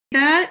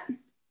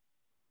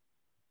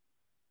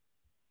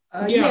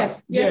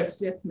Yes,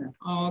 ma'am.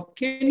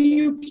 Can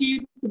you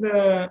keep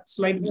the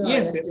slide?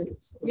 Yes.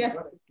 Yeah.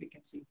 We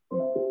can see.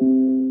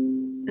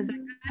 Is that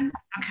good?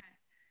 Okay.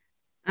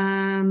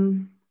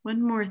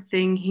 One more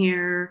thing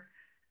here.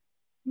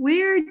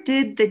 Where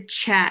did the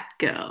chat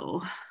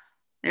go?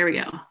 There we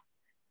go.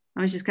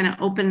 I was just going to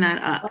open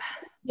that up.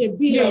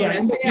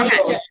 Yeah.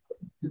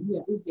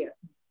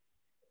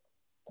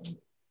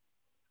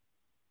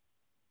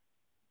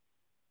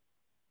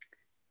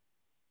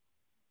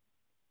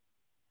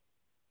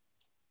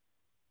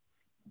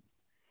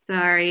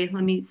 Sorry,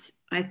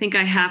 I think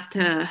I have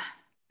to.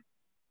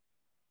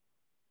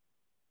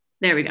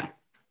 There we go.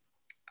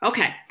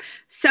 Okay,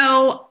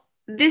 so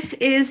this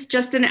is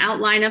just an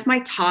outline of my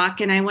talk,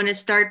 and I want to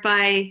start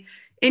by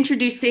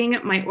introducing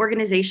my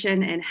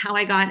organization and how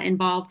I got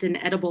involved in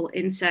edible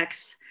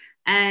insects.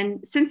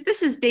 And since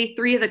this is day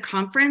 3 of the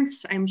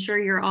conference, I'm sure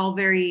you're all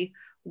very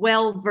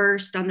well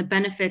versed on the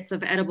benefits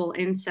of edible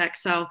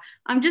insects. So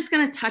I'm just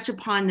going to touch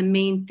upon the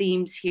main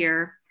themes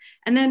here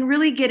and then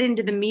really get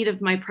into the meat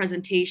of my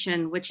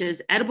presentation, which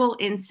is edible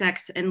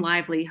insects and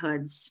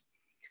livelihoods.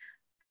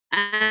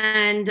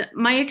 And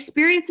my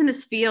experience in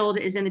this field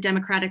is in the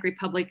Democratic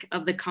Republic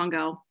of the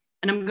Congo,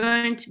 and I'm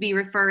going to be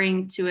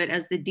referring to it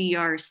as the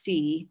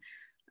DRC.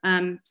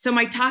 So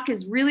my talk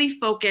is really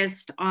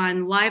focused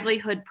on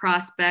livelihood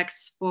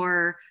prospects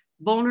for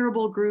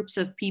vulnerable groups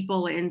of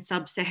people in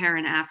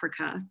sub-Saharan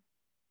Africa.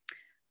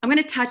 I'm going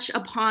to touch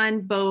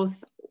upon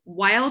both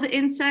wild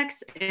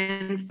insects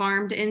and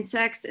farmed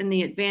insects and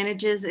the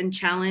advantages and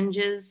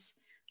challenges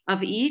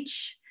of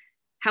each,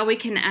 how we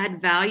can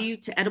add value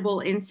to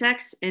edible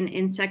insects and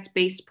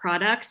insect-based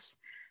products,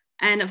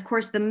 and of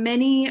course, the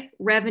many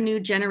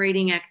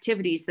revenue-generating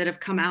activities that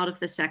have come out of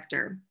the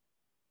sector.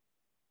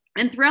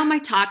 And throughout my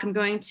talk, I'm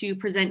going to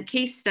present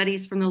case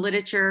studies from the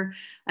literature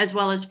as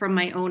well as from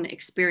my own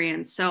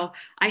experience. So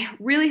I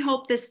really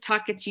hope this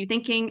talk gets you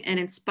thinking and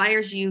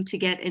inspires you to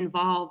get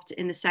involved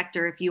in the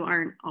sector if you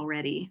aren't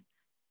already.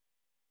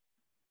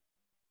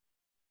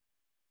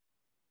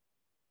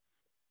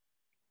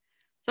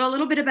 So a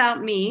little bit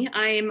about me.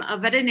 I'm a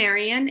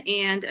veterinarian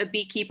and a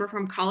beekeeper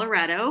from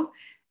Colorado.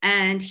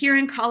 And here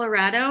in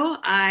Colorado,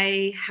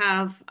 I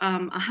have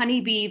a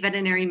honeybee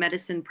veterinary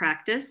medicine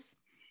practice.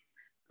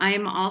 I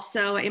am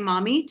also a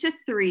mommy to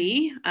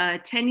 3, a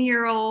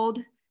 10-year-old,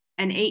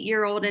 an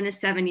 8-year-old, and a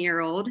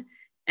 7-year-old.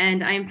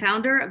 And I am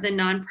founder of the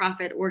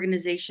nonprofit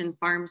organization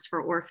Farms for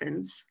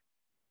Orphans.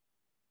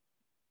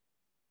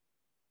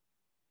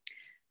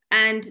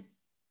 And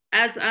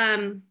as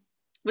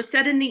was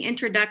said in the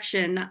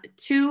introduction,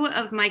 2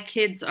 of my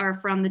kids are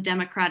from the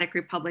Democratic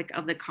Republic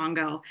of the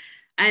Congo.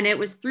 And it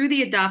was through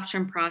the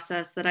adoption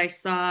process that I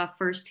saw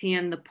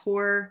firsthand the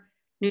poor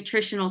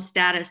nutritional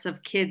status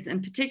of kids,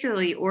 and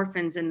particularly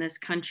orphans in this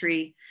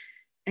country,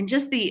 and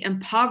just the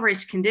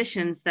impoverished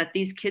conditions that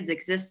these kids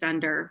exist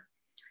under.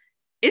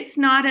 It's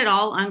not at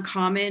all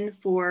uncommon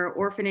for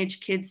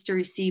orphanage kids to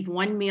receive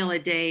 1 meal a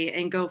day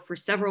and go for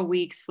several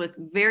weeks with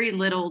very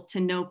little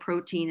to no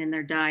protein in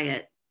their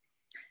diet.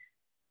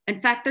 In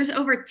fact, there's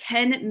over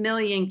 10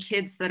 million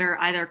kids that are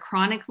either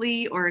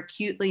chronically or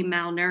acutely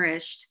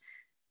malnourished.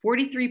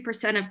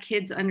 43% of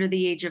kids under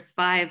the age of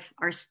 5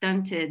 are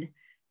stunted,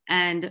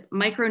 and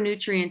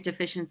micronutrient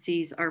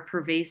deficiencies are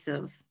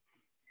pervasive.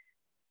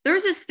 There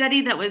was a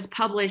study that was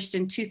published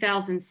in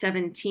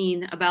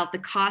 2017 about the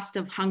cost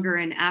of hunger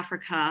in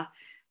Africa,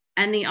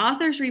 and the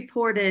authors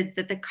reported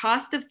that the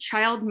cost of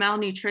child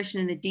malnutrition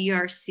in the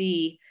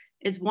DRC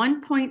is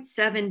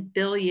 1.7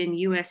 billion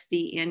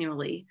USD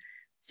annually.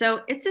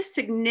 So it's a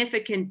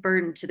significant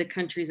burden to the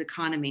country's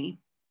economy.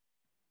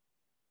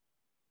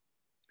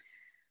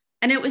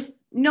 And it was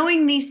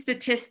knowing these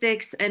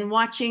statistics and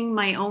watching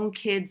my own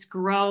kids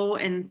grow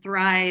and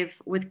thrive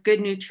with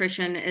good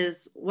nutrition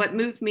is what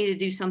moved me to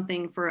do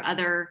something for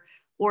other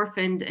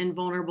orphaned and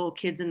vulnerable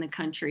kids in the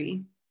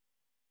country.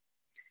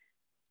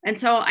 And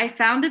so I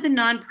founded the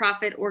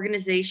nonprofit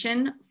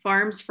organization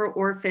Farms for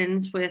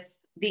Orphans with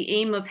the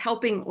aim of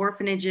helping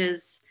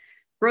orphanages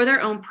grow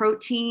their own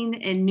protein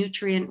and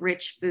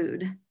nutrient-rich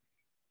food.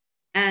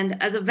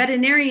 And as a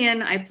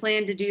veterinarian, I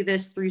plan to do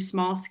this through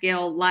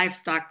small-scale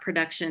livestock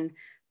production,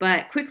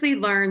 but quickly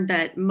learned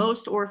that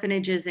most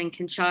orphanages in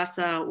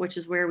Kinshasa, which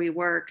is where we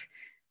work,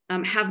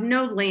 have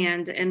no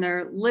land, and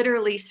they're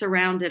literally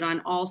surrounded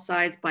on all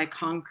sides by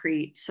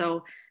concrete.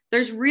 So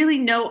there's really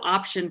no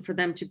option for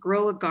them to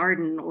grow a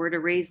garden or to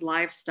raise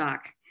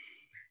livestock.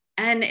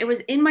 And it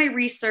was in my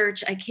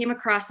research, I came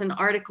across an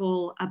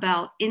article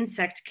about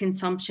insect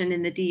consumption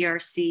in the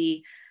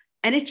DRC,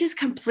 and it just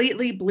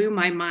completely blew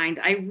my mind.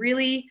 I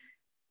really,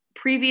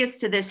 previous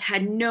to this,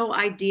 had no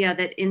idea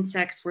that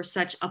insects were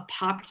such a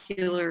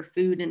popular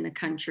food in the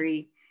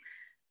country.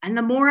 And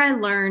the more I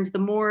learned, the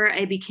more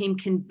I became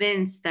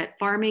convinced that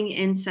farming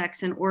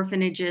insects in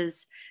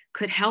orphanages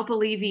could help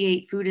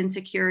alleviate food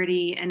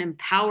insecurity and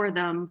empower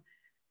them,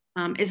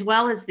 as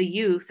well as the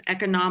youth,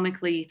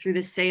 economically through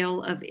the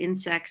sale of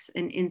insects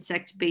and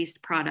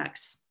insect-based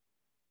products.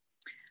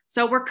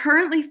 So we're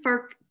currently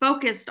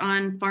focused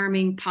on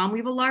farming palm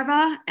weevil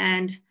larvae,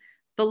 and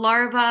The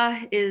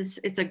larva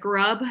it's a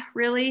grub,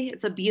 really.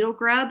 It's a beetle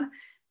grub,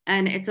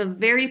 and it's a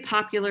very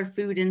popular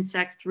food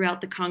insect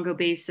throughout the Congo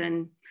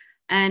Basin.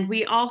 And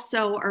we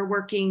also are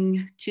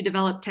working to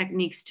develop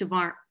techniques to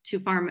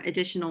farm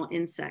additional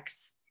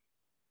insects.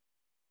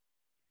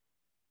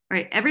 All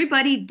right,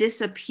 everybody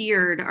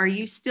disappeared. Are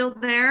you still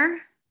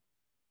there?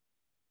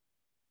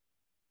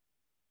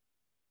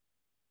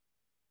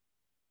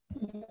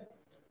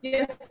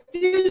 Yes,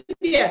 still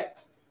here.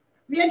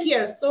 We are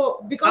here.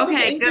 So because of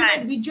the internet,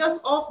 good. We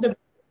just off the.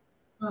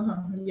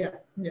 Yeah,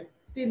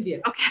 still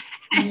there. Okay.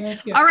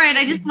 Yeah. All right.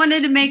 I just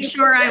wanted to make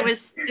sure I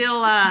was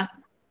still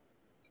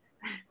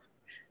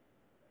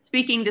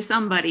speaking to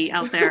somebody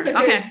out there.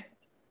 Okay.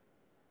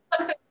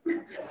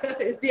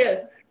 It's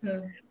there.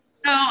 So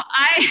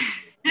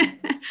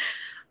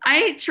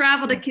I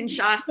traveled to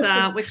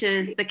Kinshasa, which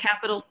is the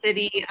capital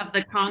city of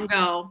the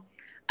Congo.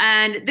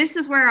 And this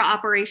is where our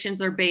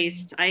operations are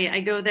based.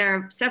 I go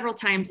there several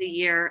times a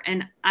year,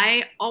 and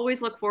I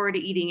always look forward to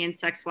eating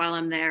insects while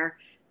I'm there.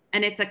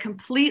 And it's a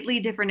completely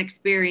different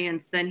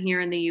experience than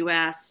here in the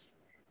US.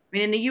 I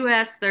mean, in the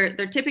US,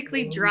 they're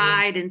typically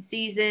dried and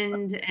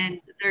seasoned, and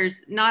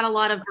there's not a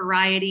lot of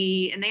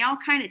variety, and they all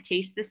kind of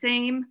taste the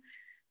same.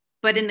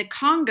 But in the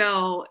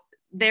Congo,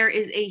 there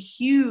is a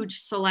huge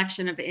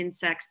selection of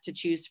insects to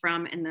choose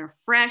from, and they're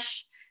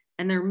fresh,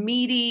 and they're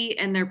meaty,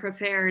 and they're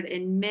prepared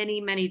in many,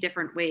 many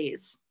different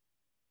ways.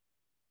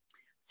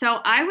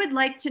 So I would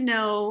like to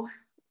know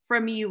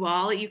from you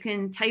all, you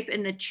can type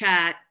in the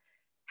chat,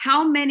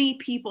 how many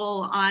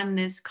people on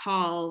this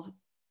call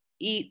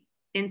eat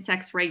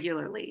insects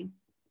regularly?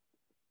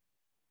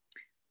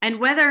 And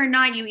whether or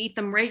not you eat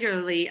them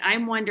regularly,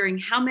 I'm wondering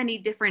how many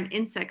different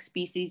insect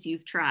species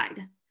you've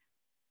tried.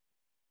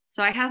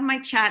 So I have my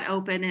chat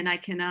open, and I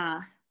can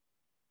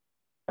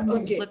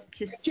look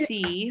to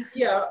see.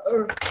 Yeah,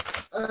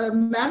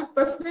 ma'am,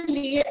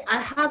 personally, I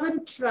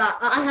haven't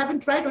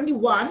tried only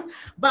one,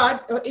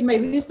 but in my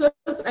research,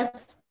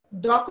 I've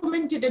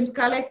documented and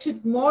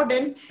collected more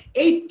than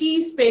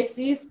 80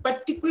 species,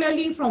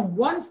 particularly from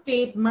one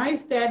state, my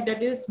state,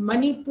 that is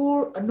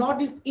Manipur,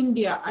 Northeast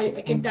India. I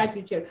can type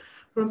it here.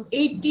 From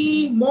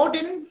 80, more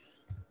than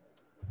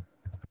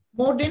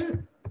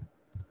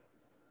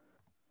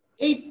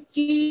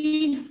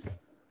 80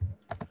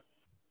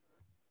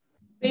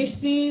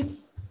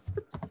 species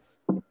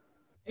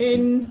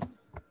in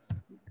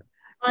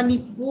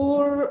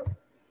Manipur,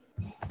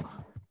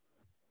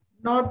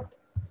 Northeast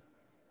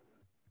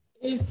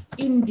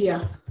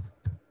India.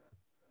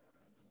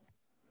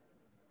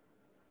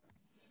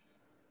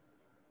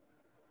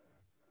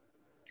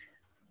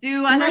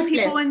 Do other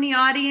people in the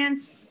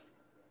audience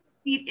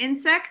eat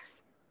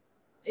insects?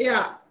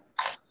 Yeah.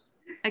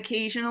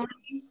 Occasionally?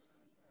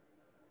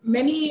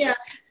 Many.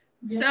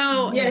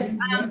 So yes,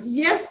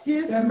 yes,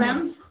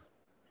 ma'am.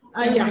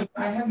 Yeah,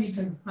 I have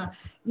eaten.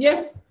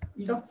 Yes.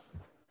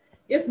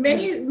 Yes,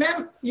 many,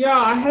 ma'am. Yeah,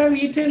 I have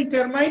eaten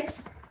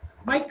termites.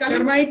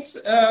 Termites,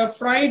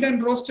 fried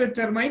and roasted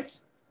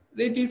termites.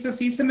 It is a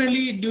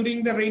seasonally,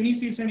 during the rainy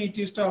season, it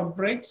used to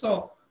outbreak.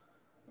 So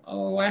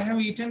I have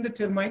eaten the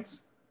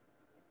termites.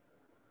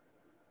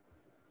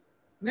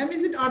 Ma'am,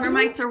 is it audible?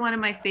 Termites are one of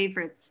my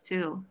favorites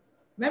too.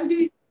 Ma'am, do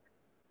you?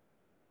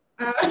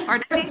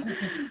 I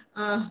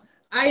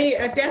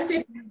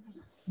tested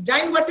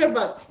giant water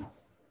bug.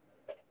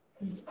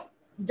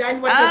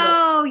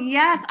 Oh,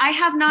 yes. I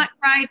have not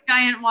tried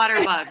giant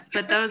water bugs,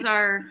 but those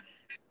are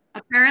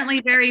apparently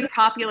very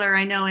popular,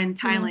 I know, in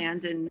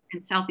Thailand and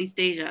in Southeast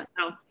Asia.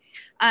 So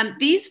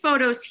these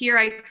photos here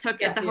I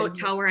took at the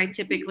hotel where I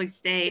typically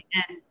stay,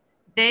 and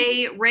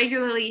they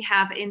regularly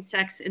have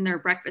insects in their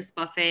breakfast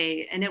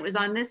buffet. And it was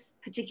on this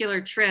particular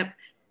trip,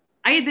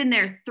 I had been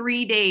there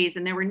 3 days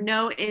and there were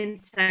no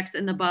insects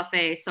in the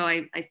buffet. So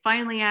I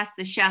finally asked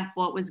the chef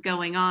what was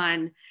going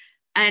on.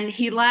 And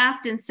he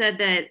laughed and said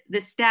that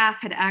the staff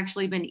had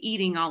actually been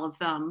eating all of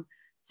them.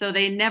 So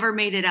they never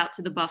made it out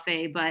to the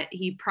buffet, but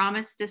he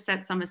promised to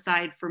set some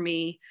aside for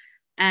me.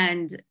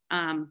 And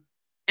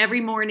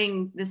every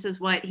morning, this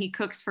is what he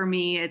cooks for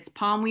me. It's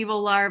palm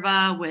weevil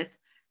larvae with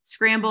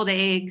scrambled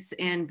eggs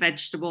and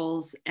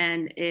vegetables,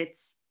 and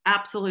it's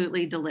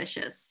absolutely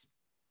delicious.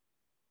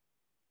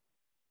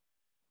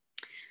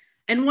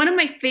 And one of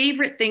my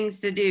favorite things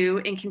to do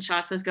in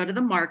Kinshasa is go to the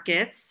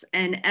markets,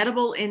 and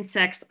edible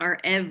insects are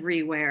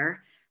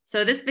everywhere.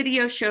 So this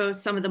video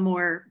shows some of the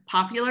more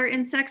popular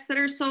insects that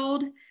are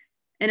sold.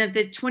 And of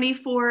the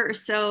 24 or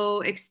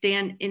so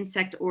extant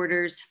insect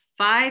orders,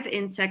 5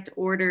 insect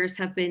orders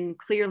have been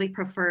clearly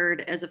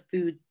preferred as a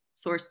food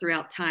source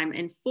throughout time,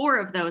 and 4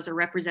 of those are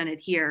represented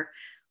here.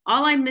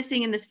 All I'm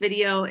missing in this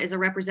video is a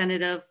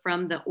representative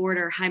from the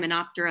order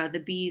Hymenoptera, the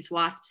bees,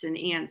 wasps, and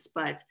ants,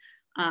 but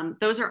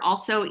those are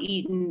also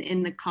eaten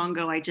in the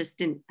Congo. I just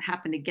didn't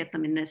happen to get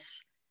them in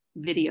this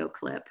video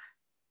clip.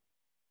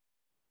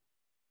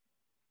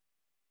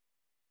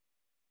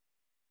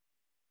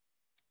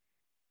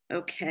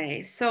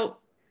 Okay, so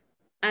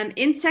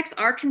insects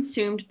are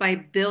consumed by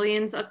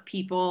billions of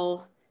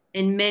people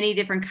in many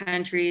different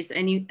countries.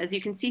 And as you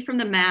can see from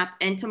the map,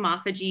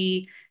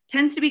 entomophagy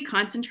tends to be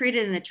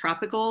concentrated in the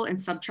tropical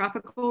and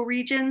subtropical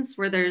regions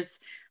where there's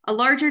a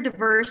larger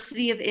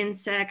diversity of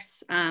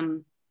insects.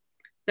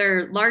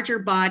 They're larger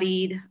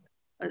bodied,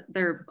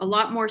 they're a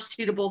lot more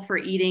suitable for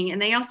eating,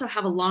 and they also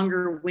have a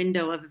longer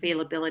window of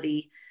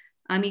availability.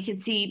 You can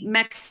see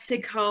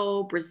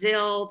Mexico,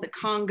 Brazil, the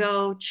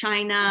Congo,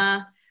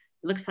 China,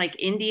 it looks like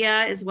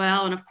India as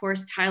well, and of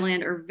course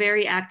Thailand are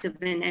very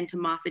active in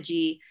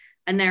entomophagy,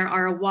 and there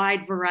are a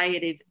wide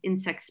variety of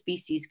insect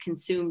species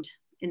consumed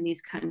in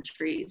these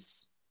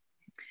countries.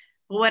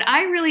 What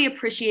I really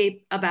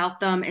appreciate about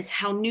them is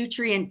how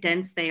nutrient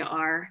dense they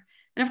are.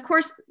 And of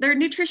course, their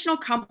nutritional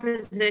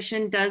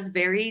composition does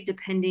vary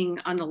depending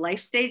on the life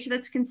stage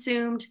that's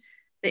consumed,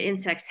 the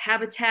insect's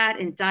habitat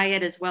and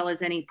diet, as well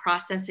as any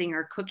processing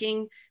or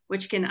cooking,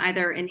 which can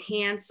either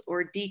enhance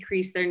or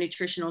decrease their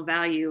nutritional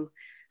value.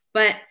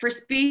 But for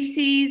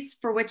species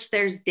for which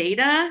there's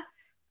data,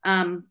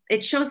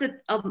 it shows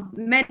that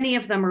many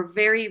of them are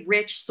very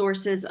rich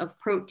sources of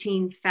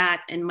protein, fat,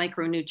 and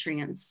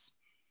micronutrients.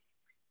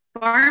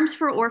 Farms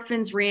for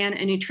Orphans ran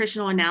a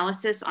nutritional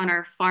analysis on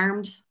our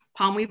farmed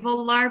palm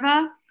weevil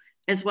larvae,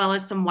 as well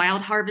as some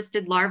wild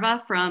harvested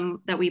larvae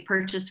that we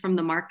purchased from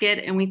the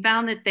market. And we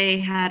found that they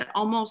had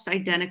almost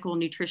identical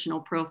nutritional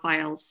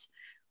profiles,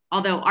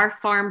 although our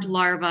farmed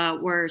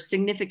larvae were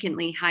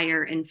significantly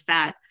higher in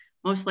fat,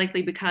 most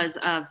likely because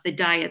of the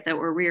diet that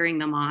we're rearing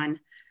them on.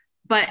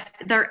 But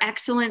they're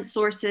excellent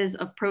sources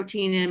of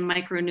protein and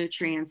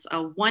micronutrients.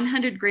 A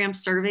 100-gram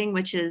serving,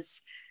 which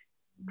is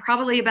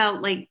probably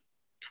about like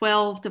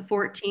 12 to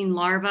 14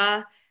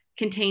 larvae,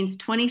 contains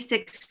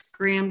 26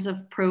 grams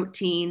of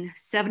protein,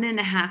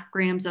 7.5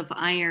 grams of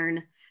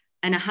iron,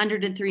 and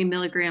 103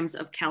 milligrams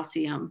of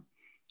calcium.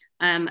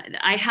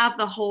 I have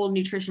the whole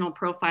nutritional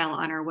profile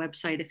on our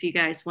website if you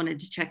guys wanted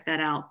to check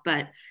that out,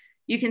 but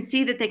you can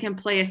see that they can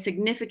play a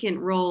significant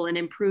role in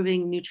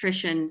improving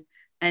nutrition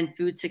and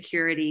food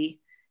security.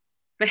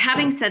 But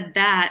having said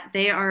that,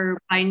 they are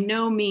by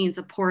no means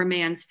a poor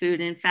man's food.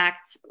 In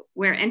fact,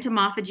 where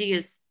entomophagy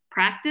is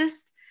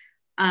practiced,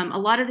 a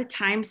lot of the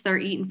times they're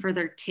eaten for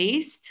their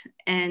taste.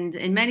 And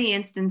in many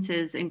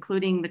instances,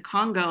 including the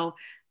Congo,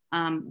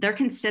 they're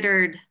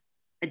considered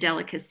a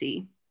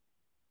delicacy.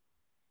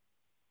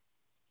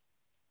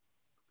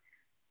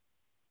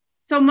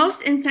 So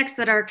most insects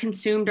that are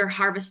consumed are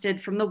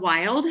harvested from the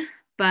wild,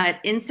 but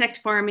insect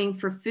farming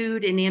for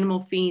food and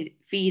animal feed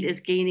is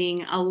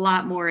gaining a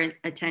lot more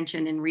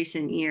attention in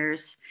recent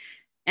years.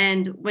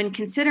 And when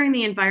considering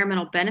the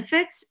environmental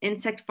benefits,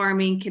 insect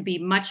farming can be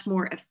much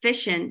more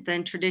efficient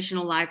than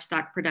traditional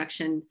livestock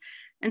production.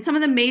 And some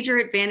of the major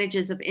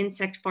advantages of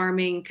insect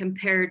farming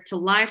compared to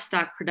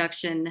livestock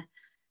production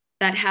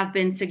that have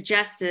been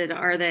suggested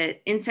are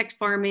that insect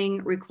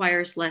farming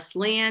requires less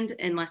land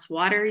and less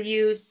water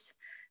use.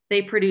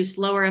 They produce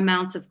lower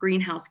amounts of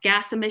greenhouse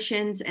gas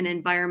emissions and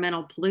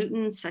environmental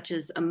pollutants such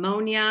as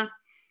ammonia,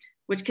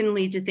 which can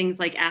lead to things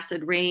like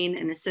acid rain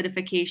and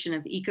acidification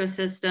of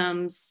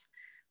ecosystems.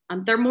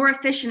 They're more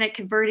efficient at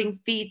converting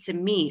feed to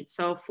meat.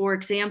 So for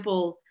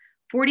example,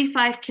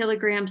 45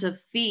 kilograms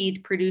of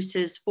feed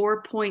produces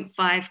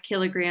 4.5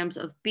 kilograms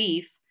of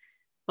beef,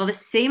 while the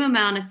same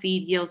amount of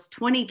feed yields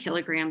 20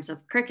 kilograms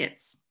of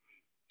crickets.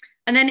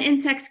 And then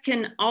insects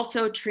can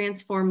also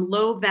transform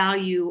low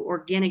value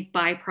organic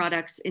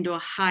byproducts into a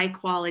high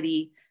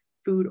quality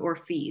food or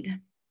feed.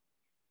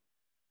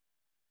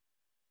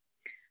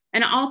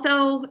 And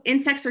although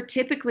insects are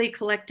typically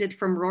collected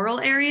from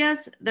rural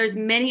areas, there's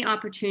many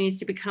opportunities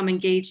to become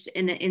engaged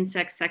in the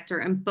insect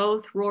sector in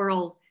both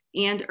rural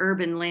and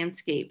urban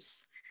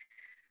landscapes.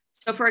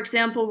 So for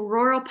example,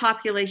 rural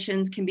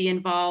populations can be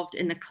involved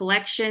in the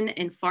collection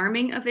and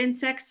farming of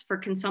insects for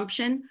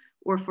consumption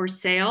or for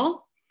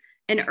sale.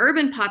 And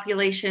urban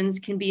populations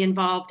can be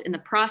involved in the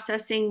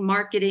processing,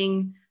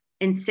 marketing,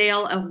 and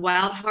sale of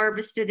wild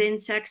harvested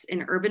insects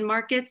in urban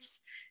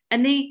markets.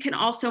 And they can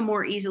also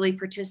more easily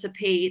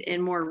participate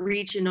in the more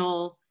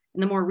regional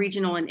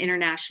and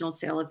international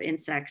sale of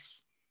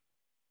insects.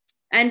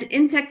 And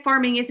insect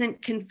farming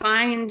isn't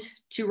confined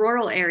to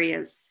rural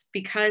areas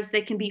because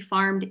they can be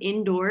farmed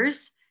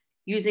indoors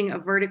using a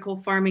vertical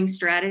farming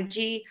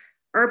strategy.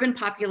 Urban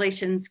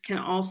populations can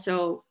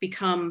also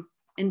become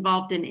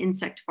involved in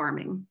insect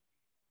farming.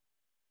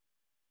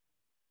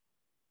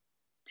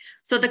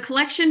 So the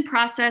collection,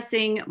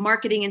 processing,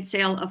 marketing, and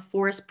sale of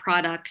forest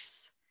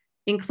products,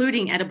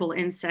 including edible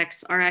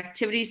insects, are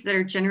activities that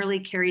are generally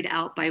carried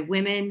out by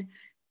women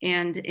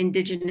and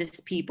indigenous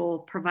people,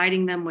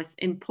 providing them with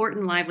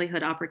important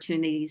livelihood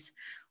opportunities.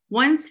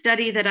 One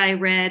study that I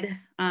read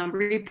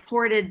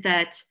reported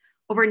that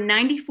over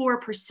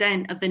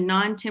 94% of the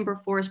non-timber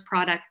forest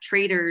product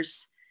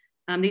traders,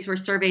 these were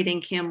surveyed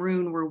in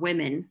Cameroon, were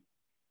women.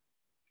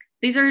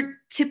 These are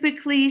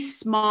typically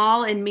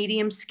small and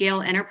medium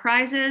scale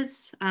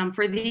enterprises.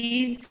 For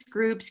these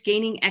groups,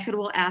 gaining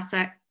equitable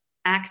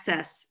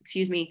access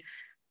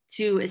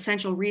to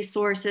essential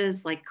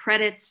resources like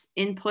credits,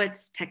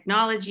 inputs,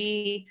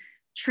 technology,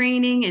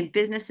 training, and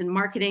business and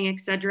marketing, et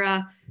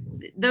cetera,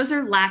 those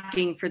are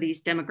lacking for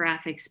these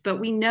demographics.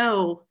 But we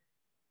know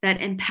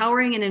that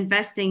empowering and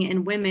investing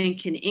in women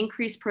can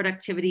increase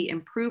productivity,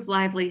 improve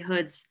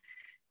livelihoods,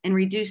 and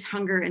reduce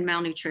hunger and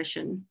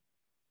malnutrition.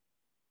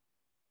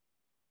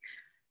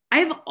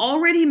 I've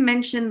already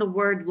mentioned the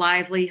word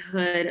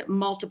livelihood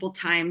multiple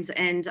times,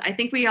 and I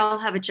think we all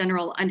have a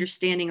general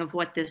understanding of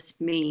what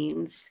this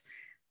means.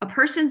 A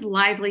person's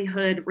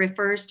livelihood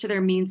refers to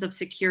their means of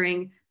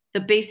securing the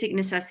basic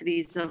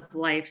necessities of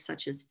life,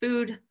 such as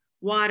food,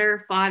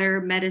 water, fodder,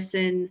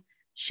 medicine,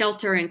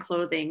 shelter, and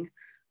clothing.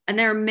 And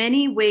there are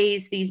many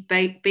ways these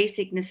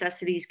basic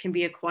necessities can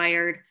be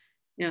acquired,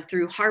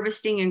 through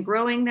harvesting and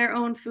growing their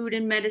own food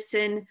and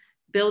medicine,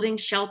 building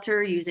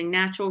shelter using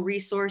natural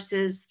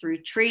resources,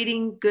 through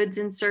trading goods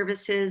and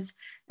services,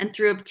 and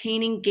through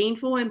obtaining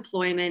gainful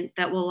employment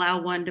that will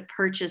allow one to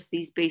purchase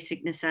these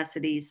basic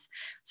necessities.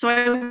 So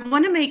I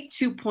want to make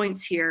 2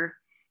 points here.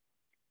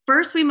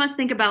 First, we must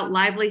think about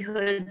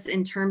livelihoods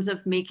in terms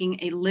of making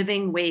a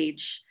living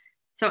wage.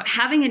 So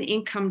having an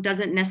income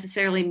doesn't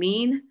necessarily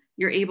mean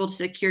you're able to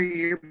secure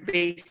your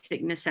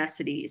basic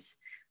necessities.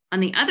 On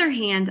the other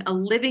hand, a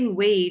living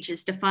wage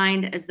is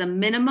defined as the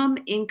minimum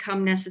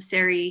income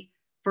necessary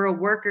for a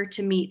worker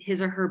to meet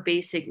his or her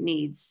basic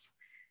needs.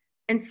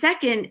 And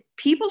second,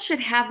 people should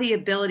have the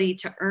ability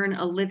to earn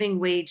a living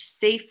wage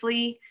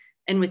safely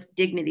and with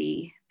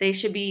dignity. They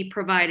should be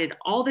provided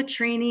all the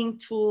training,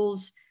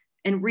 tools,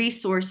 and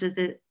resources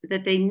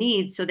that they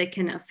need so they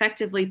can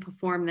effectively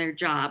perform their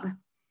job.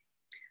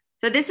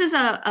 So this is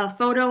a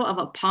photo of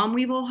a palm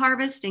weevil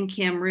harvest in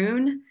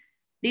Cameroon.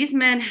 These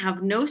men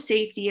have no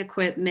safety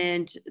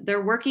equipment.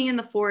 They're working in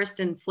the forest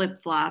in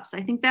flip-flops.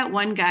 I think that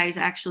one guy is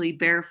actually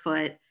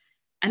barefoot.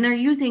 And they're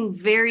using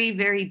very,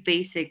 very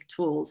basic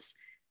tools.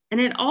 And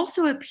it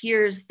also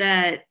appears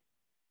that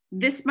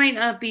this might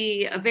not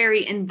be a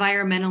very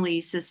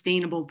environmentally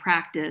sustainable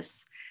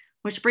practice,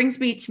 which brings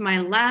me to my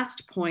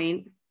last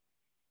point,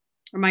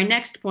 or my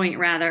next point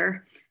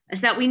rather, is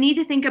that we need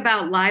to think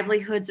about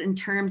livelihoods in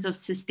terms of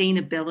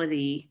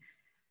sustainability.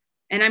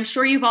 And I'm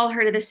sure you've all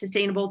heard of the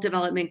Sustainable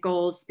Development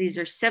Goals. These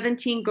are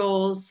 17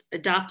 goals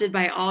adopted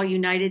by all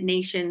United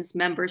Nations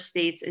member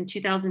states in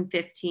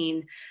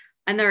 2015.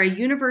 And they're a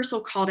universal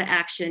call to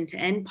action to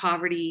end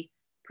poverty,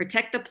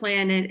 protect the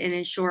planet, and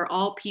ensure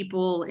all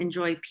people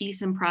enjoy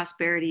peace and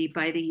prosperity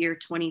by the year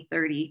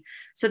 2030.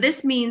 So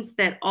this means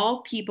that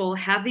all people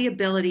have the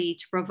ability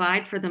to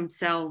provide for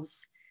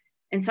themselves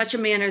in such a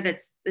manner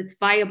that's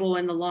viable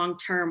in the long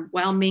term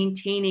while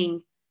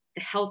maintaining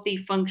the healthy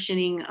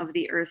functioning of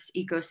the Earth's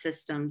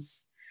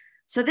ecosystems.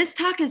 So this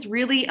talk is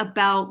really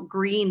about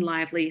green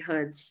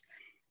livelihoods.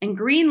 And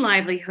green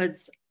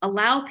livelihoods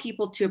allow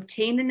people to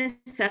obtain the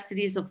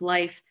necessities of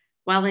life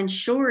while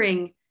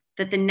ensuring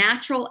that the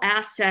natural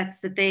assets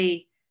that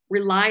they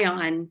rely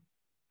on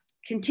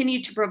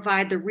continue to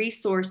provide the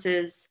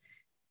resources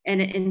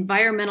and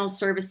environmental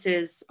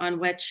services on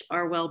which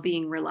our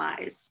well-being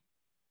relies.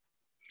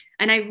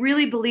 And I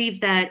really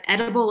believe that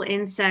edible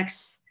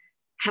insects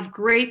have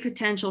great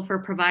potential for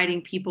providing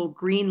people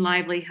green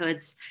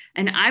livelihoods.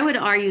 And I would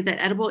argue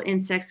that edible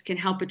insects can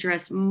help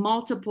address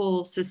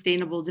multiple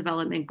sustainable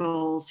development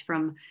goals,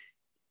 from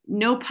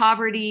no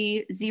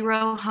poverty,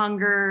 zero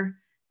hunger,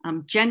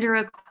 gender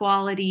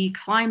equality,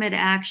 climate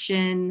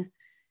action,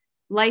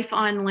 life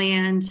on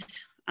land,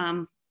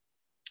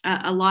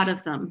 a lot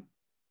of them.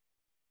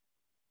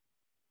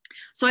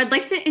 So I'd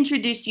like to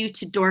introduce you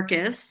to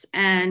Dorcas,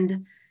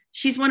 and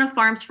she's one of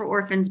Farms for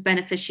Orphans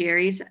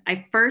beneficiaries.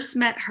 I first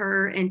met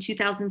her in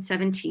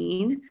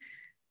 2017.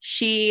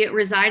 She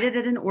resided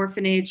at an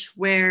orphanage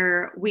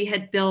where we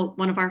had built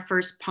one of our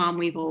first palm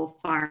weevil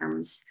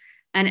farms.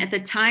 And at the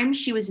time,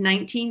 she was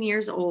 19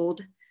 years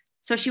old.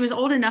 So she was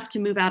old enough to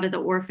move out of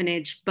the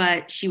orphanage,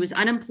 but she was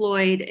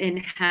unemployed and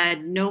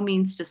had no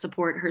means to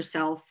support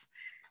herself.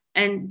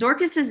 And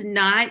Dorcas is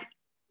not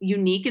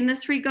unique in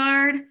this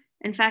regard.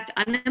 In fact,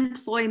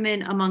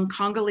 unemployment among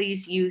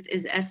Congolese youth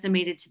is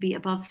estimated to be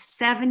above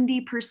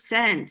 70%.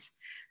 I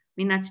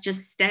mean, that's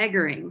just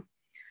staggering.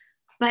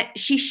 But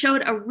she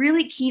showed a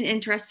really keen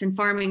interest in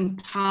farming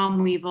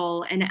palm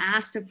weevil and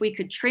asked if we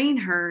could train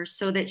her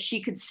so that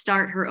she could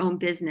start her own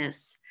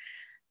business.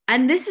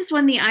 And this is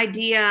when the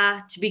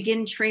idea to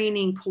begin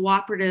training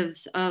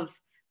cooperatives of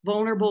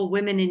vulnerable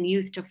women and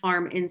youth to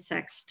farm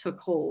insects took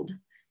hold.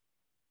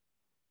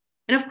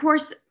 And of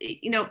course,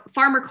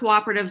 farmer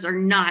cooperatives are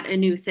not a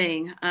new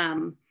thing.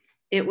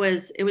 It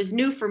was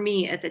new for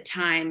me at the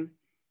time.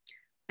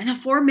 And the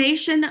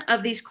formation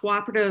of these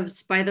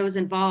cooperatives by those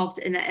involved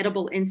in the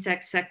edible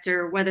insect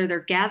sector, whether they're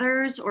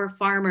gatherers or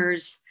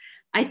farmers,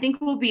 I think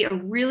will be a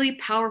really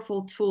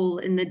powerful tool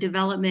in the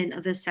development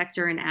of the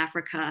sector in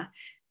Africa.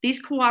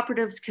 These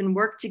cooperatives can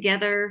work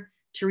together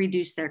to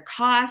reduce their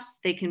costs.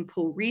 They can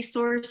pool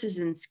resources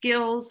and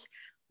skills,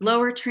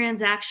 lower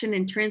transaction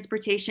and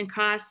transportation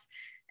costs,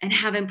 and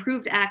have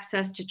improved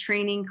access to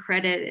training,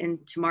 credit,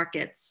 and to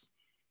markets.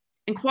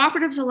 And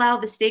cooperatives allow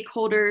the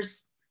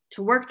stakeholders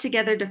to work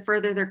together to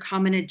further their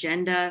common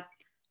agenda,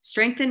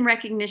 strengthen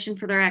recognition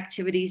for their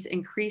activities,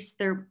 increase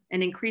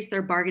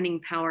their bargaining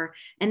power.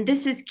 And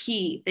this is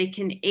key. They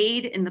can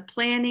aid in the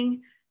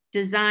planning,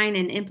 design,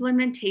 and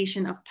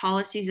implementation of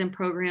policies and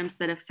programs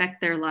that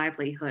affect their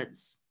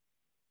livelihoods.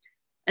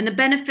 And the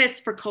benefits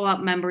for co-op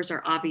members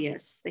are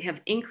obvious. They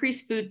have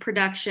increased food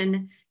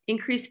production,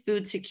 increased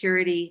food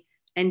security,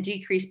 and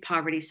decreased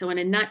poverty. So in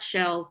a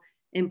nutshell,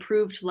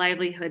 improved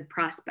livelihood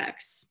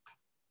prospects.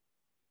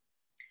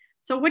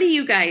 So what do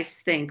you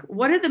guys think?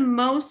 What are the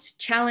most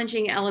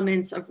challenging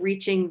elements of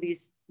reaching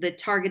the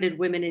targeted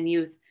women and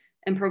youth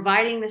and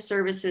providing the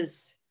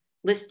services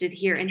listed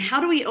here? And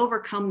how do we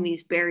overcome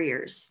these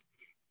barriers?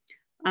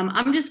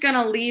 I'm just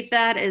gonna leave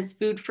that as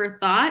food for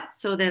thought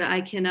so that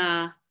I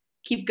can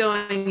keep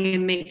going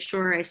and make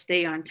sure I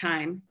stay on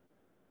time.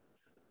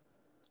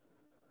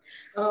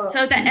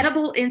 So the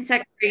edible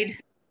insect trade,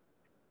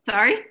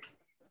 sorry?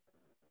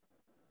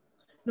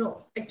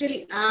 No,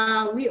 actually,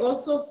 we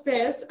also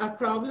face a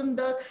problem.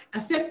 The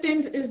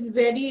acceptance is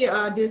very,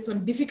 this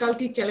one,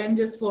 difficulty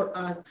challenges for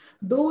us.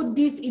 Though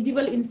these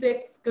edible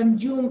insects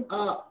consume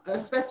a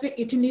specific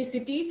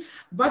ethnicity,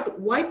 but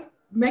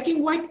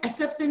making white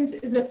acceptance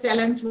is a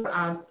challenge for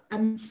us.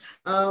 And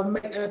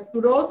to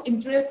raise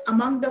interest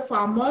among the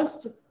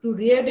farmers to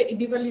rear the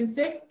edible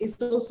insect is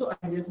also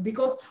obvious,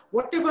 because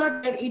whatever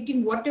they're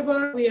eating,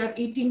 whatever we are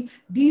eating,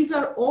 these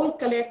are all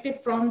collected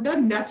from the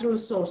natural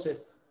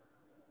sources.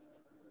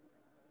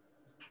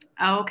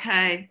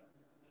 Okay.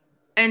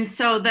 And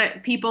so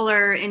that people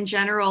are in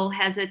general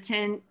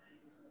hesitant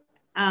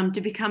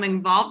to become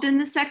involved in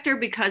the sector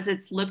because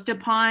it's looked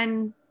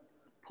upon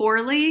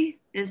poorly?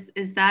 Is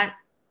that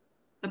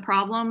the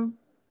problem?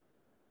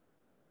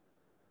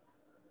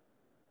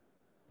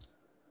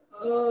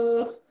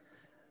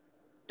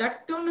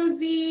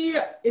 Technology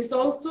is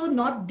also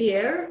not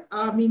there,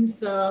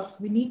 means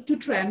we need to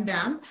train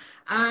them,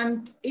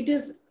 and it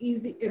is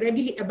easy,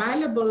 readily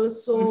available.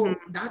 So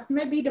that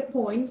may be the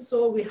point.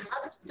 So we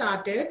have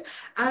started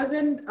as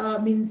an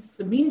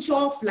means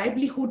of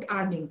livelihood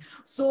earning.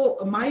 So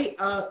my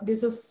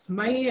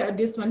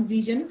this one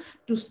vision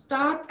to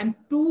start and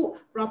to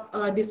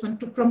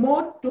to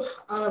promote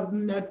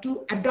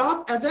to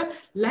adopt as a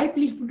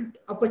livelihood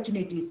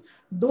opportunities.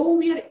 Though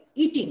we are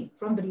eating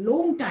from the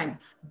long time,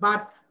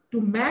 but to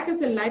make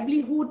as a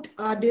livelihood,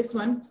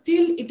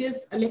 still it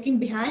is lagging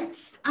behind,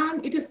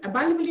 and it is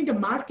available in the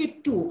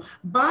market too.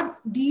 But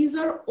these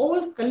are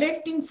all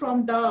collecting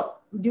from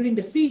during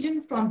the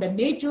season from the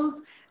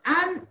natures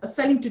and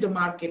selling to the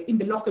market, in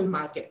the local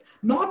market,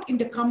 not in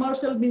the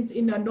commercial, means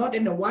not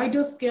in a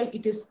wider scale.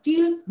 It is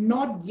still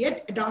not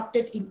yet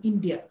adopted in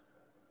India.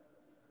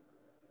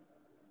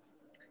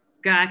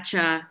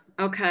 Gotcha.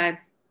 Okay.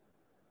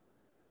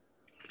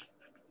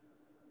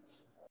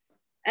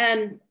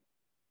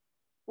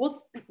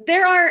 Well,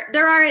 there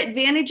are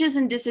advantages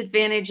and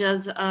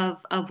disadvantages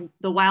of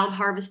the wild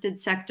harvested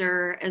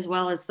sector as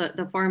well as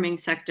the farming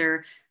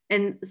sector.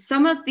 And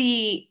some of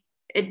the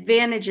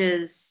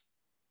advantages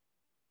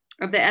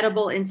of the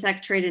edible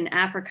insect trade in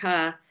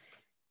Africa,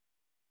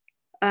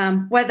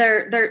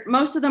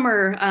 most of them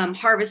are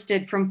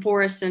harvested from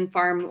forests and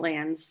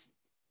farmlands.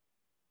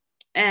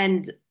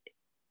 And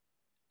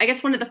I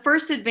guess one of the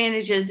first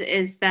advantages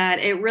is that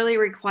it really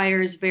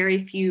requires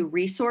very few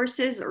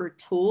resources or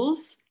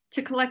tools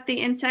to collect the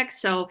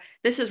insects. So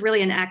this is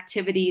really an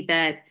activity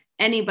that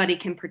anybody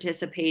can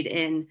participate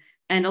in.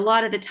 And a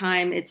lot of the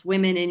time it's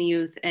women and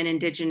youth and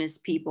indigenous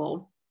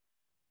people.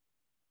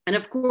 And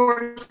of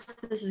course,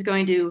 this is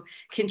going to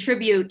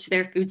contribute to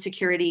their food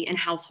security and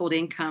household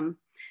income.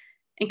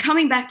 And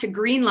coming back to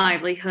green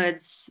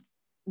livelihoods,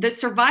 the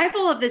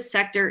survival of this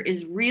sector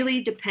is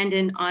really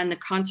dependent on the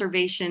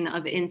conservation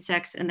of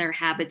insects and their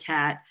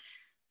habitat.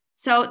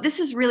 So this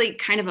is really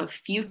kind of a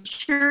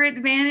future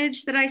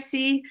advantage that I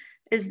see,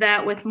 is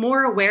that with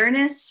more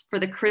awareness for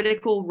the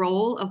critical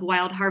role of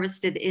wild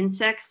harvested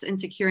insects in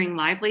securing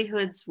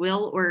livelihoods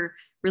will, or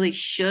really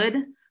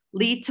should,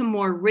 lead to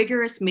more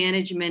rigorous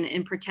management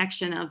and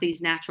protection of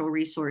these natural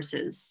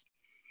resources.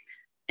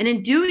 And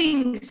in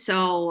doing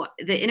so,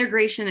 the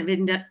integration of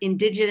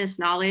indigenous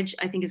knowledge,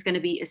 I think, is going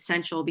to be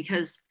essential,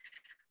 because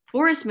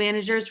forest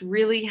managers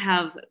really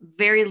have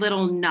very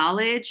little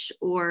knowledge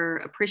or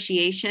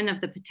appreciation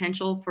of the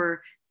potential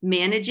for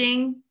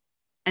managing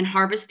and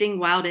harvesting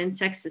wild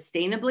insects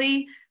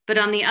sustainably. But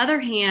on the other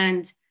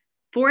hand,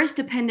 forest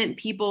dependent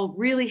people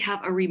really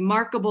have a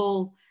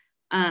remarkable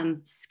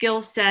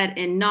skill set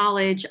and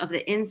knowledge of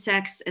the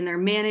insects and their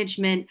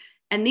management.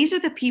 And these are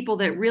the people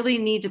that really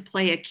need to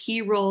play a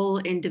key role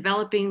in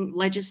developing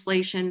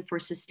legislation for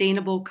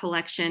sustainable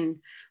collection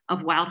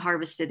of wild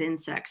harvested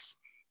insects.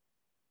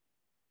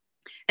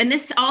 And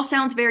this all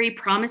sounds very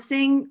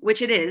promising,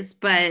 which it is,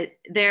 but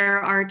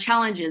there are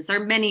challenges.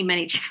 There are many,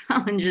 many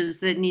challenges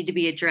that need to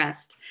be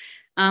addressed.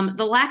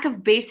 The lack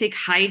of basic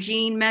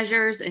hygiene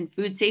measures and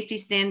food safety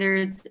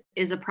standards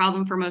is a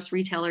problem for most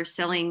retailers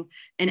selling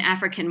in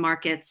African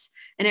markets,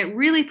 and it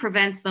really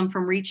prevents them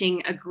from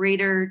reaching a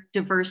greater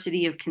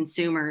diversity of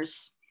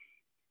consumers.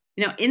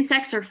 You know,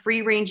 insects are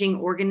free-ranging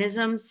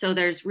organisms, so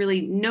there's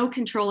really no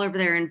control over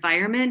their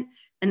environment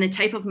and the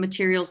type of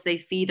materials they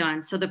feed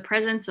on. So the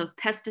presence of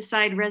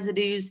pesticide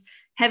residues,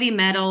 heavy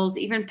metals,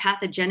 even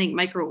pathogenic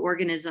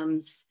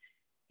microorganisms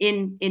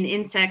in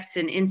insects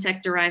and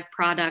insect-derived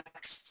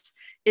products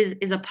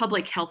is a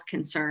public health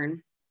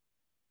concern.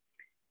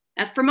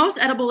 For most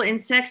edible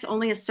insects,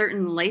 only a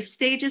certain life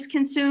stage is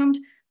consumed.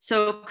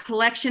 So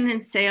collection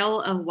and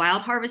sale of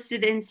wild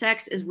harvested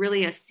insects is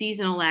really a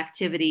seasonal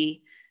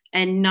activity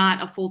and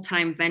not a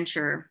full-time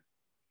venture.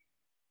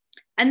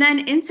 And then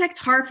insect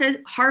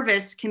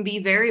harvest can be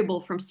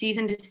variable from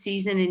season to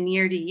season and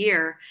year to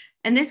year.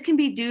 And this can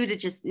be due to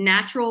just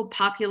natural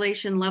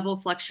population level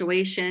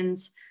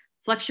fluctuations,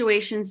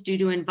 fluctuations due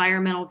to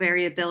environmental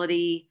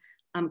variability,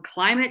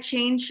 climate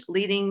change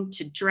leading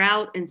to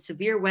drought and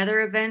severe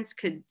weather events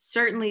could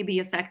certainly be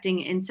affecting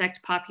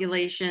insect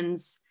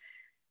populations.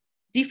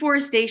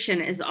 Deforestation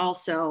is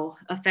also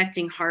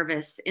affecting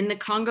harvests. In the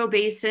Congo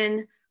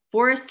Basin,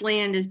 forest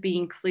land is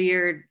being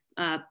cleared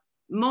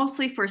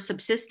mostly for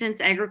subsistence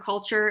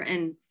agriculture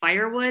and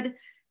firewood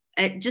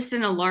at just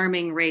an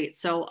alarming rate.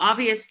 So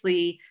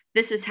obviously,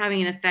 this is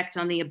having an effect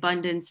on the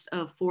abundance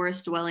of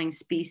forest-dwelling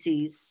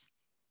species.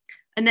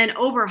 And then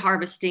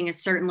overharvesting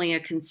is certainly a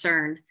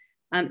concern.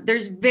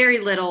 There's very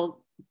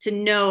little to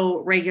no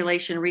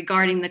regulation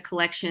regarding the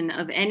collection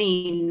of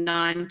any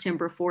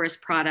non-timber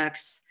forest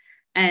products,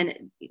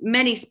 and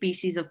many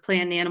species of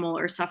plant and animal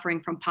are suffering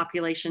from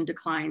population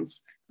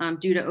declines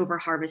due to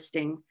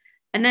overharvesting.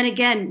 And then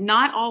again,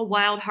 not all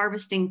wild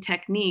harvesting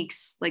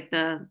techniques, like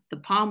the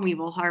palm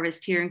weevil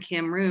harvest here in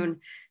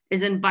Cameroon,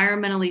 is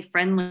environmentally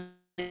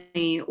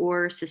friendly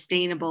or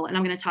sustainable. And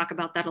I'm going to talk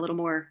about that a little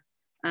more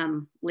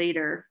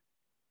later.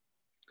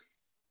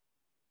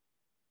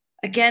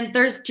 Again,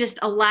 there's just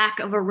a lack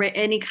of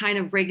any kind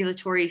of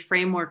regulatory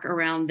framework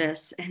around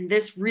this, and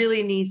this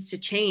really needs to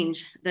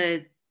change.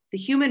 The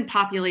human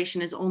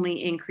population is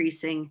only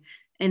increasing,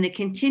 and the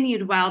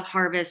continued wild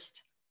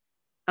harvest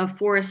of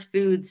forest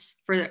foods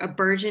for a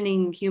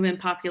burgeoning human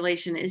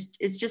population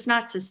is just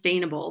not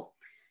sustainable.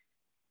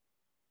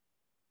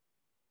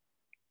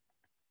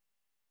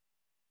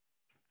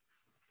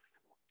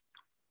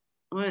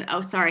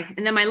 Oh, sorry.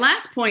 And then my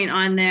last point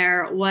on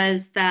there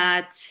was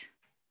that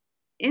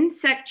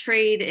insect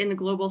trade in the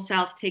global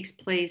south takes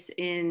place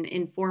in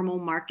informal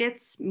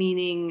markets,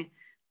 meaning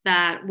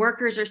that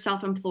workers are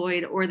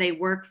self-employed or they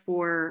work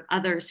for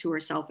others who are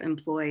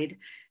self-employed.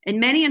 And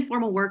many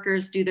informal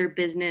workers do their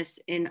business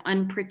in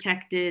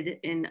unprotected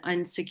and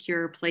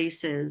unsecure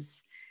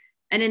places.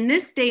 And in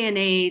this day and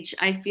age,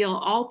 I feel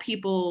all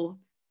people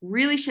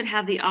really should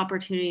have the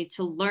opportunity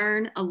to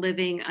learn a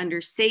living under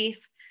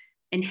safe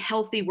and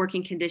healthy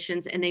working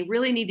conditions. And they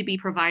really need to be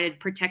provided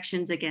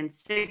protections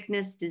against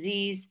sickness,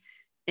 disease,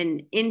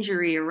 and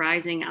injury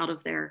arising out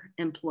of their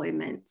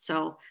employment.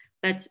 So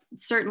that's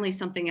certainly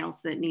something else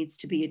that needs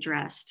to be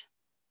addressed.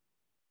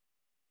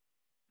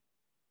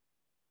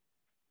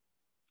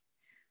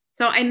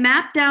 So I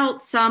mapped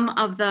out some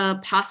of the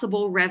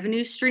possible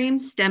revenue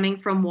streams stemming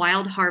from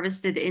wild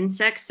harvested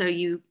insects so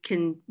you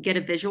can get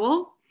a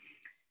visual.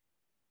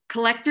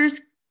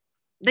 Collectors,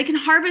 they can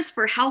harvest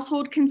for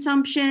household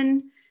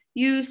consumption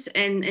use,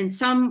 and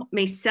some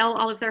may sell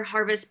all of their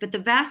harvest, but the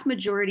vast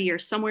majority are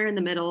somewhere in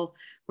the middle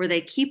where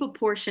they keep a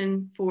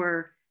portion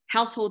for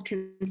household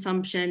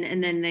consumption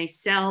and then they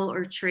sell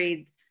or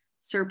trade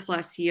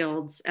surplus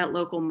yields at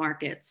local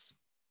markets.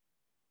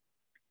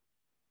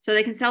 So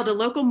they can sell to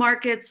local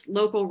markets,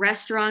 local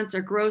restaurants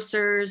or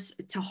grocers,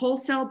 to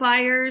wholesale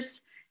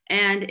buyers.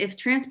 And if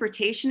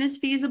transportation is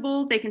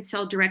feasible, they can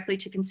sell directly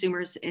to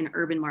consumers in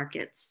urban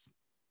markets.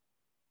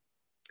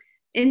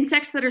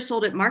 Insects that are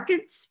sold at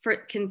markets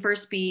can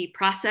first be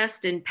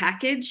processed and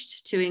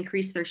packaged to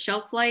increase their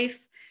shelf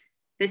life.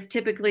 This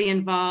typically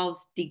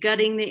involves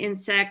degutting the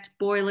insect,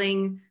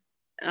 boiling,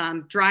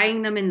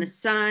 drying them in the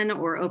sun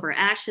or over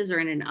ashes or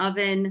in an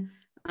oven.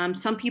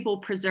 Some people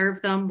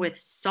preserve them with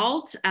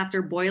salt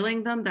after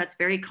boiling them. That's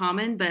very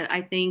common, but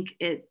I think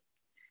it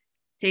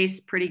tastes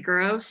pretty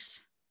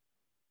gross.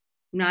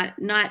 Not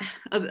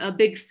a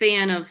big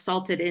fan of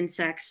salted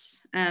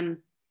insects.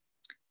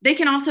 They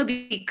can also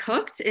be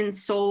cooked and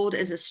sold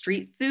as a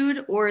street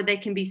food, or they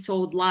can be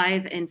sold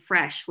live and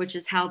fresh, which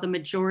is how the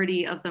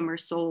majority of them are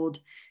sold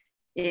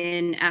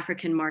in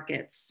African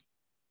markets.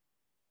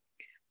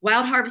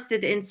 Wild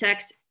harvested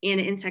insects and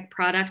insect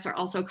products are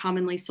also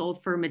commonly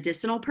sold for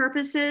medicinal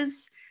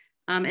purposes.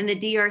 In the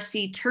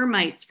DRC,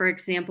 termites, for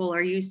example,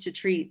 are used to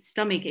treat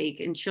stomach ache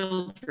in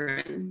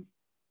children.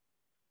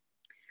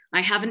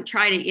 I haven't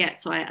tried it yet,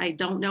 so I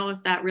don't know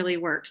if that really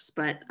works,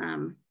 but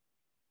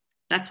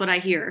that's what I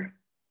hear.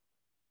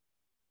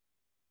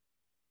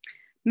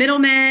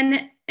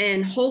 Middlemen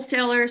and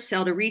wholesalers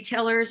sell to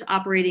retailers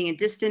operating in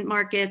distant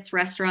markets,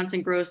 restaurants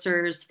and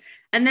grocers,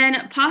 and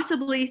then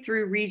possibly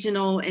through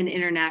regional and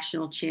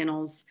international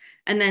channels.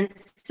 And then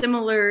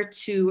similar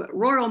to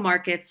rural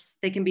markets,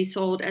 they can be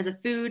sold as a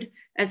food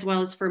as well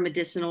as for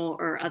medicinal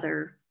or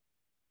other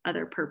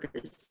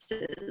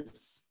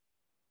purposes.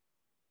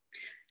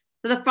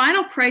 The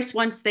final price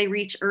once they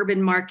reach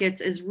urban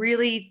markets is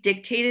really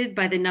dictated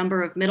by the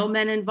number of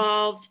middlemen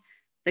involved,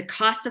 the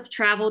cost of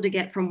travel to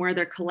get from where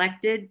they're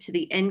collected to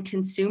the end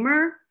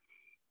consumer,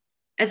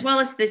 as well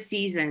as the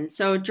season.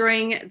 So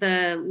during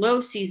the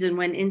low season,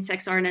 when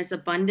insects aren't as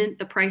abundant,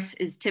 the price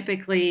is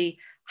typically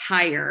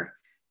higher.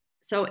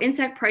 So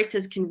insect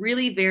prices can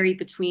really vary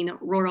between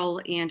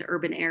rural and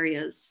urban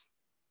areas.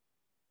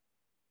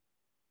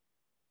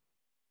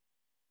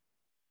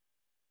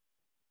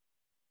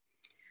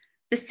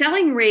 The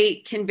selling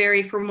rate can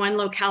vary from one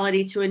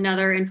locality to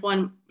another and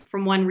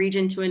from one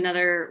region to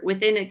another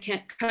within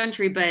a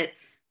country, but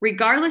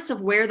regardless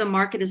of where the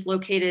market is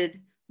located,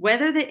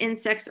 whether the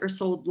insects are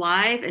sold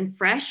live and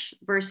fresh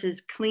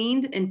versus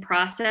cleaned and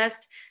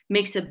processed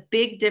makes a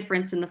big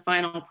difference in the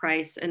final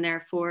price and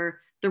therefore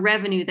the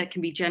revenue that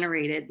can be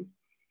generated.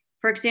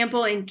 For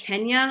example, in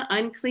Kenya,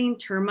 unclean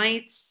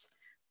termites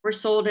were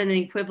sold at an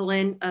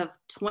equivalent of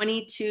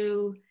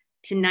 22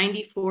 to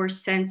 94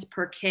 cents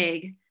per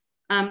keg.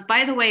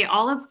 By the way,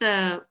 all of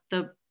the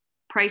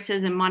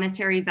prices and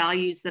monetary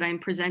values that I'm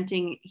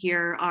presenting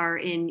here are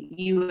in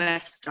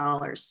US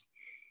dollars.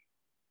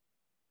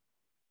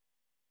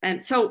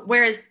 And so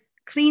whereas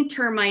clean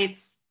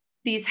termites,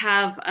 these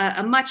have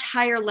a much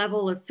higher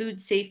level of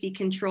food safety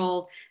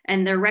control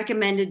and they're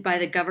recommended by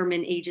the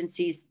government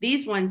agencies.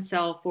 These ones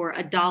sell for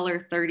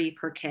 $1.30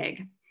 per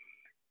keg.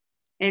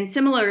 And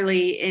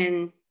similarly,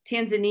 in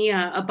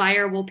Tanzania, a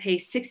buyer will pay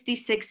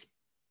 66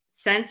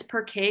 cents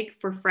per keg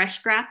for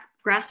fresh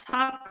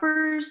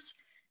grasshoppers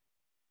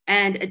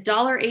and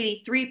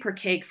 $1.83 per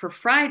keg for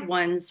fried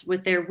ones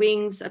with their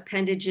wings,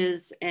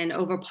 appendages, and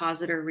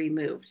ovipositor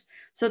removed.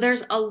 So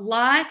there's a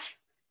lot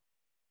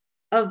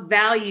of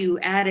value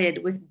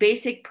added with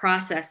basic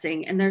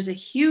processing, and there's a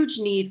huge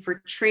need for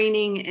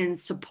training and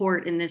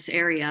support in this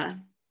area.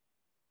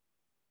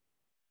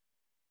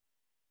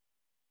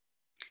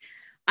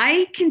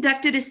 I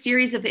conducted a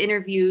series of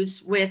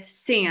interviews with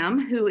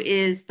Sam, who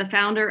is the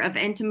founder of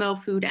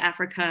Entimo Food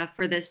Africa,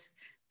 for this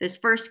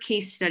first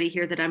case study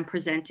here that I'm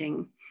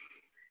presenting.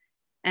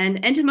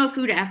 And Entimo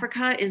Food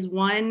Africa is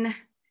one,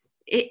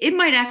 it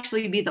might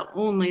actually be the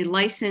only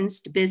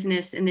licensed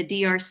business in the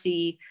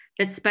DRC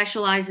that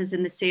specializes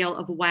in the sale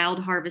of wild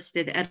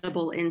harvested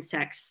edible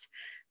insects.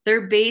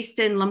 They're based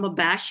in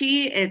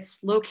Lubumbashi.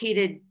 It's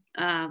located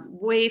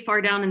way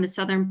far down in the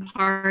southern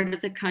part of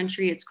the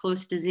country. It's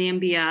close to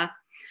Zambia.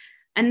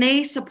 And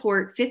they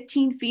support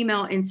 15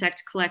 female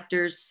insect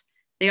collectors.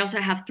 They also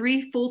have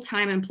 3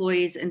 full-time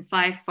employees and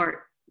 5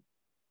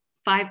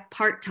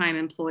 part-time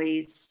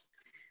employees.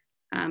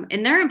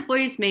 And their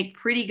employees make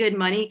pretty good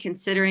money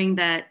considering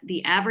that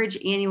the average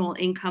annual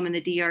income in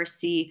the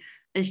DRC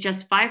is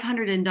just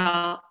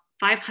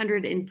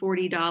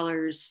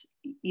 $540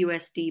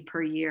 USD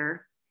per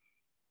year.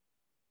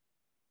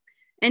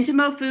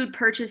 Entimo Food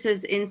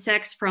purchases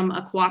insects from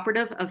a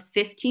cooperative of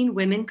 15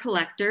 women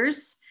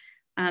collectors.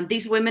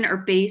 These women are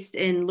based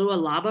in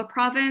Lualaba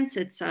province.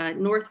 It's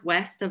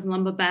northwest of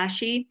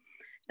Lubumbashi.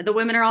 The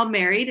women are all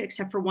married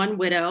except for one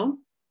widow.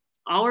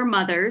 All are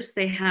mothers.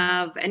 They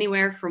have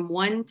anywhere from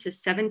 1 to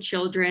 7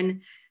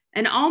 children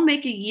and all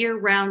make a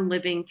year-round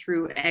living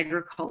through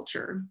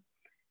agriculture.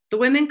 The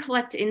women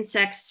collect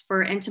insects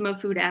for Entimo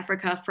Food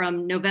Africa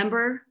from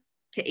November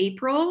to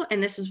April,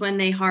 and this is when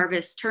they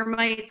harvest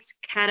termites,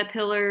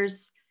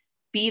 caterpillars,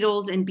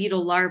 beetles, and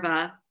beetle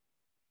larvae.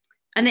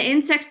 And the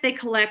insects they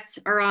collect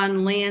are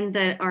on land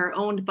that are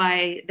owned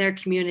by their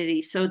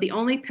community. So the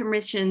only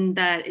permission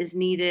that is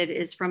needed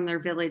is from their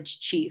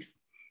village chief.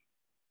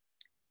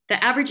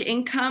 The average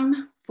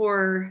income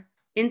for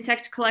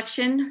insect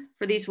collection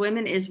for these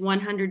women is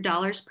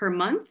 $100 per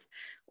month,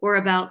 or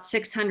about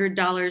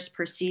 $600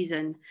 per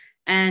season.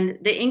 And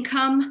the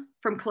income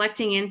from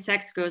collecting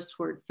insects goes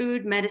toward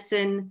food,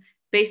 medicine,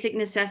 basic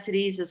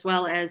necessities, as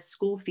well as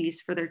school fees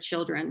for their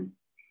children.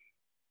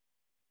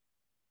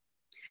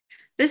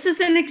 This is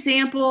an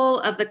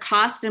example of the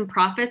cost and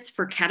profits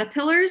for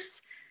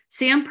caterpillars.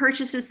 Sam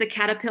purchases the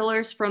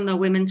caterpillars from the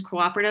women's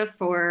cooperative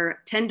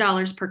for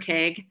 $10 per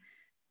keg.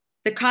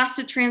 The cost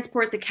to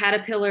transport the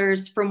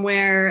caterpillars from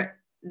where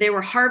they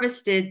were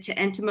harvested to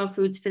Entimo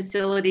Foods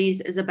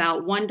facilities is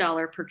about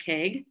 $1 per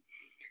keg.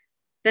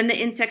 Then the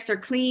insects are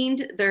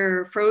cleaned,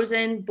 they're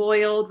frozen,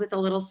 boiled with a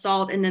little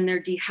salt, and then they're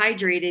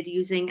dehydrated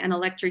using an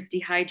electric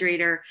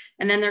dehydrator.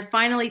 And then they're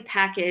finally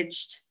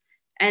packaged.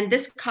 And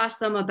this costs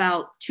them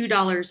about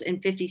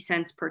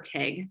 $2.50 per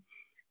keg.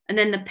 And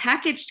then the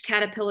packaged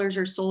caterpillars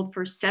are sold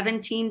for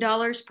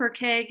 $17 per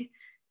keg.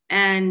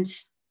 And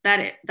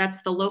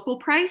that's the local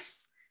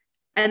price.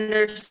 And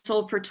they're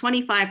sold for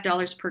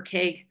 $25 per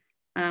keg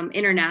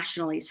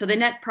internationally. So the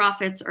net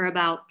profits are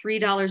about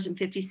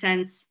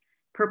 $3.50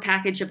 per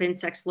package of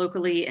insects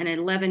locally and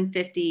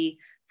 $11.50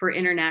 for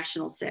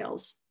international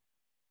sales.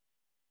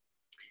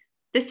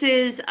 This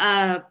is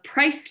a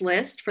price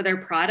list for their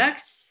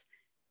products.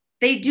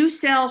 They do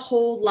sell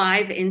whole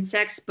live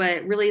insects,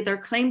 but really their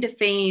claim to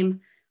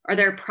fame are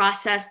their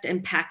processed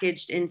and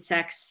packaged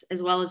insects,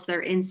 as well as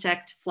their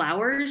insect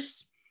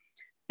flowers.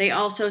 They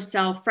also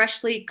sell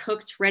freshly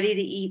cooked, ready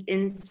to eat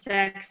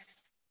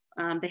insects.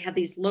 They have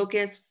these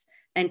locusts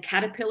and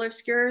caterpillar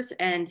skewers,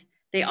 and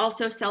they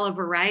also sell a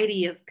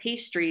variety of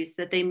pastries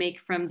that they make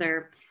from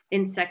their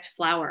insect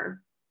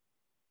flour.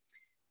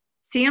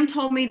 Sam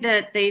told me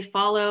that they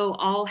follow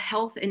all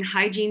health and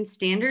hygiene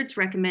standards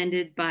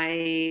recommended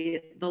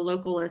by the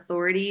local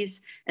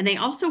authorities. And they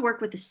also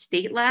work with the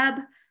state lab.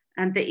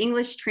 The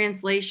English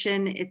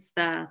translation, it's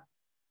the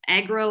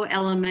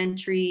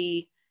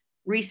Agroelementary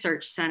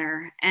Research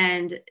Center.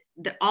 And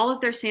all of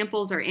their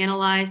samples are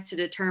analyzed to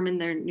determine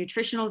their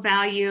nutritional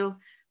value.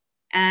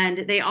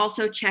 And they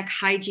also check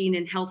hygiene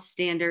and health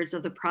standards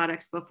of the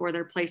products before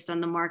they're placed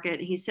on the market.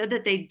 He said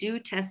that they do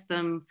test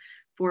them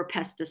for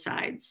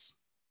pesticides.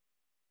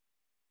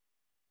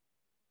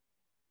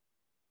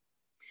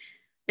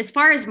 As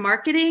far as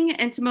marketing,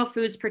 Entimo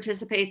Foods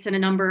participates in a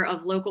number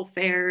of local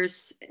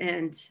fairs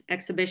and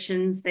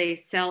exhibitions. They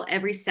sell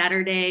every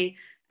Saturday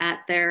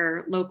at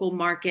their local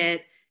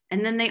market.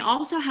 And then they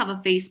also have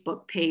a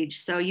Facebook page.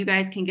 So you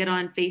guys can get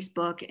on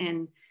Facebook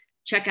and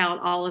check out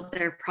all of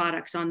their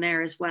products on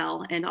there as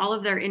well. And all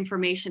of their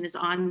information is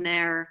on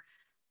there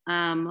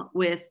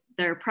with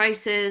their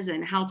prices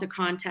and how to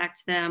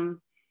contact them.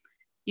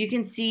 You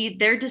can see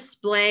their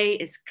display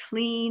is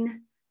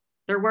clean.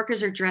 Their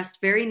workers are dressed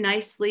very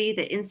nicely.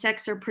 The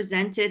insects are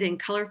presented in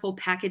colorful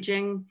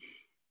packaging.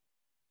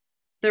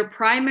 Their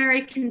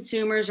primary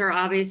consumers are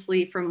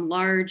obviously from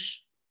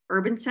large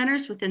urban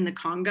centers within the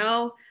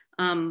Congo.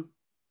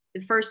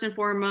 First and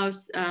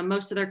foremost,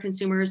 most of their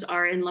consumers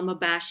are in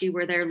Lubumbashi,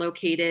 where they're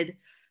located.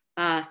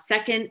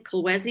 Second,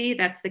 Kolwezi,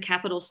 that's the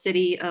capital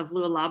city of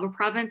Lualaba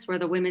province, where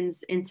the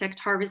Women's Insect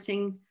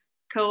Harvesting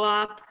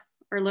Co-op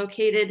are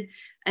located.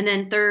 And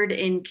then third,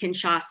 in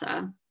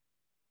Kinshasa.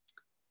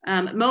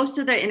 Most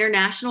of the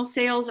international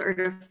sales are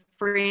to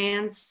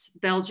France,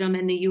 Belgium,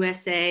 and the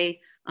USA.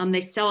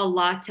 They sell a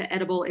lot to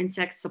edible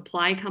insect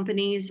supply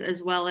companies,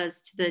 as well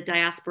as to the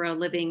diaspora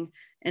living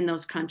in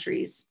those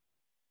countries.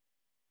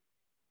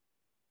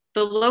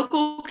 The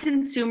local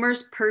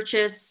consumers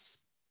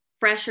purchase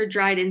fresh or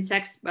dried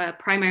insects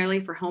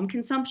primarily for home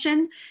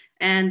consumption.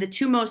 And the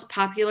two most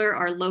popular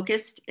are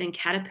locust and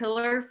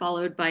caterpillar,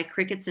 followed by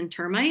crickets and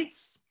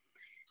termites.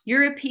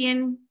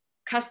 European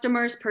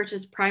customers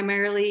purchase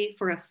primarily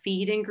for a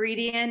feed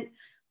ingredient,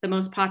 the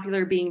most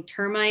popular being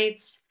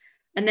termites.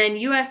 And then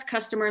US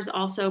customers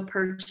also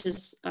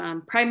purchase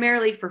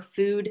primarily for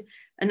food,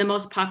 and the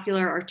most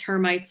popular are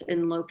termites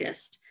and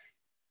locust.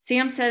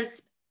 Sam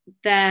says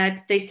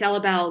that they sell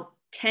about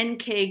 10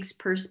 kegs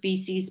per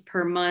species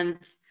per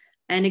month.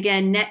 And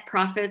again, net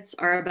profits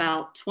are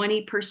about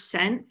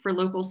 20% for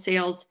local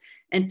sales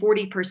and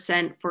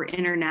 40% for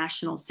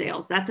international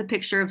sales. That's a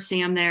picture of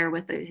Sam there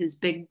with his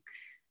big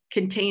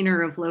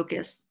container of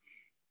locusts.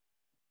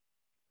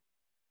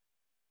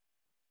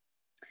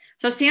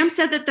 So Sam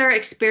said that they're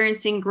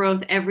experiencing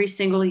growth every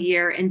single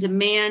year, and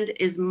demand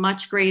is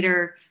much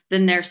greater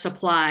than their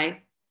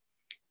supply.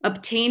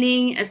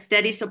 Obtaining a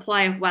steady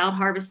supply of wild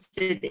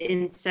harvested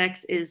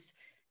insects is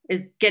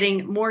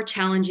getting more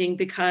challenging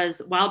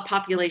because wild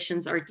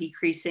populations are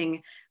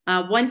decreasing.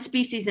 One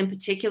species in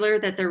particular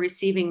that they're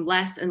receiving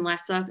less and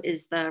less of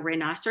is the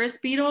rhinoceros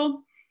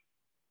beetle.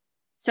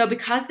 So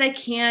because they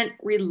can't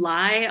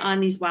rely on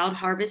these wild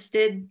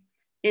harvested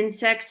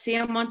insects,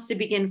 Sam wants to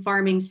begin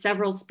farming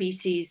several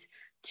species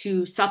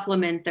to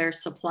supplement their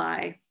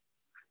supply.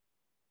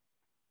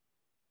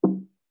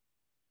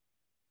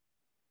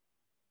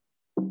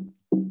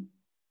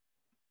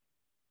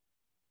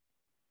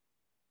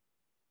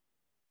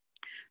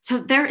 So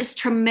there is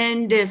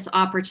tremendous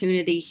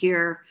opportunity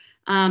here.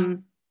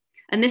 And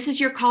this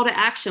is your call to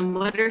action.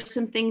 What are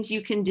some things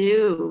you can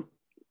do?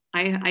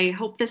 I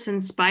hope this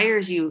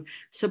inspires you.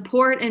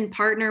 Support and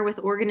partner with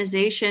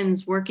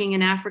organizations working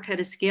in Africa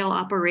to scale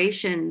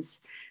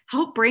operations.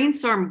 Help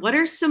brainstorm what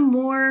are some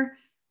more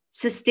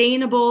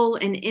sustainable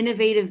and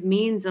innovative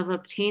means of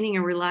obtaining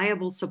a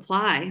reliable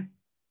supply.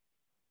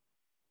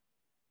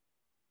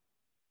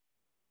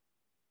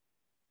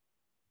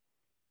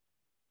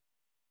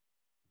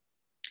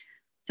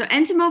 So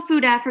Entimo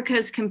Food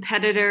Africa's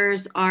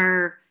competitors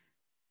are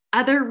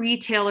other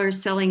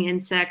retailers selling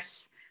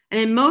insects. And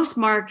in most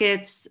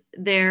markets,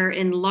 they're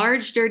in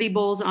large dirty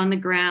bowls on the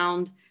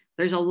ground.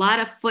 There's a lot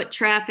of foot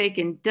traffic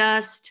and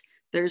dust.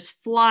 There's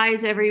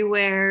flies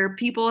everywhere.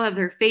 People have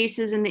their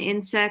faces in the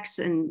insects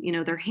and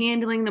they're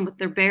handling them with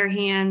their bare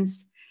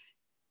hands.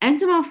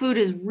 Entimo Food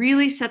has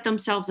really set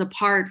themselves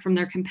apart from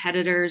their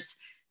competitors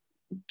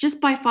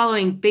just by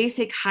following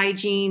basic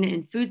hygiene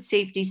and food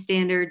safety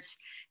standards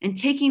and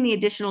taking the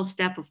additional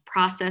step of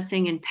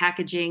processing and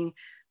packaging.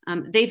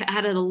 They've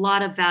added a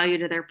lot of value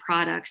to their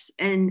products.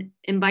 And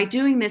by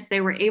doing this, they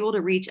were able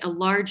to reach a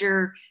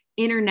larger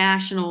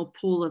international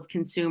pool of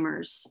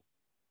consumers.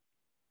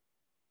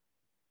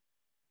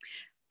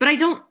 But I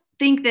don't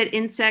think that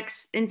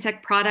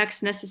insect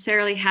products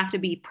necessarily have to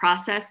be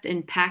processed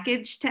and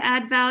packaged to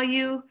add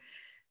value.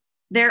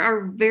 There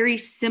are very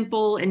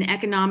simple and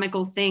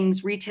economical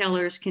things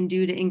retailers can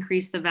do to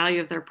increase the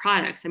value of their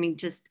products. I mean,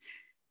 just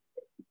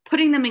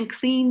putting them in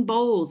clean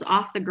bowls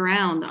off the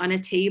ground on a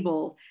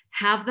table,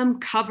 have them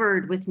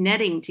covered with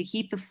netting to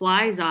keep the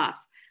flies off,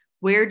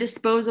 wear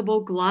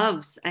disposable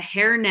gloves, a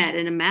hairnet,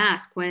 and a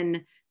mask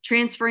when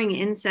transferring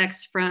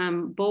insects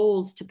from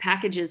bowls to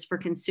packages for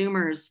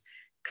consumers.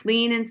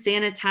 clean and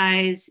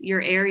sanitize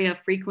your area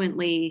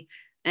frequently,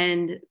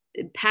 and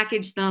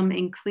package them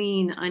in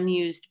clean,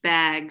 unused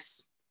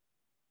bags.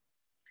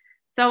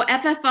 So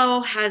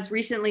FFO has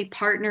recently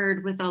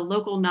partnered with a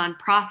local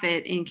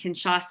nonprofit in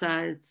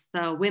Kinshasa. It's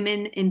the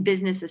Women in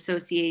Business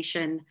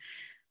Association.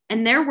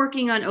 And they're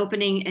working on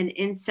opening an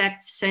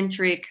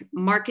insect-centric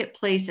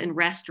marketplace and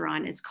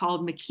restaurant. It's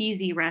called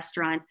Makizi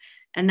Restaurant,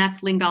 and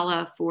that's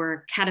Lingala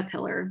for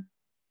caterpillar.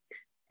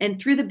 And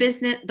through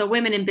the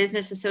Women in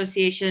Business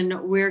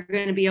Association, we're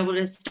going to be able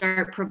to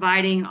start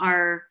providing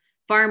our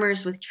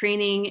farmers with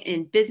training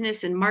in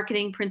business and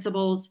marketing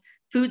principles,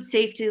 food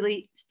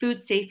safety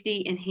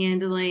and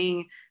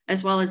handling,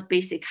 as well as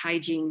basic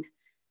hygiene.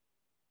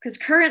 Because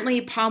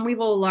currently palm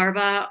weevil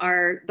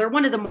larvae they're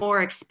one of the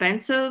more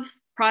expensive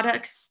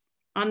products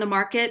on the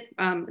market.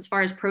 As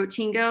far as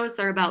protein goes,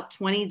 they're about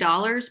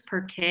 $20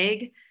 per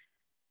keg.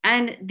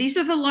 And these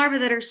are the larvae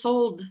that are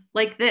sold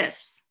like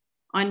this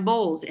on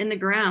bowls in the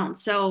ground.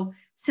 So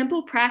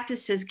simple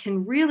practices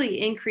can really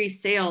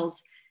increase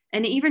sales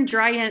and even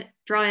draw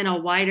in a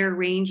wider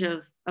range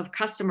of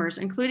customers,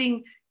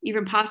 including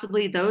even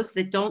possibly those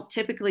that don't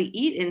typically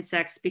eat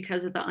insects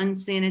because of the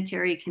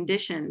unsanitary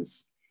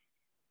conditions.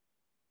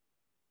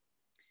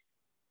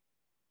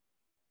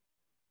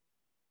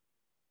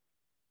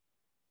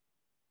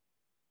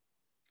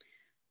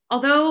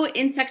 Although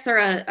insects are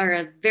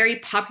a very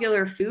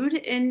popular food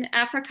in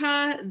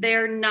Africa,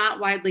 they're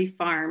not widely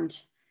farmed.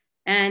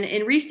 And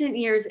in recent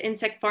years,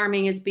 insect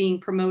farming is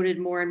being promoted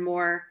more and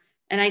more.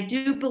 And I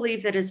do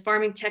believe that as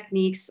farming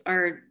techniques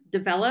are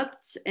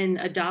developed and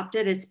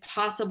adopted, it's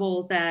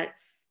possible that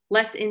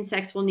less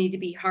insects will need to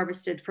be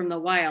harvested from the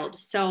wild.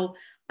 So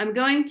I'm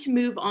going to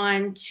move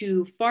on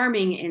to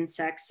farming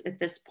insects at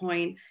this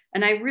point.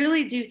 And I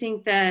really do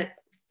think that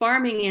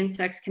farming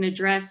insects can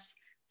address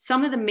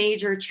some of the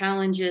major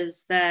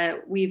challenges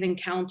that we've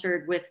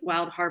encountered with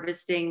wild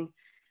harvesting.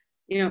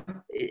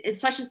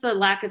 It's such as the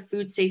lack of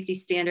food safety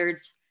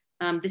standards,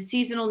 the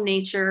seasonal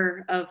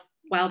nature of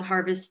wild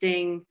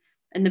harvesting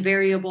and the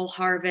variable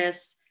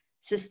harvest,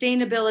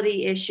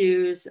 sustainability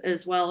issues,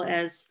 as well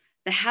as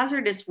the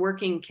hazardous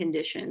working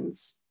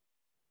conditions.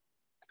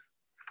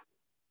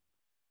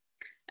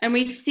 And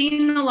we've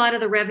seen a lot of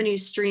the revenue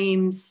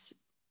streams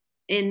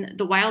in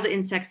the wild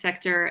insect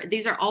sector.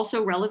 These are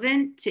also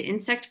relevant to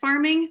insect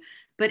farming,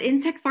 but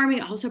insect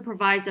farming also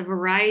provides a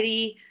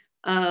variety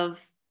of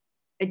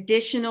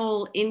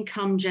additional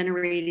income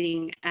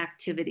generating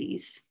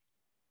activities.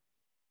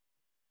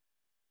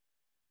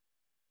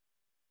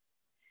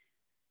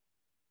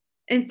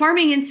 And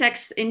farming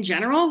insects in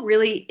general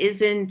really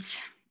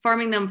isn't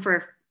farming them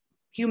for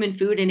human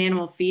food and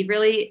animal feed.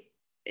 Really,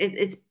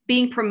 it's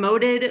being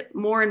promoted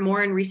more and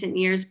more in recent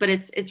years, but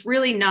it's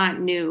really not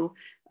new.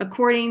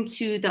 According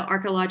to the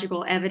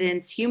archaeological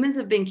evidence, humans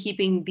have been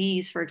keeping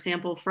bees, for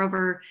example, for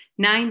over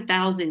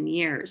 9,000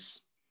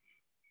 years.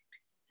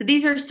 So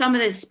these are some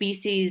of the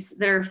species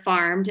that are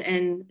farmed,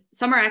 and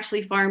some are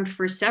actually farmed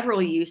for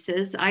several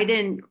uses. I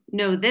didn't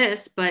know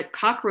this, but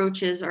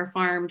cockroaches are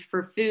farmed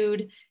for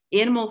food,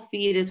 animal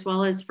feed, as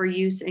well as for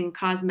use in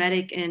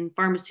cosmetic and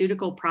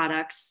pharmaceutical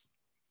products.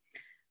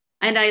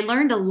 And I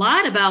learned a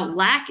lot about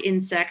lac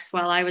insects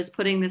while I was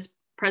putting this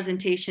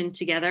presentation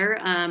together.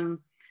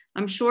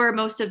 I'm sure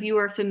most of you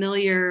are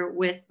familiar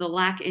with the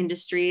lac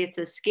industry. It's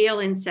a scale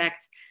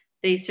insect.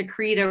 They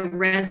secrete a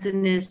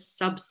resinous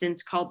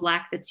substance called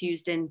lac that's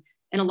used in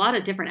a lot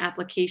of different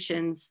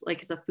applications,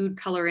 like as a food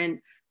colorant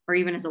or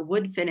even as a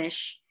wood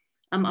finish.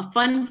 A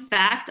fun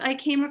fact I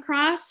came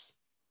across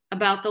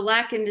about the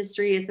lac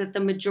industry is that the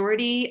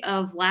majority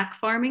of lac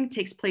farming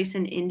takes place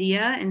in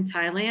India and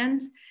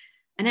Thailand,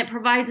 and it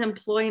provides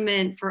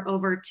employment for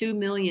over 2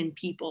 million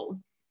people.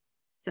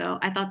 So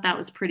I thought that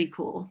was pretty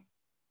cool.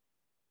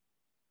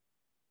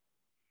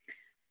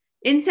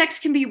 Insects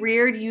can be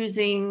reared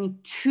using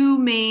two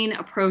main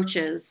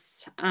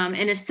approaches.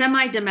 In a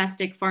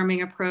semi-domestic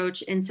farming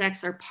approach,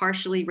 insects are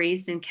partially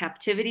raised in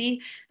captivity,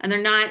 and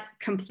they're not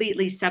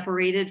completely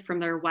separated from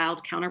their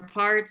wild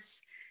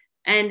counterparts.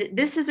 And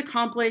this is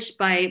accomplished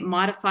by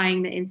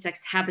modifying the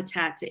insect's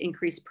habitat to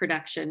increase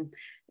production.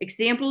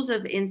 Examples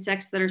of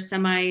insects that are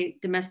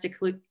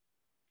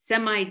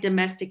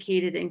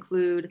semi-domesticated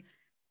include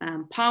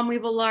palm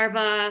weevil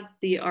larvae,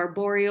 the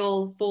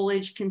arboreal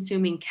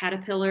foliage-consuming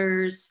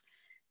caterpillars,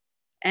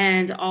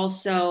 and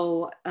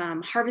also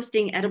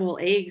harvesting edible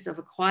eggs of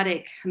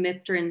aquatic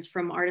hemipterans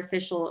from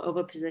artificial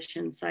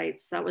oviposition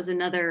sites. That was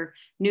another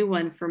new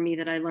one for me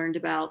that I learned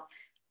about.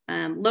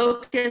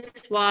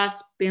 Locusts,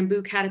 wasps,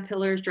 bamboo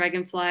caterpillars,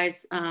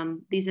 dragonflies,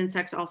 these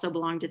insects also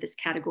belong to this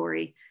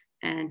category.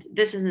 And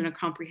this isn't a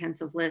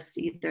comprehensive list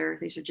either.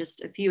 These are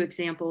just a few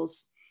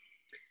examples.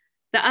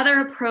 The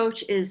other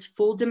approach is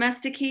full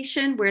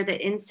domestication, where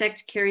the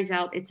insect carries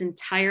out its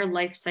entire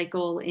life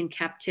cycle in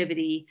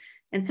captivity.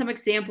 And some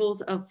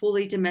examples of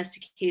fully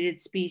domesticated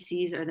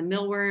species are the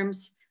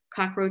mealworms,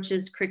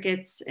 cockroaches,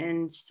 crickets,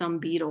 and some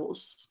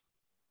beetles.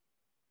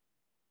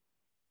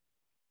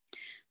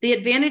 The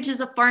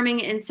advantages of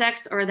farming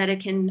insects are that it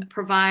can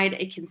provide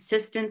a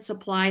consistent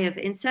supply of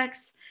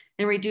insects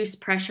and reduce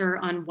pressure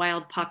on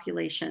wild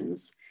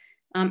populations.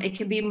 It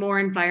can be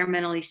more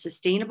environmentally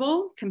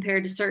sustainable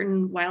compared to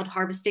certain wild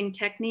harvesting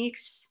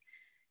techniques.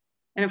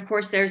 And of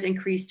course, there's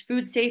increased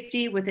food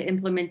safety with the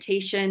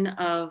implementation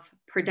of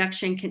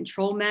production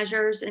control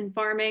measures in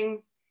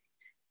farming.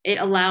 It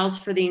allows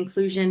for the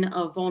inclusion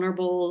of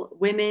vulnerable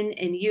women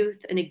and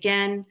youth. And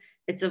again,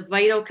 it's a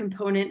vital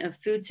component of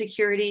food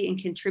security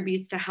and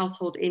contributes to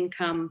household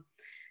income.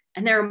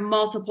 And there are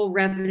multiple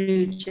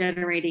revenue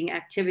generating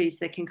activities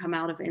that can come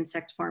out of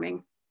insect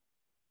farming.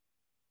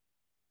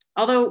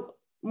 Although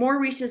more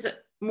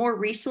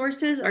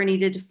resources are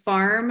needed to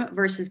farm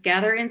versus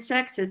gather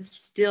insects, it's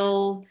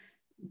still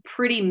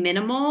pretty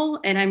minimal.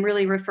 And I'm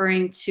really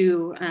referring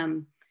to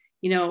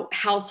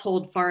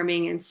household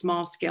farming and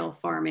small scale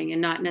farming,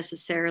 and not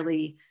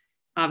necessarily,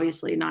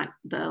 obviously not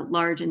the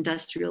large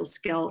industrial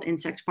scale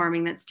insect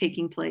farming that's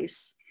taking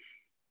place.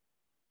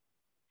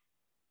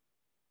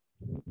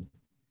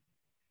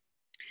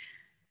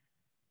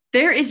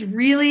 There is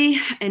really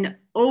an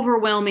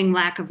overwhelming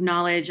lack of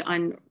knowledge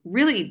on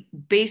really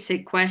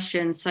basic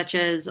questions such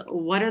as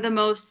what are the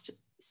most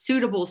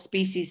suitable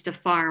species to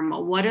farm?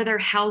 What are their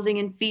housing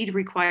and feed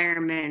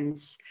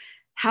requirements?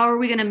 How are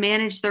we going to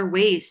manage their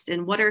waste?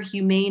 And what are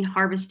humane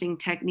harvesting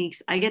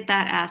techniques? I get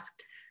that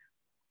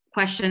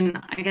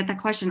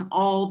question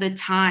all the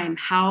time.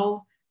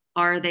 How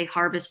are they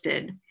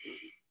harvested?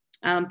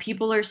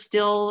 People are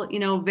still,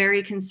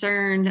 very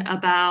concerned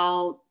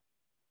about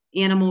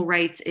animal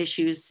rights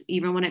issues,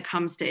 even when it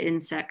comes to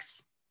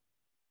insects.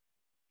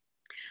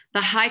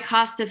 The high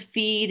cost of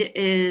feed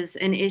is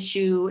an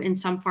issue in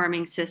some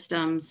farming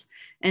systems,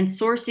 and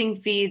sourcing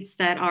feeds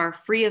that are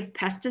free of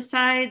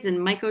pesticides and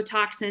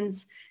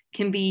mycotoxins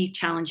can be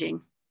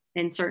challenging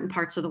in certain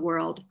parts of the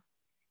world.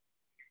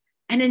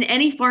 And in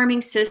any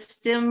farming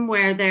system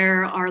where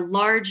there are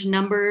large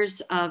numbers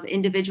of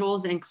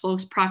individuals in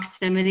close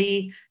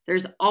proximity,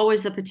 there's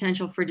always the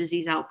potential for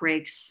disease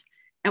outbreaks.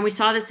 And we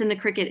saw this in the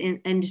cricket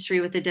industry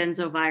with the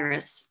denso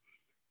virus.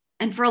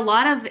 And for a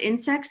lot of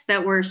insects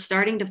that we're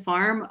starting to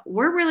farm,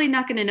 we're really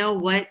not going to know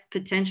what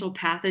potential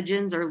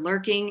pathogens are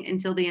lurking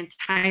until the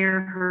entire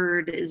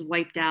herd is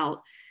wiped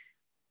out.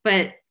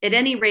 But at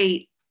any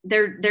rate,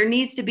 there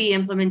needs to be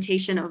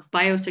implementation of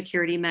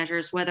biosecurity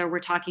measures, whether we're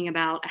talking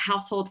about a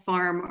household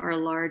farm or a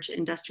large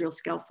industrial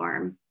scale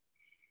farm.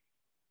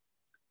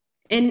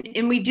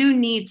 And we do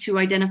need to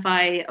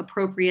identify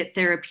appropriate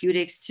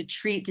therapeutics to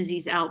treat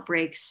disease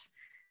outbreaks,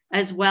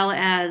 as well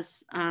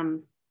as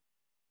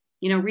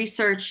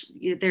research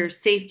their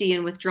safety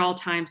and withdrawal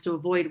times to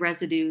avoid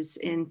residues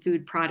in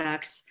food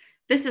products.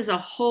 This is a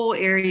whole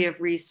area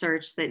of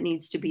research that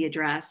needs to be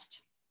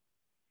addressed.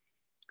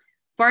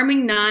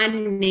 Farming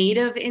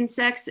non-native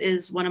insects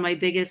is one of my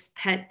biggest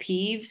pet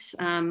peeves.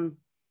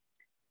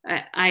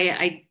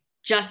 I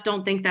just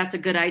don't think that's a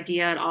good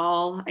idea at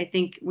all. I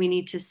think we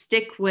need to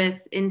stick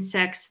with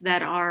insects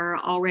that are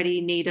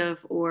already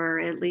native or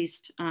at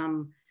least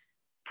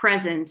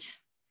present.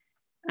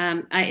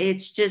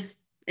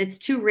 It's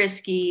too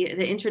risky.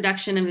 The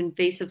introduction of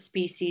invasive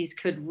species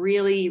could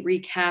really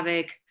wreak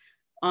havoc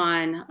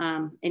on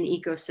an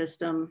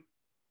ecosystem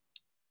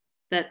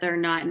that they're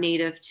not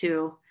native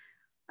to.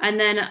 And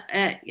then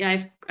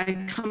I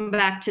come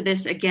back to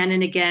this again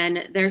and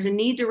again. There's a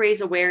need to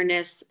raise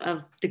awareness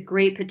of the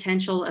great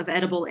potential of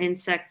edible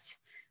insects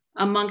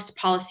amongst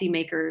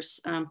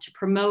policymakers to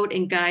promote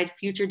and guide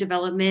future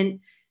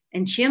development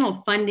and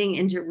channel funding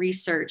into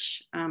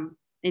research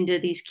into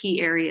these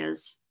key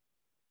areas.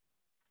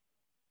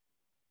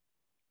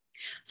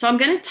 So I'm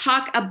going to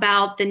talk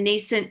about the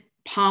nascent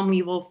palm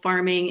weevil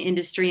farming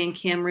industry in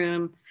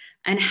Cameroon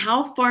and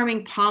how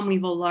farming palm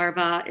weevil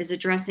larvae is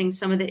addressing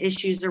some of the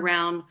issues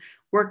around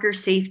worker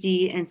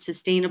safety and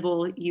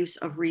sustainable use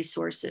of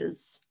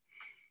resources.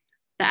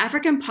 The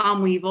African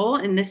palm weevil,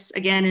 and this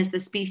again is the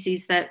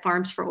species that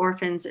Farms for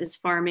Orphans is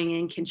farming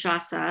in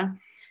Kinshasa,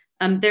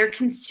 they're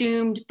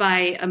consumed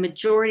by a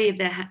majority of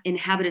the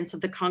inhabitants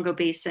of the Congo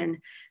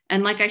Basin.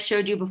 And like I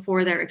showed you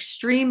before, they're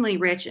extremely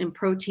rich in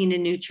protein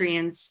and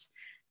nutrients.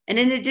 And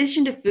in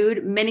addition to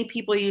food, many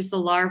people use the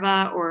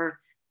larva or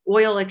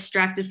oil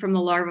extracted from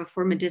the larva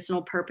for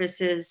medicinal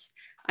purposes.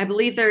 I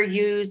believe they're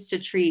used to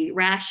treat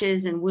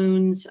rashes and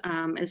wounds,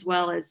 as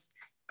well as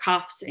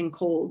coughs and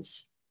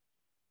colds.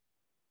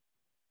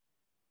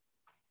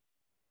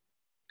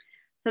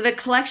 So the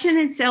collection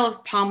and sale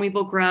of palm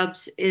weevil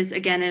grubs is,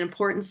 again, an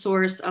important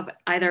source of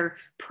either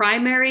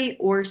primary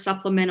or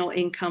supplemental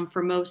income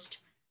for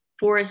most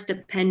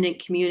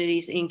forest-dependent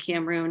communities in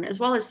Cameroon, as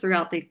well as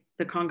throughout the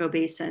Congo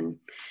Basin.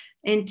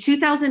 In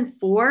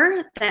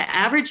 2004, the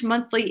average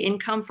monthly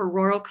income for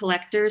rural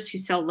collectors who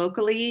sell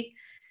locally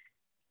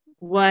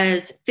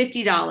was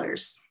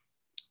 $50,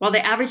 while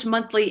the average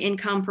monthly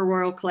income for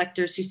rural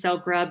collectors who sell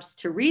grubs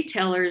to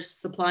retailers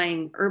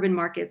supplying urban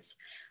markets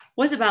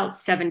was about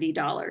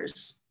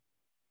 $70.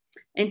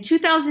 In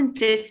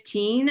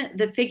 2015,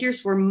 the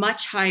figures were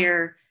much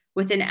higher,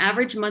 with an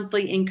average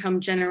monthly income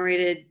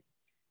generated,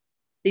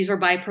 these were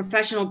by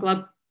professional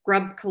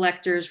grub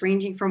collectors,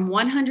 ranging from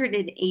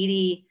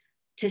 $180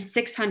 to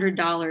 $600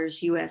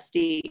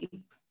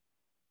 USD.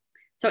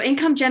 So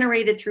income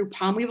generated through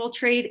palm weevil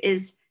trade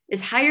is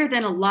higher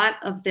than a lot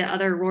of the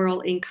other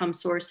rural income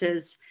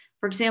sources.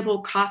 For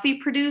example, coffee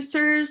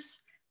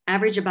producers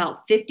average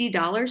about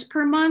 $50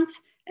 per month,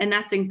 and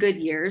that's in good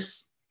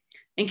years.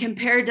 And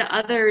compared to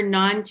other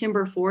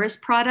non-timber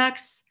forest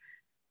products,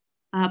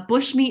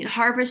 bushmeat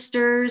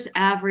harvesters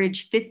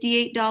average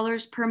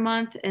 $58 per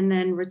month, and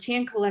then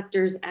rattan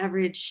collectors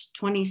average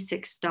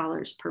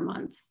 $26 per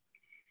month.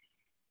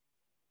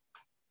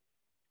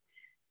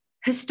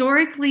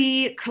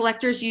 Historically,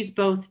 collectors use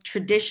both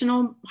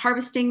traditional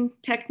harvesting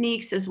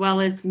techniques as well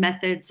as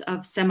methods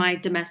of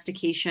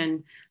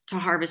semi-domestication to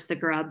harvest the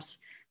grubs.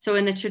 So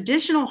in the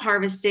traditional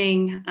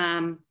harvesting,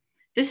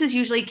 this is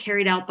usually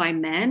carried out by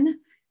men.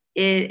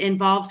 It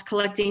involves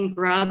collecting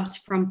grubs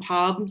from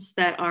palms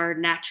that are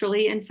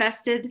naturally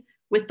infested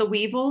with the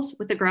weevils,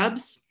 with the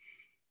grubs.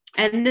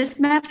 And this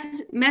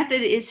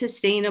method is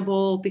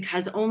sustainable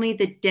because only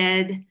the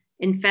dead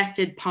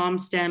infested palm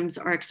stems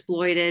are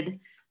exploited.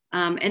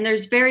 And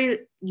there's very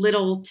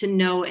little to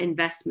no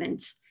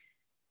investment,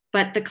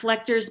 but the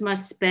collectors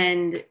must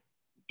spend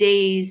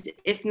days,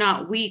 if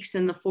not weeks,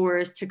 in the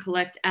forest to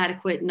collect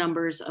adequate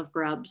numbers of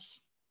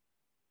grubs.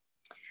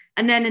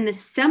 And then in the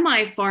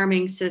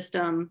semi-farming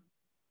system,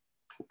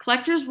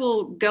 collectors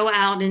will go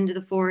out into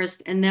the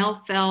forest and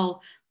they'll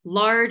fell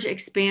large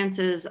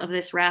expanses of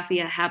this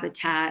raffia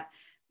habitat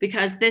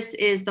because this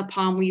is the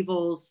palm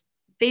weevil's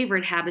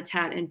favorite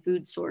habitat and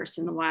food source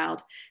in the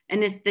wild.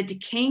 And it's the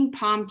decaying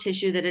palm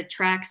tissue that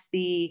attracts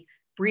the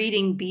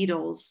breeding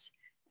beetles.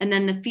 And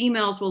then the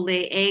females will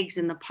lay eggs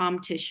in the palm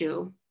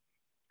tissue.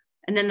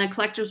 And then the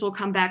collectors will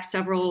come back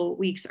several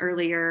weeks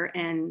later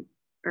and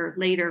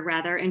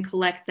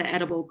collect the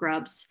edible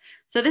grubs.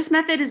 So this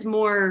method is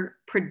more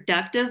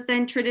productive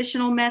than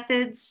traditional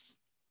methods.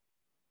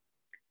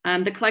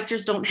 The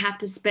collectors don't have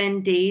to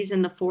spend days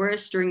in the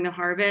forest during the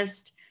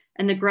harvest,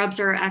 and the grubs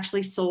are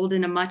actually sold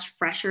in a much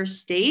fresher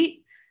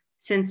state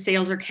since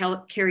sales are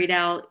carried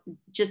out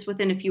just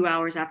within a few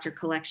hours after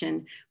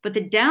collection. But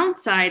the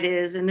downside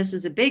is, and this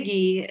is a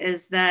biggie,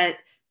 is that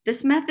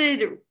this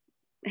method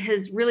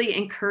has really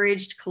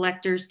encouraged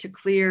collectors to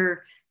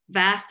clear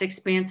vast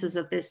expanses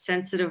of this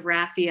sensitive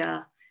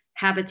raffia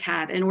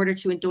habitat in order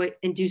to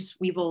induce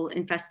weevil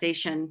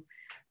infestation.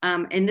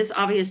 And this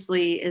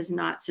obviously is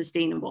not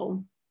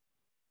sustainable.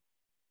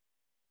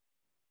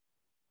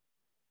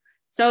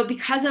 So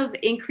because of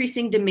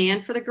increasing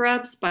demand for the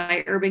grubs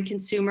by urban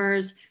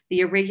consumers, the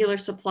irregular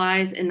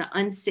supplies, and the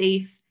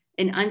unsafe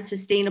and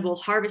unsustainable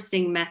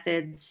harvesting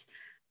methods,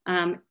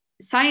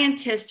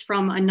 scientists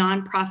from a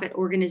nonprofit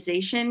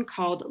organization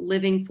called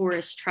Living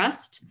Forest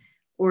Trust,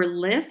 or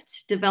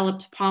LIFT,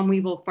 developed palm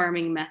weevil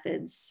farming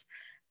methods.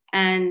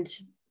 And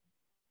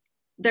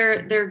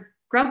their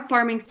grub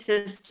farming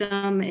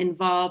system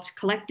involved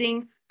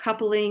collecting,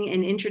 coupling,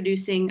 and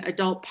introducing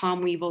adult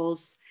palm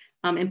weevils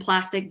in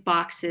plastic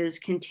boxes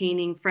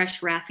containing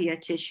fresh raffia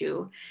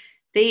tissue.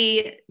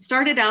 They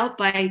started out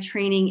by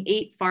training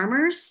 8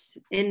 farmers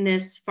in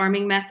this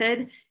farming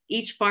method.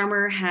 Each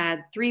farmer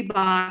had 3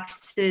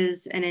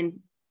 boxes, and in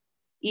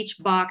each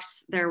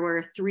box there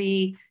were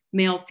 3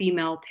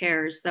 male-female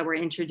pairs that were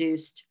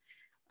introduced.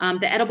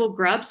 The edible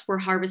grubs were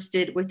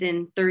harvested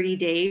within 30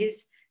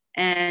 days,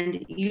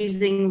 and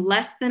using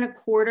less than a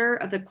quarter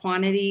of the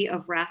quantity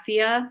of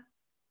raffia,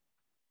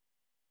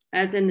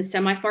 as in the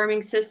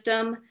semi-farming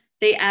system,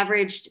 they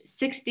averaged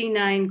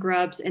 69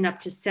 grubs and up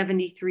to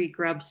 73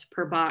 grubs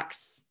per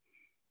box.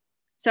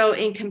 So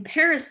in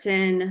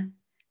comparison,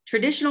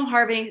 traditional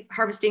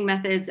harvesting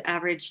methods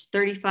average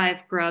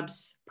 35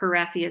 grubs per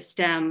raffia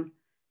stem,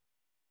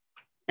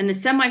 and the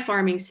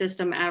semi-farming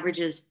system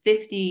averages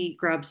 50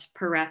 grubs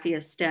per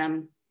raffia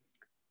stem.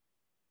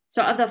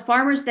 So of the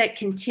farmers that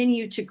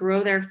continue to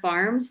grow their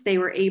farms, they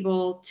were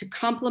able to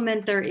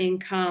complement their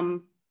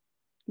income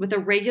with a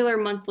regular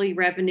monthly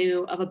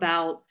revenue of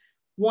about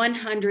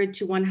 $100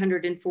 to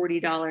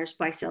 $140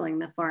 by selling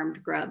the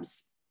farmed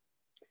grubs.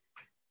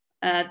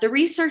 The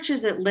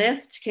researchers at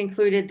LIFT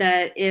concluded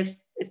that if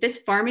this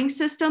farming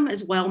system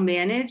is well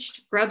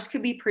managed, grubs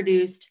could be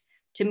produced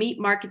to meet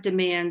market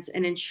demands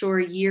and ensure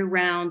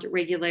year-round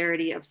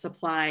regularity of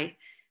supply.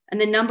 And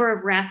the number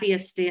of raffia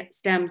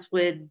stems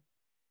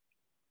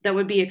that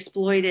would be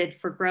exploited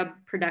for grub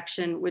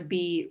production would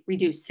be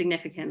reduced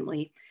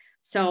significantly.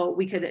 So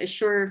we could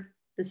assure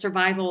the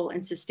survival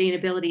and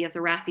sustainability of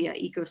the raffia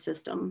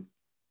ecosystem.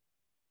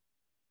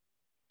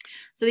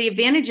 So the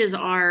advantages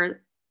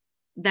are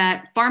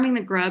that farming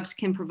the grubs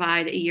can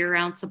provide a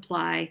year-round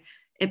supply.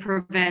 It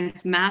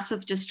prevents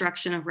massive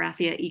destruction of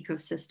raffia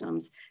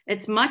ecosystems.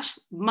 It's much,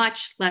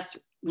 much less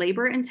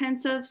labor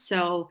intensive,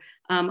 so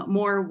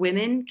more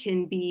women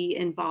can be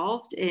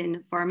involved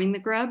in farming the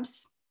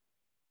grubs.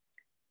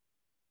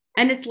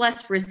 And it's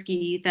less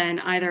risky than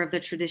either of the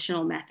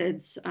traditional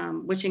methods,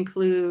 which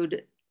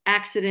include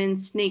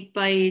accidents, snake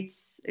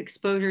bites,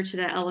 exposure to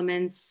the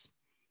elements.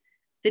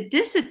 The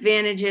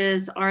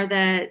disadvantages are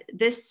that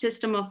this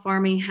system of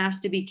farming has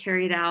to be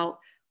carried out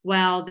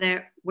where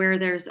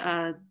there's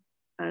a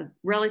a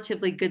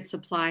relatively good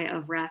supply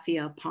of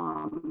raffia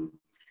palm.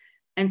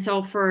 And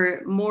so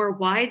for more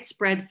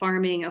widespread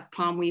farming of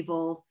palm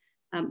weevil,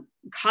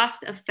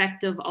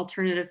 cost-effective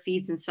alternative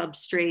feeds and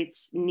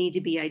substrates need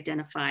to be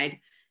identified,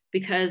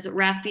 because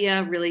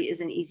raffia really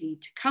isn't easy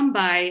to come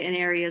by in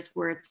areas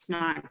where it's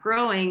not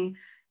growing.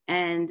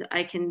 And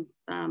I can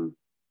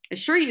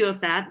assure you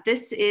of that.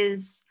 This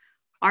is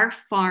our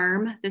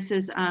farm. This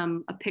is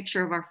a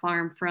picture of our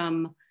farm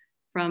from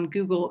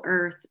Google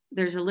Earth.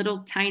 There's a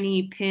little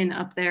tiny pin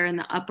up there in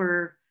the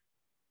upper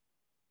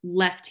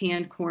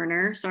left-hand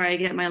corner. Sorry, I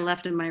get my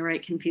left and my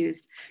right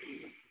confused.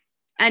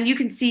 And you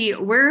can see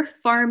we're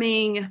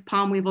farming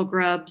palm weevil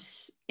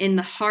grubs in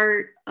the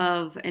heart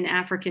of an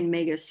African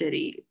mega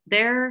city.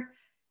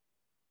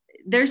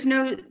 There's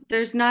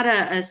not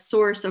a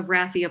source of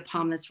raffia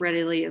palm that's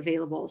readily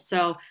available.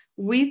 So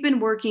we've been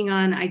working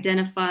on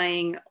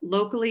identifying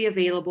locally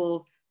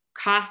available,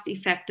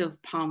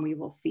 cost-effective palm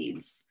weevil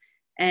feeds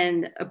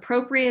and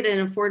appropriate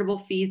and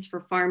affordable feeds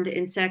for farmed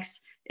insects.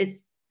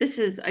 This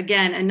is,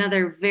 again,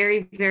 another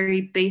very,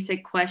 very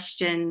basic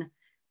question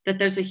that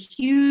there's a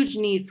huge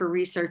need for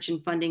research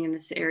and funding in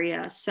this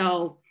area.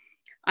 So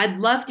I'd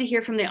love to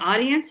hear from the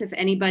audience if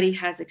anybody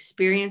has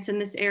experience in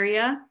this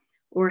area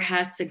or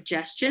has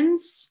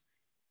suggestions.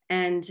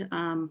 And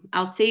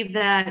I'll save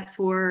that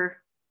for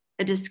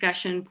a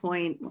discussion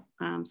point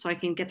so I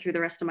can get through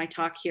the rest of my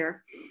talk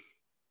here.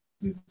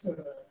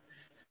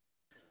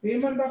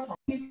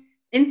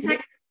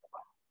 Insect,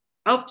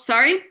 oh,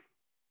 sorry.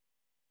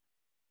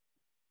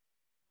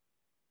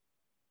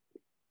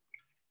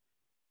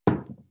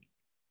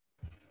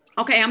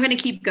 Okay, I'm gonna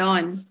keep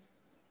going.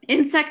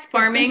 Insect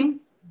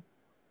farming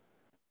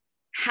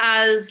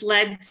has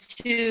led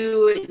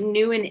to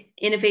new and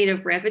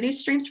innovative revenue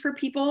streams for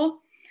people.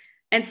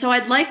 And so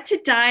I'd like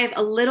to dive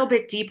a little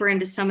bit deeper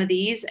into some of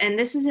these. And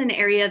this is an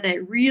area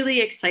that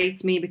really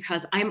excites me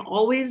because I'm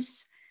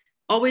always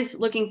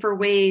looking for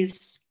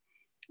ways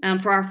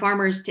for our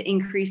farmers to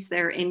increase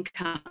their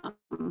income.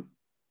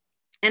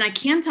 And I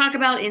can't talk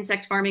about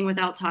insect farming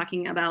without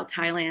talking about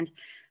Thailand.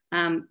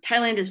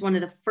 Thailand is one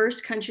of the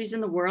first countries in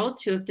the world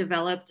to have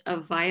developed a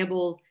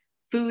viable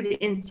food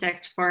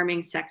insect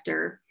farming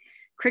sector.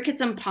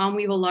 Crickets and palm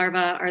weevil larvae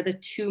are the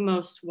two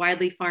most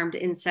widely farmed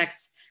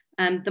insects.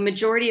 The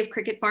majority of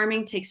cricket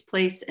farming takes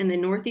place in the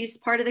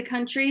northeast part of the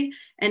country,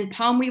 and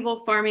palm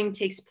weevil farming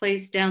takes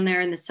place down there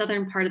in the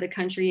southern part of the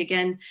country.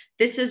 Again,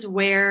 this is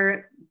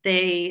where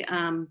they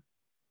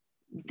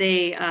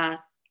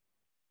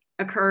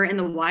occur in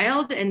the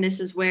wild, and this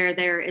is where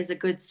there is a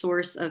good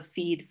source of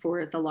feed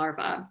for the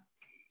larvae.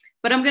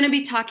 But I'm going to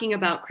be talking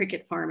about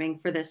cricket farming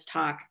for this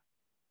talk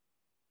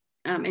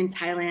in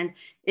Thailand.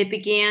 It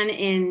began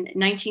in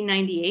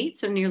 1998,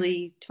 so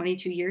nearly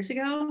 22 years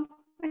ago,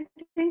 I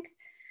think.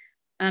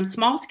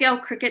 Small-scale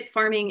cricket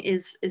farming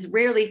is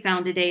rarely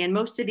found today, and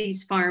most of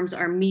these farms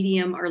are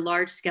medium or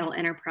large-scale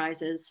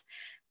enterprises.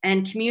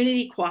 And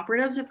community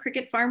cooperatives of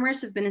cricket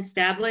farmers have been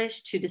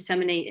established to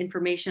disseminate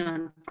information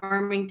on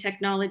farming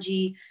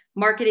technology,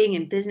 marketing,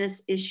 and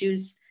business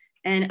issues.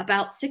 And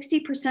about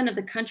 60% of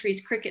the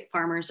country's cricket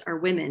farmers are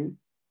women.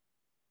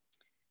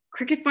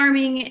 Cricket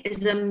farming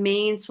is a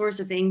main source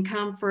of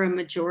income for a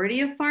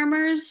majority of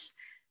farmers.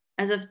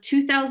 As of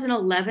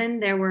 2011,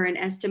 there were an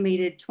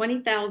estimated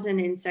 20,000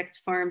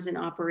 insect farms in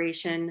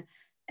operation,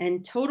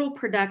 and total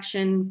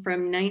production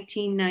from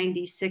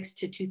 1996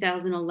 to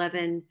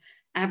 2011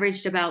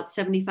 averaged about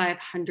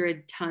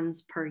 7,500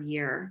 tons per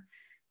year.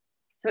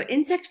 So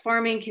insect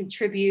farming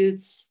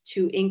contributes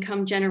to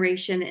income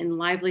generation and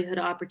livelihood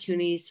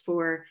opportunities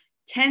for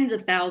tens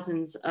of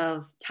thousands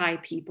of Thai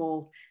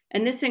people.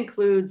 And this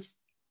includes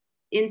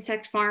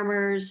insect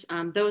farmers,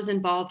 those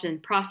involved in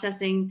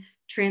processing,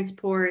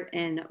 transport,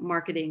 and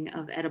marketing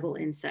of edible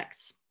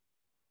insects.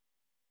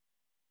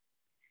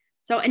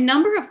 So a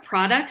number of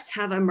products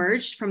have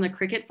emerged from the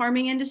cricket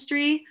farming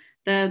industry.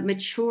 The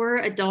mature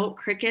adult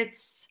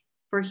crickets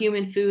for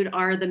human food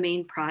are the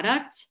main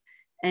product,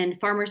 and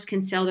farmers can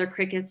sell their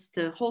crickets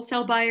to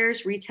wholesale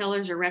buyers,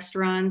 retailers, or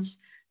restaurants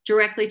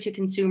directly to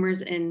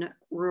consumers in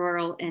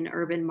rural and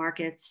urban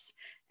markets.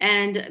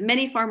 And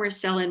many farmers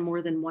sell in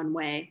more than one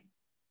way.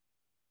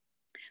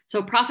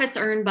 So profits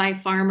earned by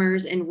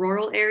farmers in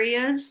rural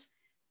areas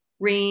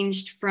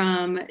ranged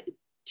from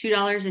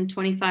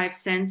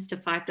 $2.25 to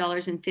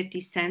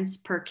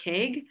 $5.50 per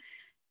keg,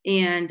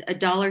 and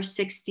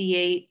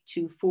 $1.68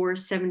 to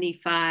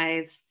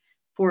 $4.75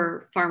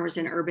 for farmers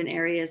in urban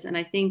areas. And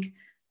I think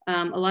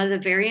a lot of the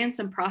variance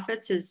in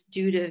profits is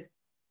due to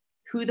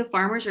who the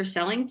farmers are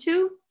selling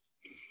to.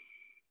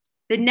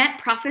 The net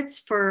profits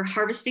for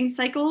harvesting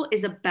cycle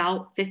is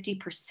about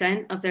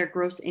 50% of their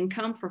gross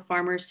income for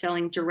farmers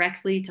selling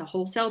directly to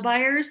wholesale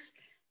buyers,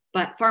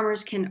 but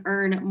farmers can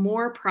earn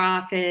more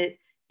profit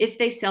if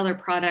they sell their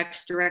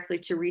products directly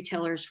to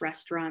retailers,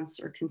 restaurants,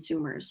 or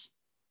consumers.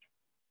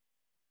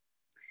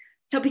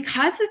 So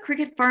because the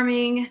cricket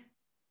farming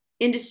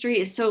industry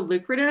is so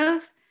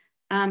lucrative,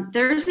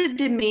 there's a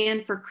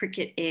demand for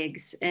cricket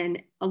eggs,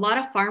 and a lot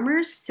of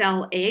farmers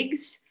sell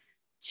eggs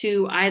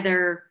to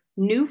either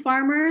new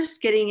farmers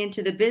getting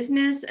into the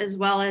business, as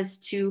well as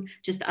to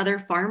just other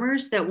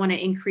farmers that want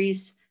to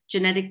increase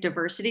genetic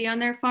diversity on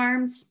their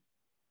farms.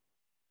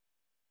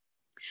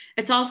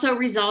 It's also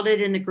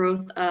resulted in the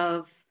growth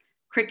of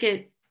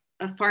cricket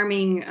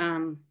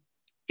farming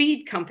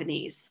feed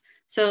companies.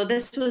 So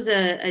this was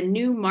a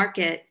new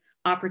market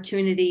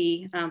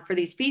opportunity for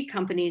these feed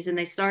companies, and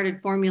they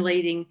started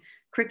formulating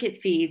cricket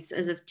feeds.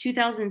 As of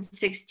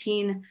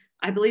 2016,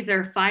 I believe there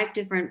are 5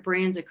 different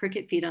brands of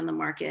cricket feed on the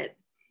market.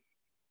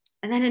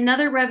 And then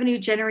another revenue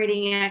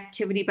generating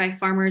activity by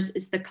farmers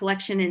is the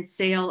collection and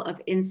sale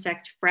of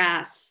insect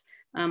frass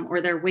or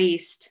their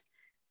waste,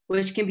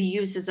 which can be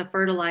used as a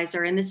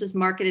fertilizer. And this is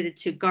marketed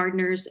to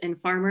gardeners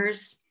and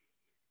farmers.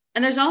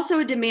 And there's also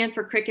a demand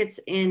for crickets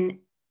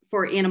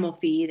for animal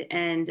feed.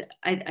 And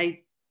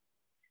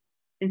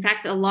in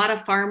fact, a lot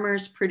of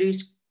farmers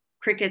produce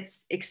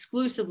crickets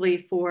exclusively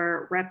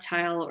for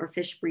reptile or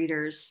fish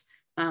breeders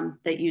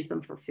that use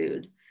them for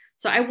food.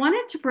 So I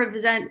wanted to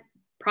present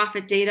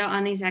profit data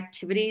on these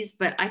activities,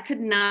 but I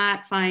could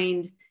not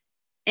find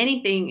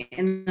anything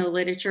in the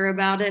literature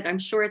about it. I'm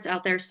sure it's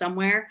out there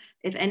somewhere.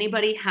 If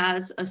anybody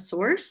has a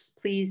source,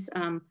 please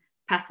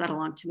pass that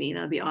along to me.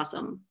 That would be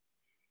awesome.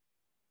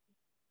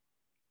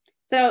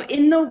 So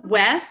in the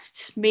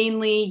West,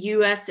 mainly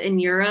US and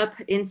Europe,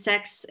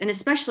 insects and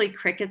especially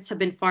crickets have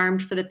been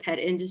farmed for the pet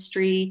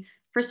industry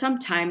for some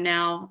time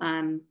now,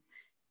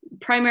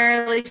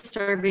 primarily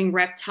serving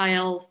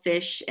reptile,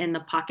 fish, and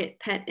the pocket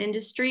pet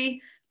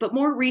industry. But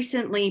more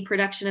recently,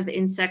 production of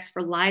insects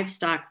for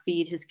livestock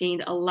feed has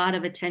gained a lot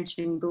of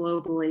attention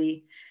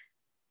globally.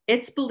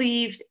 It's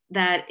believed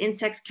that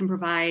insects can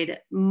provide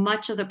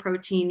much of the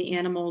protein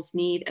animals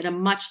need at a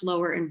much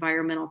lower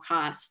environmental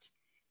cost.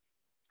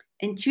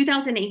 In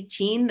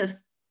 2018,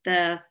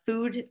 the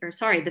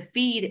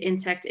feed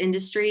insect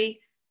industry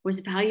was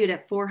valued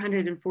at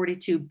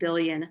 $442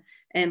 billion,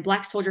 and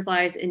black soldier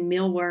flies and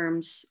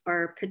mealworms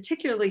are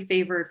particularly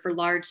favored for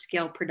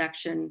large-scale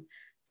production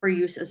for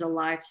use as a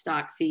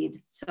livestock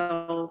feed.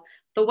 So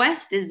the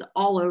West is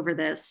all over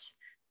this,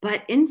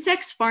 but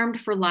insects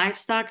farmed for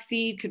livestock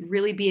feed could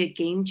really be a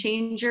game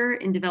changer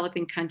in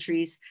developing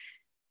countries,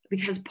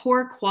 because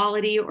poor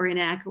quality or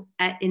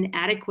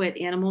inadequate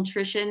animal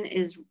nutrition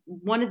is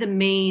one of the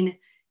main,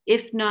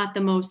 if not the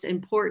most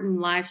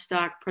important,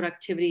 livestock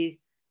productivity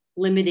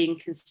limiting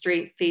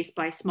constraint faced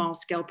by small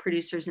scale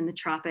producers in the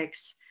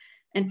tropics.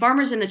 And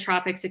farmers in the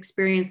tropics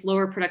experience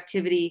lower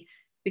productivity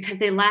because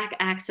they lack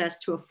access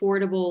to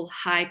affordable,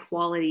 high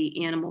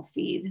quality animal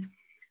feed.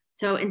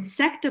 So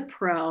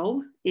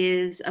InsectaPro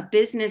is a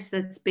business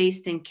that's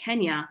based in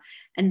Kenya,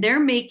 and they're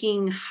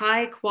making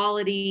high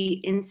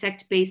quality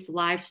insect-based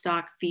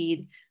livestock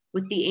feed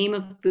with the aim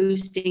of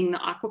boosting the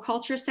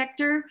aquaculture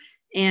sector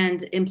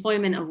and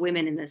employment of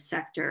women in this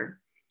sector.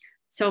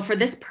 So for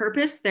this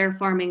purpose, they're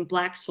farming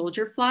black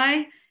soldier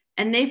fly,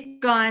 and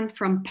they've gone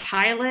from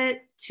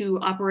pilot to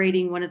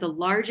operating one of the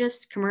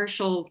largest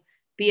commercial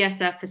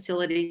BSF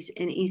facilities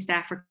in East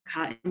Africa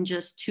in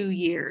just 2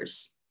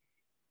 years.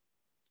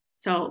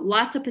 So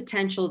lots of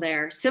potential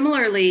there.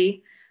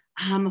 Similarly,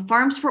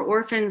 Farms for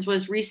Orphans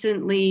was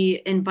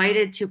recently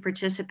invited to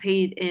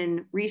participate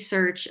in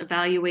research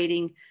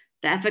evaluating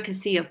the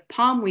efficacy of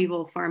palm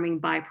weevil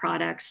farming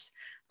byproducts,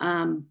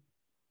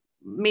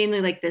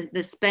 mainly like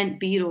the spent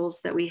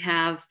beetles that we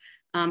have,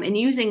 and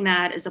using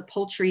that as a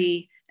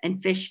poultry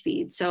and fish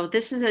feed. So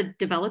this is a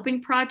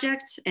developing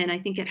project, and I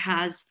think it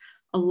has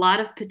a lot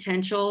of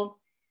potential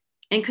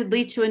and could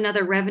lead to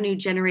another revenue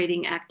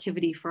generating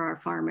activity for our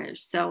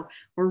farmers. So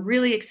we're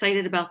really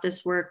excited about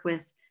this work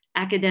with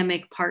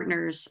academic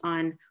partners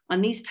on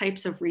these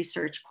types of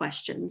research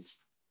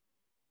questions.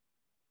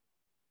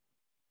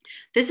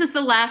 This is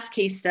the last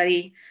case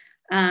study,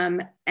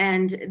 and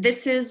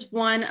this is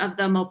one of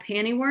the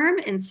Mopani worm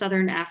in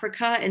Southern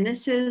Africa. And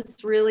this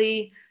is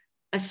really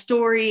a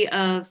story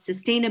of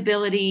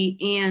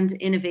sustainability and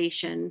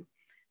innovation.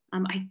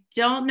 I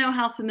don't know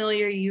how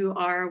familiar you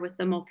are with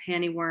the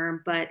Mopani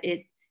worm, but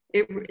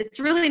it's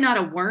really not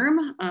a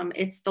worm.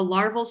 It's the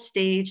larval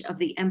stage of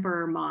the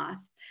emperor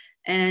moth.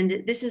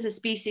 And this is a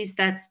species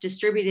that's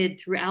distributed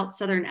throughout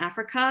Southern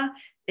Africa.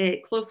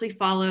 It closely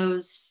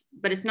follows,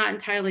 but it's not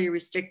entirely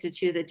restricted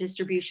to, the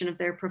distribution of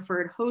their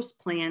preferred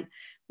host plant,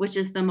 which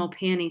is the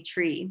Mopani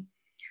tree.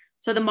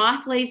 So the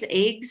moth lays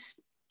eggs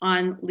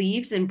on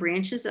leaves and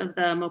branches of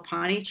the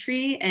Mopani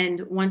tree.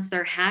 And once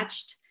they're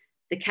hatched,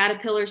 the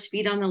caterpillars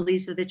feed on the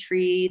leaves of the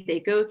tree. They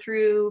go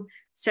through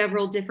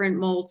several different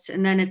molts,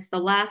 and then it's the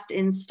last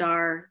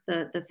instar,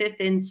 the fifth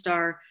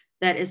instar,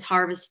 that is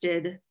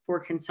harvested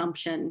for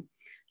consumption.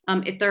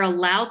 If they're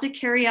allowed to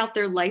carry out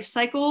their life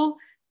cycle,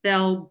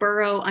 they'll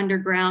burrow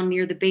underground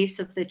near the base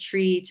of the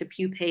tree to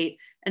pupate,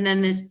 and then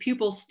this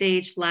pupal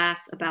stage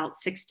lasts about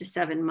 6 to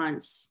 7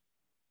 months.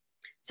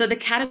 So the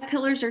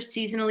caterpillars are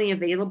seasonally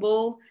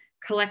available.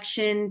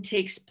 Collection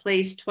takes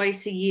place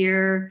twice a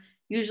year,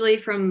 usually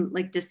from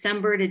like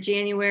December to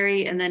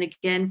January, and then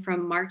again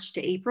from March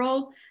to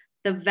April.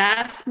 The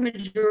vast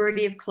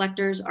majority of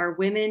collectors are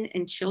women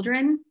and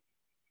children.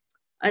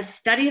 A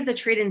study of the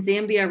trade in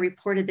Zambia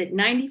reported that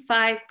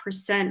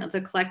 95% of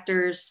the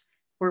collectors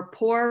were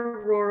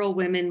poor rural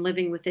women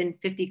living within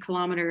 50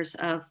 kilometers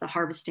of the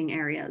harvesting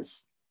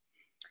areas.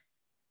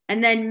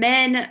 And then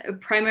men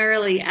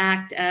primarily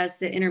act as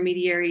the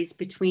intermediaries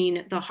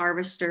between the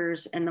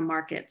harvesters and the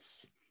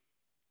markets.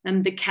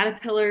 The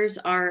caterpillars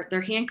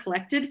they're hand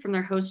collected from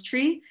their host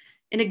tree.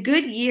 In a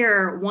good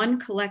year, one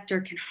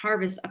collector can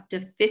harvest up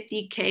to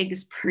 50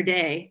 kegs per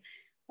day.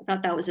 I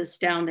thought that was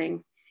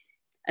astounding.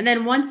 And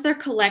then once they're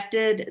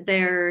collected,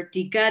 they're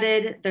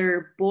degutted,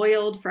 they're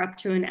boiled for up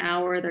to an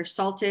hour, they're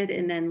salted,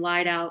 and then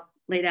laid out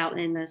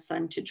in the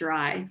sun to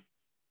dry.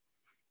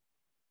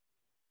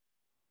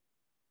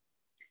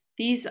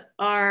 These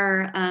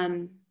are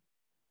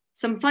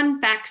some fun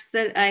facts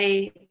that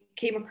I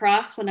came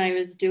across when I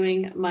was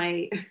doing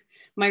my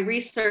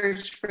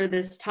research for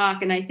this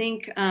talk. And I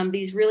think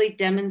these really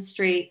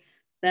demonstrate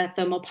that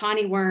the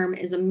Mopani worm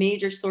is a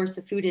major source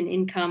of food and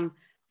income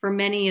for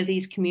many of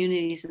these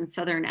communities in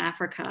Southern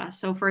Africa.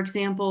 So for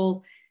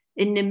example,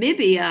 in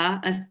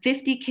Namibia, a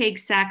 50 keg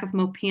sack of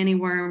Mopani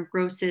worm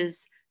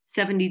grosses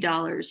 $70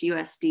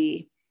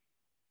 USD.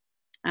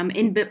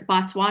 In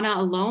Botswana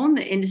alone,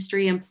 the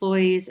industry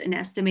employs an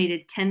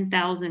estimated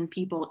 10,000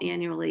 people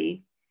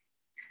annually.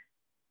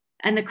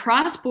 And the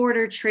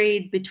cross-border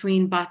trade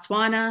between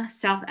Botswana,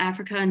 South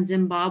Africa, and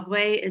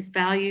Zimbabwe is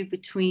valued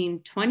between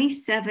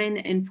 27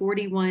 and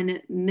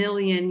 41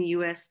 million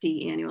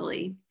USD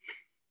annually.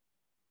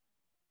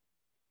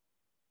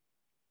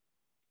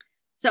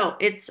 So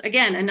it's,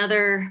 again,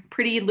 another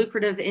pretty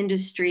lucrative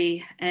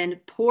industry, and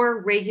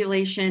poor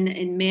regulation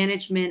and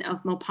management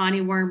of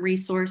Mopani worm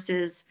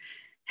resources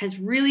has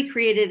really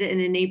created an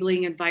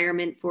enabling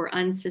environment for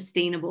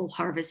unsustainable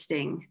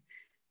harvesting.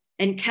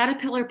 And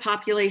caterpillar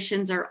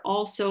populations are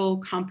also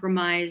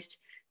compromised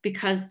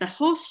because the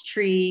host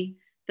tree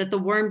that the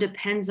worm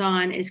depends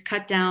on is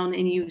cut down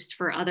and used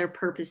for other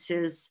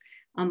purposes,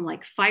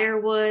 like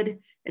firewood.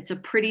 It's a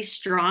pretty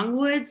strong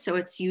wood, so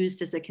it's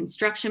used as a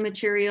construction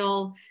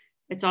material.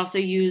 It's also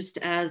used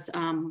as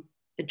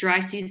the dry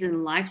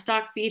season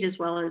livestock feed, as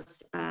well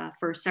as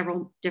for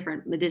several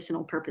different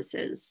medicinal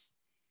purposes.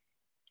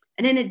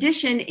 And in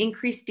addition,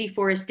 increased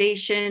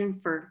deforestation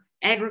for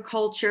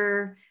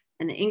agriculture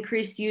and the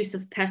increased use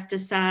of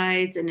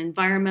pesticides and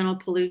environmental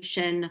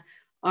pollution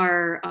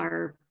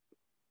are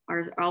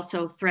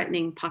also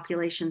threatening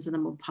populations of the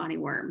Mopani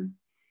worm.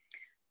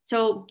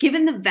 So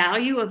given the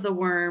value of the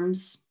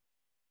worms,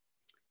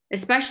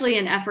 especially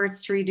in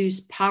efforts to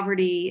reduce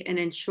poverty and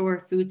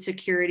ensure food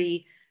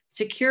security,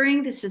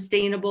 securing the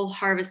sustainable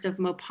harvest of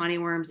Mopani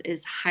worms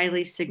is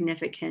highly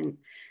significant.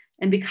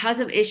 And because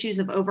of issues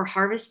of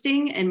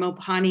overharvesting and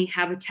Mopani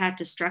habitat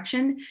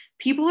destruction,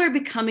 people are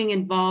becoming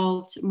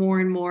involved more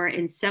and more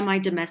in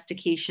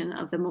semi-domestication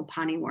of the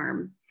Mopani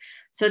worm.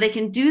 So they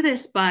can do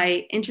this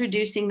by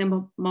introducing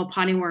the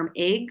Mopani worm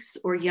eggs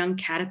or young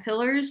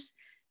caterpillars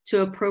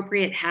to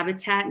appropriate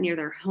habitat near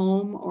their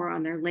home or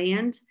on their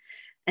land.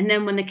 And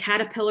then when the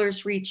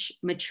caterpillars reach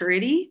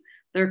maturity,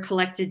 they're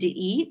collected to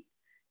eat.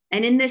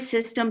 And in this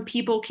system,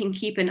 people can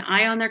keep an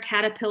eye on their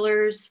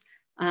caterpillars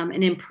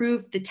and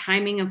improve the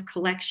timing of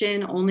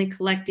collection, only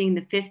collecting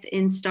the 5th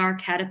instar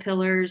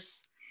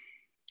caterpillars.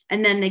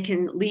 And then they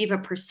can leave a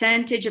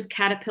percentage of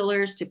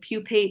caterpillars to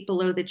pupate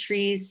below the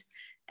trees,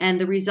 and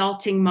the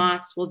resulting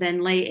moths will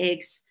then lay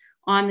eggs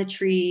on the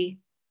tree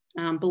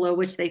below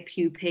which they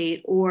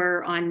pupate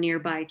or on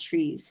nearby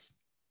trees.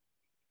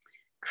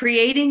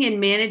 Creating and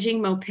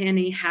managing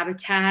Mopani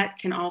habitat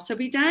can also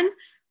be done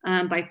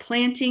by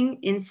planting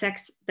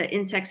the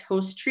insect's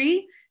host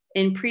tree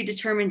in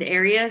predetermined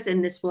areas,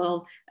 and this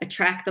will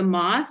attract the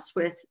moths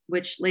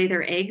which lay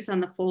their eggs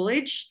on the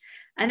foliage,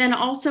 and then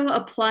also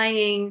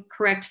applying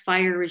correct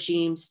fire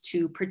regimes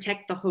to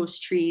protect the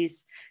host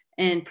trees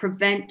and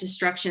prevent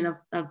destruction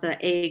of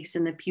the eggs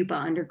and the pupa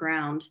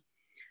underground.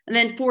 And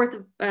then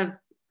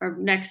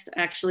next,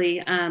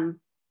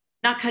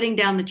 not cutting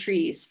down the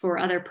trees for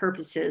other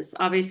purposes.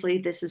 Obviously,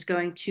 this is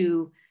going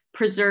to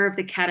preserve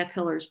the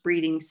caterpillar's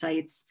breeding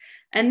sites.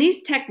 And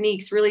these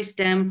techniques really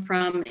stem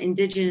from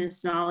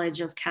indigenous knowledge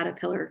of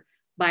caterpillar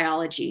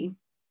biology.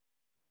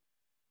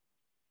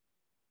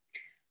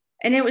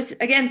 And it was,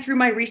 again, through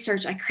my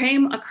research, I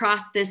came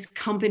across this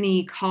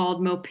company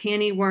called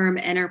Mopani Worm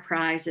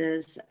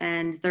Enterprises,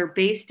 and they're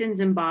based in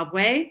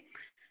Zimbabwe.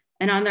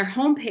 And on their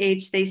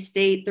homepage, they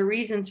state the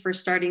reasons for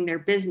starting their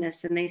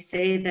business. And they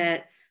say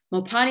that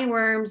Mopani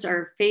worms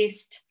are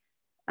faced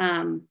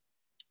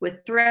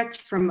with threats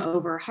from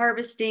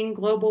overharvesting,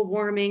 global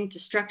warming,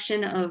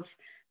 destruction of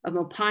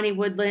Mopani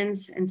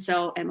woodlands. And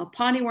so at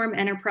Mopani Worm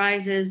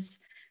Enterprises,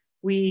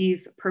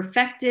 we've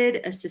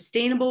perfected a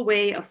sustainable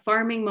way of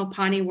farming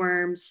Mopani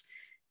worms,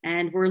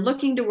 and we're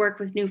looking to work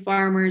with new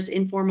farmers,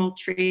 informal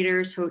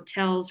traders,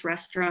 hotels,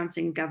 restaurants,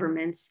 and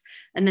governments.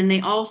 And then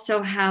they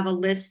also have a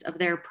list of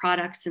their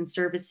products and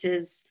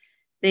services.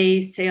 They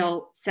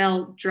sell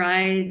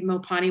dried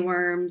Mopani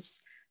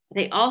worms.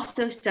 They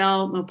also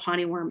sell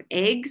Mopani worm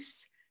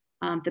eggs.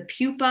 The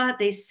pupa,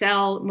 they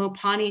sell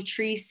Mopani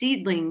tree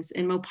seedlings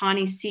and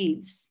Mopani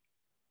seeds.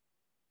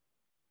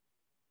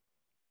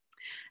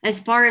 As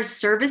far as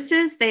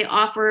services, they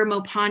offer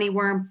Mopani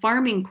worm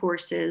farming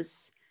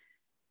courses.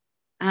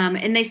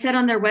 And they said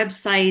on their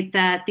website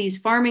that these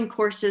farming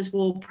courses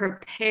will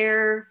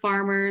prepare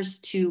farmers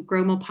to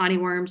grow Mopani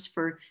worms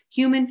for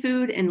human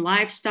food and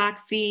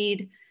livestock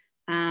feed.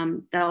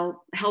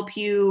 They'll help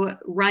you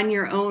run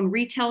your own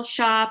retail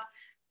shop,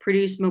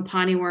 produce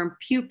Mopani worm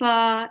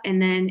pupa,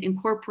 and then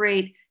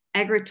incorporate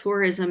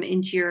agritourism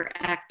into your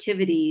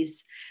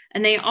activities.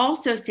 And they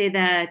also say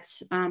that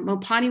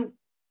Mopani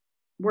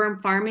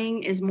worm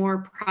farming is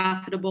more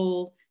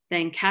profitable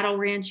than cattle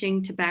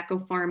ranching, tobacco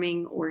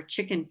farming, or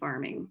chicken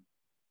farming.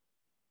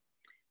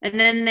 And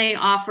then they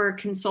offer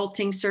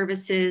consulting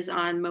services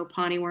on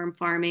Mopani worm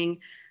farming.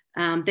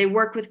 They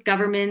work with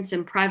governments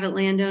and private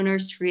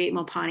landowners to create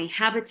Mopani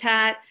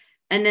habitat,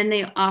 and then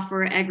they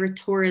offer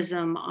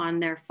agritourism on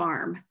their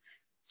farm.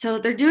 So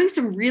they're doing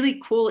some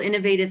really cool,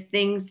 innovative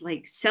things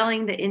like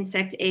selling the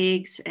insect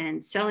eggs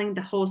and selling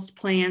the host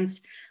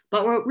plants.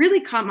 But what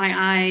really caught my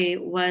eye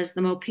was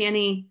the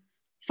Mopani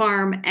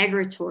farm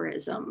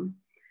agritourism.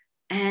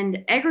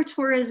 And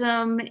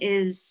agritourism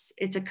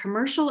it's a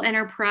commercial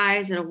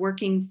enterprise at a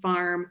working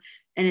farm,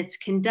 and it's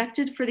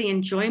conducted for the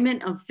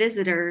enjoyment of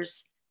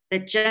visitors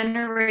that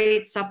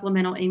generate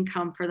supplemental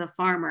income for the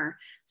farmer.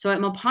 So at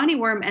Mopani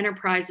Worm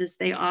Enterprises,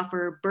 they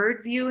offer bird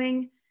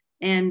viewing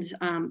and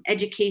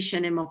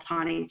education in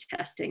Mopani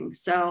testing.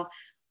 So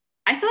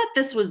I thought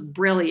this was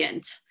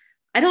brilliant.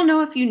 I don't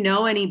know if you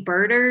know any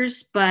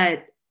birders,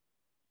 but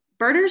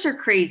birders are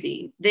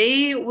crazy.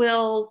 They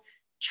will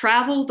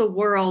travel the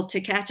world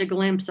to catch a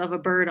glimpse of a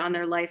bird on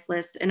their life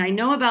list. And I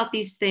know about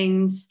these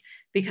things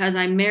because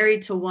I'm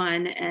married to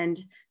one, and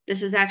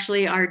this is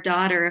actually our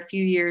daughter a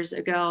few years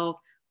ago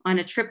on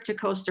a trip to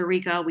Costa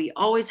Rica. We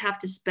always have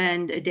to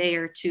spend a day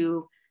or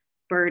two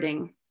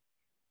birding.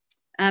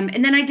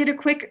 And then I did a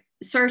quick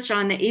search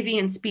on the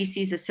avian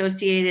species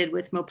associated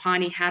with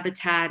Mopani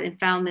habitat and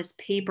found this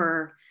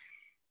paper.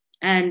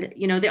 And,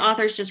 you know, the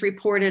authors just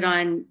reported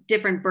on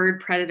different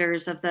bird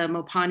predators of the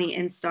Mopani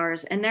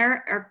instars. And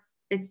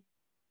it's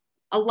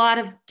a lot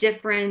of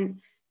different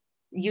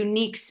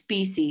unique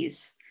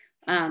species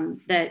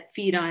that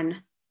feed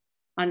on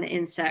the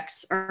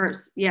insects, on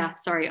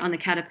the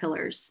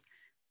caterpillars.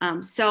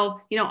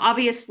 So, you know,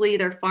 obviously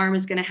their farm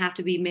is going to have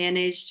to be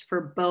managed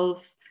for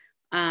both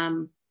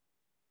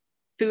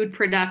food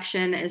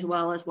production as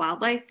well as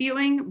wildlife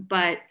viewing.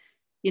 But,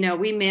 you know,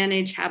 we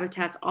manage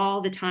habitats all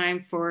the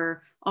time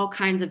for all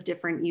kinds of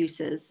different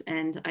uses.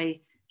 And I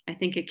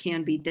think it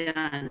can be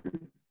done.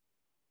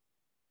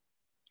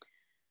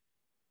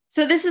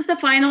 So this is the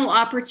final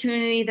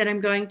opportunity that I'm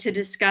going to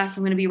discuss.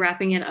 I'm going to be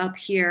wrapping it up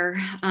here.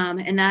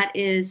 And that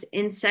is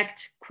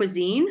insect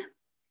cuisine.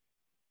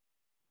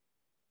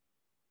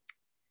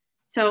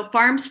 So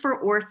Farms for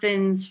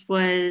Orphans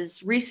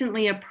was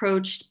recently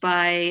approached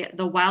by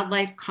the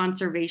Wildlife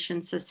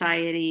Conservation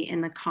Society in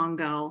the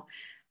Congo.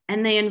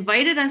 And they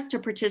invited us to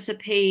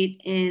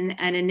participate in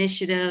an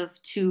initiative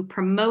to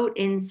promote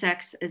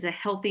insects as a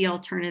healthy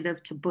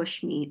alternative to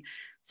bushmeat.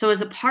 So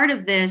as a part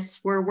of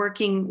this, we're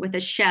working with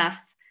a chef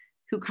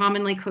who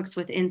commonly cooks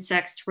with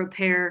insects to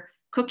prepare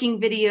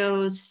cooking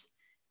videos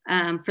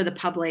for the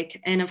public.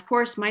 And of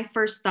course, my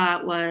first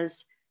thought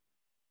was,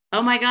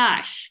 oh my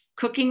gosh,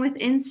 cooking with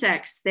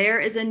insects. There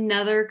is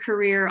another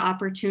career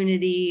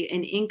opportunity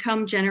and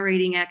income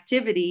generating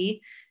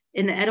activity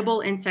in the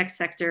edible insect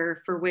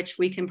sector for which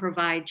we can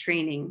provide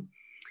training.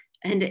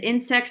 And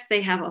insects,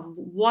 they have a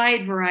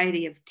wide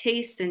variety of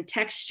tastes and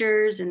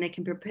textures, and they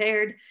can be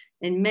prepared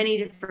in many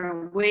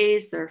different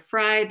ways. They're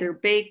fried, they're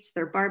baked,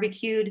 they're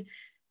barbecued.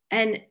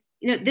 And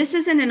you know, this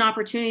isn't an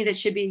opportunity that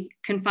should be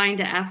confined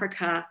to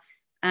Africa.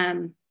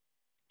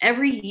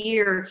 Every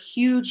year,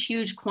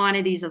 huge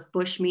quantities of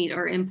bushmeat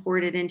are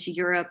imported into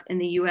Europe and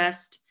the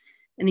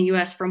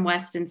US from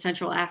West and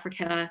Central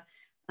Africa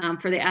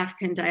for the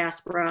African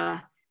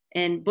diaspora.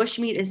 And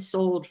bushmeat is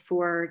sold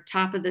for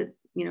top of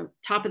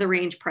the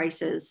range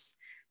prices.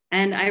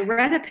 And I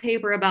read a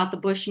paper about the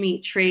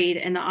bushmeat trade,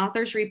 and the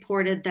authors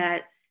reported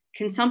that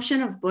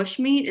consumption of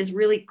bushmeat is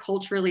really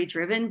culturally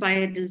driven by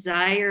a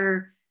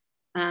desire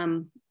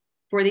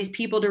for these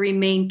people to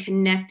remain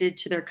connected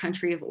to their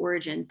country of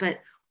origin. But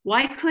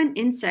why couldn't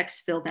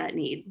insects fill that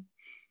need?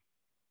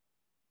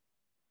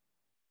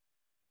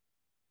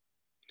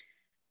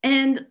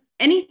 And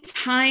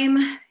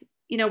anytime,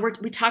 you know,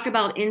 we talk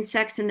about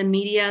insects in the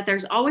media,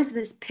 there's always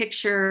this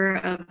picture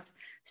of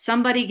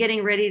somebody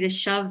getting ready to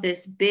shove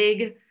this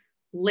big,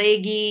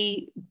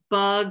 leggy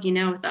bug, you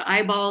know, with the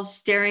eyeballs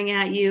staring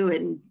at you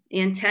and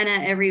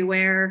antenna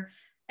everywhere.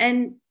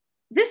 And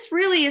this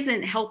really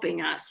isn't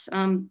helping us.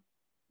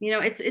 You know,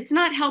 it's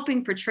not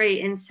helping portray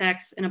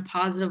insects in a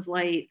positive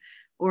light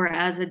or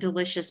as a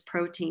delicious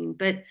protein,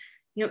 but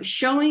you know,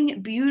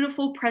 showing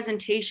beautiful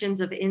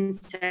presentations of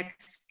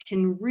insects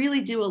can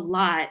really do a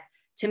lot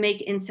to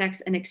make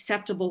insects an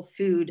acceptable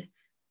food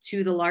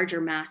to the larger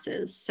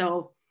masses.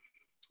 So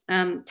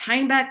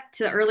tying back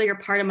to the earlier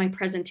part of my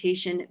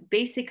presentation,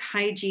 basic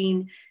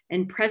hygiene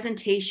and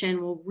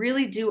presentation will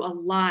really do a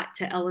lot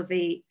to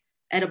elevate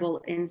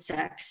edible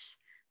insects.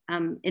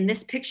 In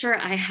this picture,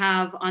 I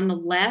have on the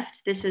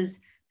left, this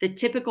is the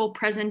typical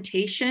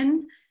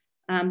presentation.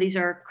 These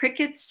are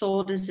crickets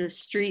sold as a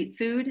street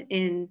food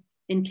in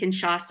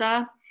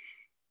Kinshasa.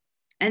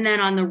 And then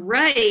on the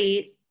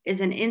right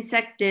is an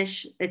insect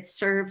dish that's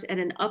served at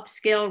an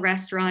upscale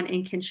restaurant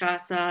in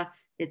Kinshasa.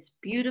 It's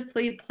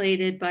beautifully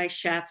plated by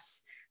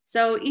chefs.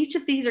 So each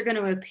of these are going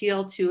to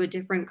appeal to a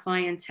different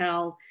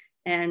clientele,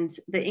 and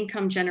the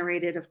income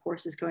generated, of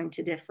course, is going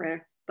to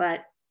differ.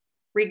 But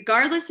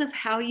regardless of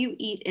how you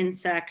eat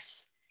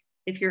insects,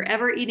 if you're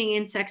ever eating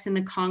insects in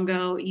the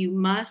Congo, you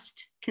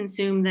must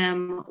consume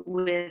them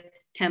with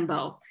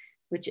tembo,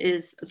 which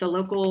is the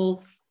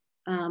local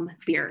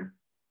beer.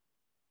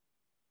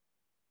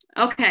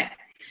 Okay,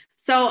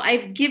 so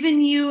I've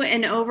given you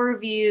an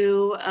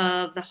overview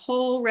of the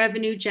whole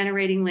revenue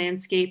generating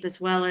landscape, as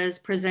well as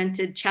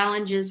presented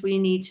challenges we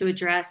need to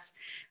address.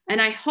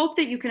 And I hope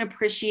that you can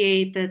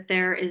appreciate that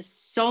there is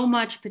so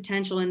much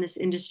potential in this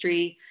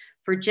industry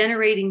for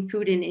generating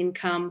food and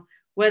income,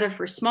 whether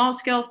for small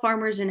scale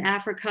farmers in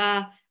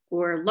Africa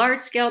or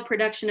large scale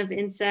production of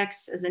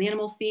insects as an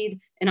animal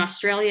feed in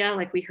Australia,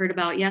 like we heard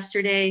about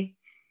yesterday.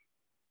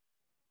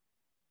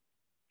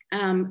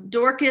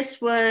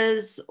 Dorcas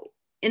was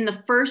in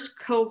the first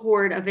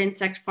cohort of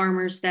insect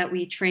farmers that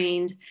we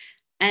trained,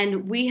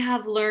 and we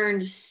have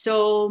learned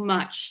so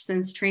much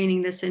since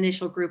training this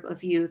initial group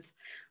of youth.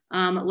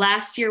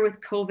 Last year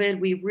with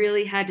COVID, we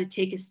really had to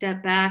take a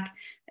step back,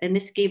 and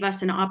this gave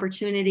us an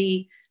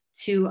opportunity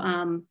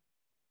to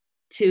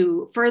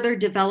further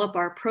develop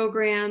our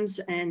programs,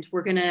 and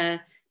we're gonna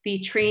be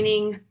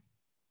training,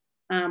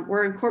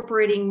 we're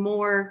incorporating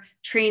more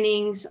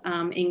trainings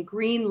in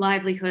green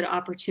livelihood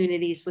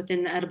opportunities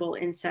within the edible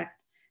insect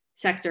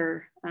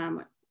sector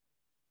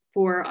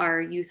for our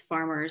youth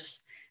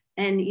farmers.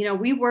 And, you know,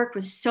 we work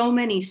with so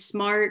many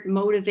smart,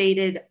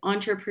 motivated,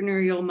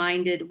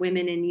 entrepreneurial-minded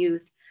women and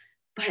youth,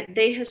 but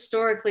they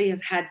historically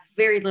have had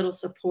very little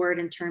support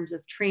in terms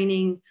of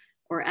training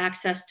or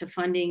access to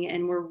funding,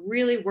 and we're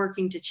really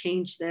working to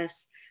change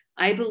this.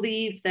 I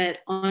believe that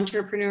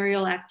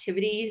entrepreneurial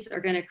activities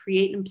are going to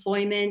create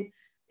employment.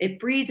 It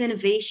breeds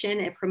innovation,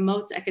 it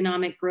promotes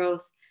economic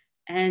growth,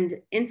 and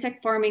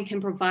insect farming can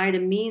provide a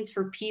means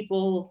for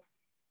people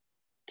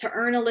to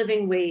earn a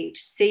living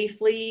wage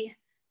safely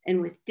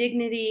and with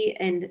dignity.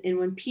 And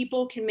when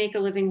people can make a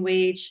living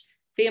wage,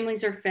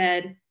 families are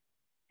fed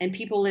and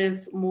people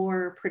live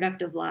more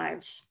productive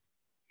lives.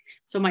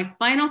 So my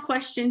final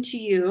question to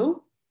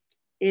you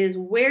is,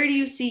 where do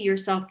you see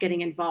yourself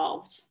getting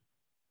involved?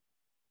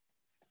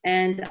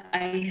 And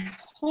I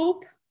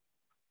hope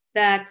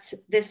that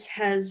this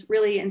has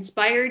really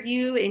inspired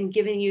you and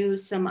given you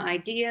some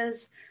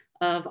ideas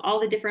of all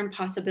the different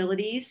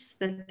possibilities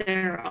that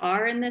there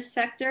are in this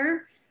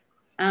sector.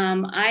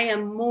 I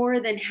am more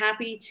than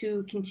happy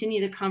to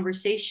continue the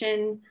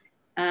conversation.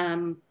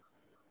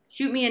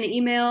 Shoot me an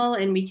email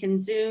and we can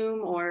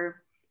Zoom,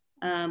 or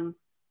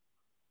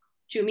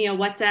shoot me a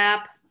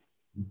WhatsApp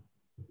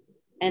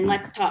and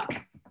let's talk.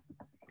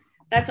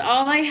 That's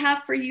all I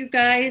have for you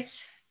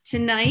guys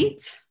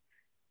tonight.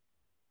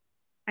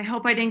 I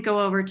hope I didn't go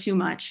over too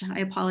much. I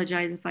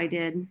apologize if I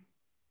did.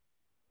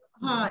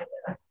 Hi.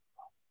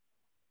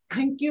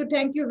 Thank you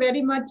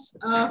very much,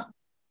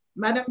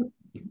 Madam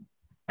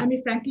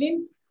Amy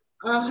Franklin.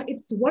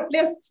 It's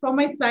worthless from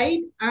my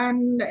side,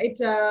 and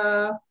it's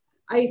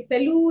I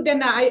salute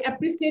and I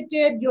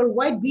appreciated your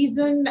wide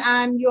vision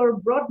and your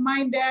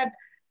broad-minded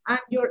and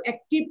your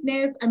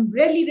activeness, and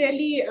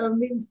really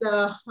means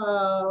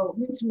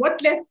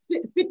worthless,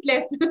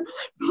 sweetless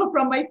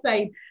from my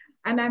side.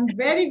 And I'm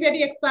very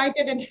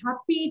excited and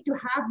happy to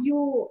have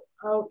you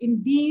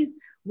in these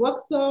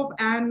workshop,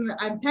 and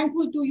I'm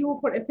thankful to you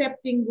for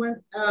accepting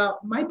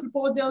my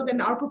proposals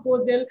and our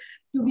proposal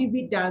to be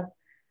with us.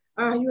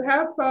 You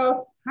have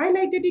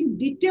highlighted in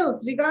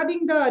details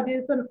regarding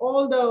this and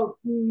all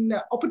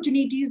the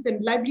opportunities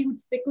and livelihood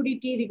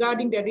security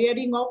regarding the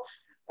rearing of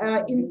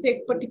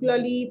insect,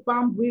 particularly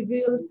palm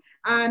weevils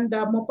and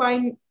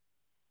mopine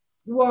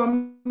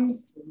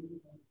worms.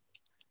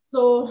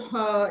 So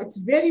it's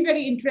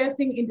very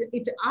interesting.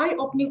 It's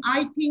eye-opening.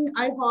 I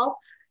hope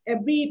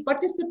every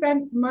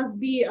participant must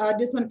be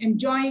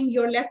enjoying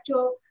your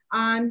lecture.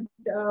 And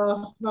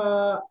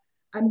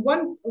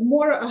one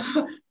more,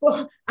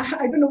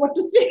 I don't know what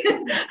to say.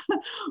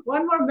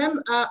 One more,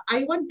 ma'am.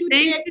 I want to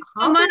take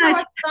half an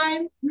hour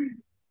time.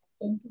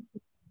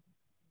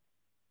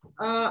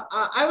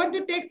 I want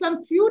to take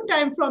some few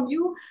time from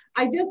you.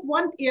 I just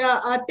want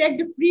to take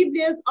the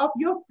privilege of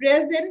your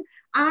presence,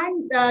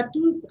 and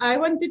I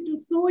wanted to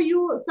show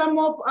you some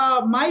of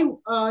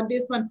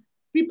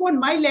prepone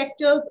my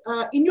lectures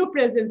in your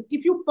presence.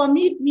 If you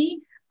permit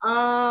me,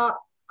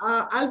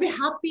 I'll be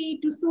happy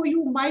to show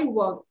you my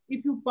work,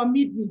 if you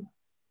permit me.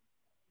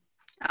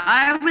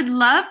 I would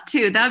love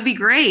to. That would be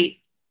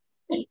great.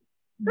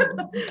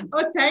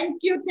 Oh,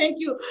 thank you.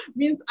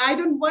 Means I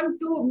don't want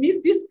to miss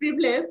this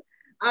privilege.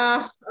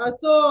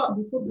 So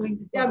before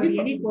going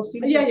any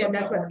questions?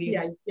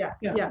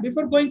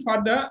 Before going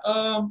further,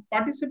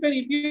 participant,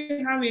 if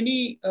you have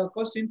any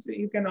questions,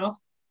 you can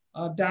ask.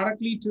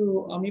 directly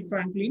to Ami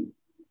Franklin.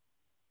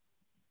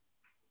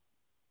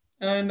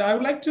 And I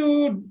would like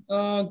to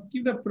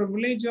give the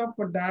privilege of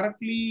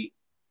directly,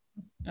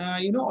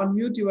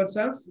 unmute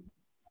yourself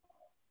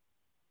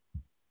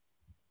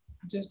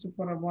just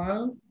for a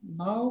while.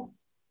 Now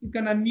you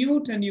can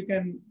unmute and you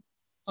can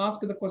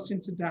ask the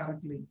questions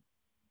directly.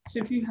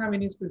 So if you have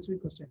any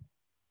specific question.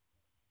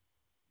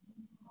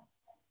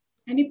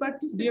 Any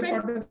participant?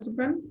 Dear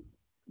participant,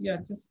 yeah,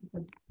 just,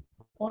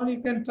 or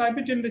you can type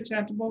it in the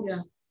chat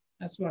box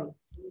as well.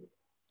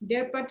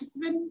 Dear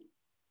participant,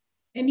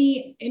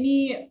 any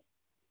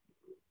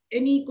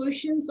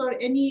questions or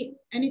anything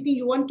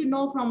you want to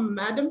know from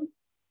madam?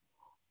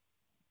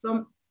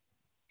 From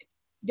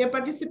dear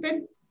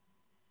participant?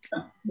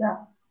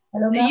 Yeah.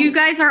 Hello, you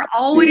guys are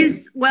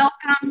always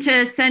welcome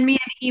to send me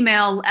an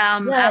email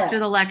after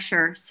the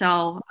lecture.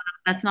 So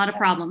that's not a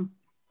problem.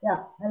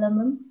 Yeah. Hello,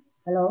 ma'am.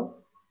 Hello.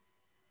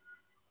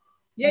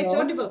 Yeah, it's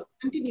audible.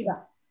 Continue.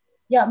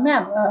 Yeah,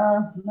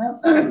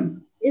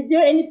 ma'am. Is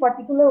there any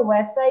particular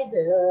website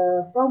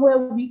from where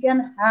we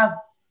can have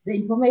the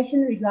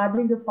information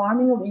regarding the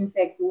farming of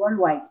insects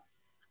worldwide?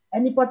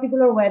 Any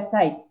particular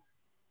website?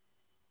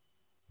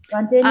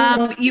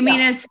 You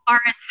mean as far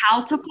as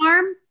how to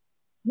farm?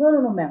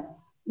 No, ma'am.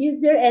 Is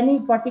there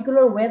any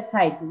particular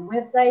website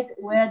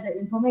where the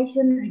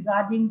information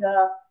regarding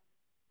the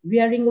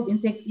rearing of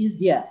insects is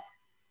there?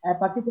 A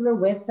particular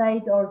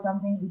website or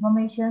something,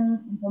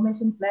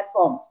 information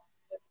platform?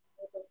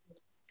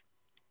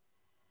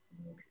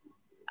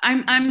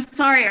 I'm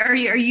sorry.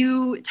 Are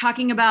you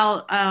talking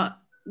about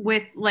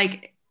with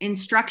like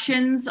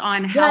instructions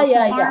on how to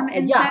farm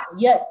insects?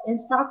 Yeah,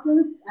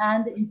 instructions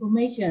and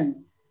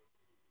information.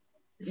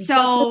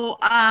 So,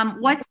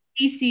 what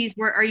species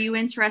are you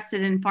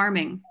interested in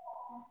farming?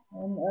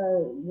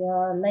 Because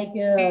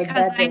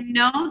I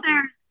know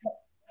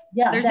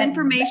there's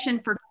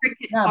information for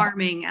cricket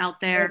farming out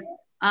there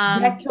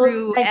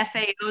through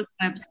FAO's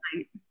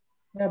website.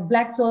 The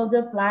black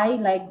soldier fly,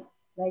 like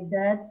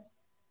that.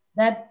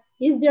 That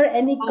is there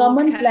any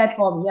common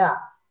platform? Yeah,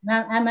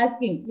 ma'am, I'm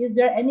asking, is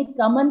there any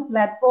common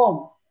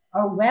platform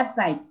or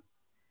website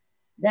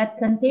that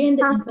contains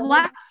for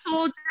black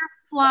soldier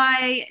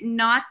fly?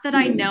 Not that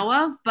I know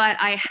of, but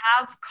I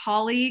have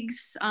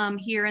colleagues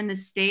here in the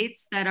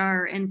States that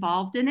are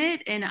involved in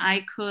it, and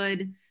I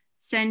could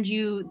send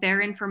you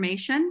their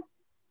information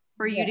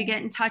for you to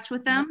get in touch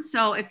with them.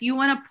 So if you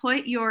want to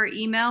put your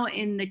email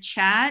in the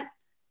chat,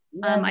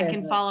 I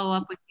can follow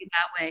up with you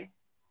that way.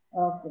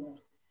 Okay.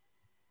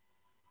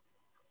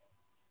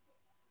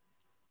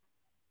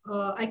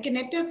 I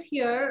connect up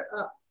here.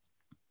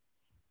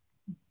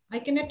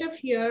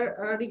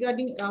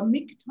 Regarding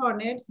Mick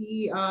Hornet.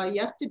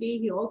 Yesterday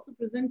he also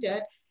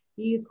presented.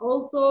 He is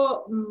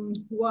also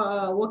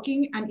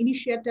working and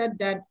initiated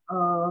that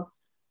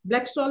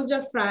black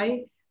soldier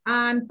fly,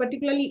 and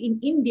particularly in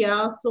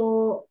India.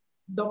 So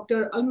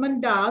Dr.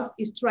 Almandas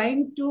is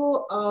trying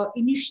to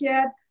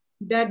initiate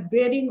that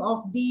breeding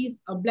of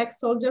these black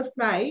soldier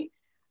fly.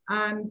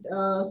 And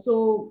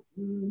so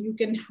you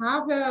can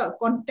have a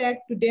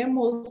contact to them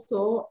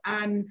also.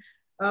 And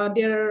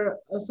there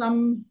are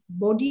some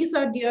bodies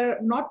are there,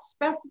 not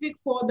specific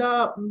for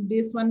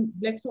this one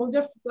black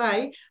soldier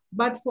fly,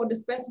 but for the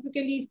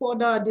specifically for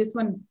this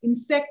one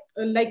insect,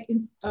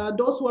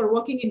 those who are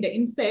working in the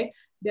insect.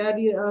 There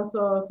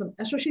so some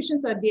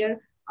associations are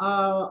there.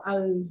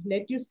 I'll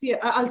let you see.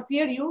 I'll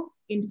share you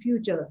in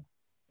future.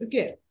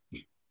 Okay.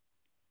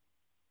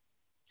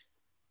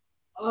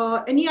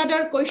 Any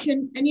other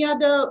question? Any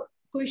other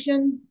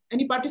question?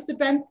 Any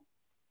participant?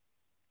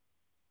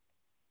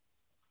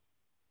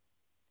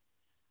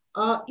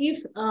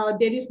 If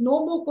there is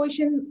no more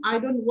question, I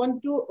don't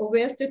want to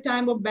waste the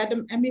time of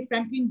Madam Amy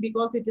Franklin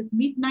because it is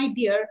midnight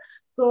here.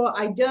 So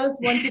I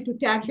just wanted to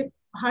take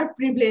her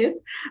privilege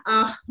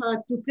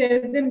to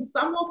present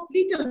some of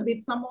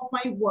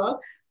my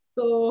work.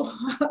 So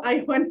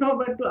I went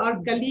over to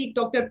our colleague,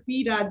 Dr.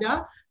 P.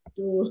 Raja,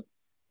 to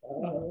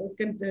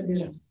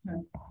continue.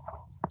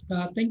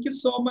 Thank you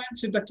so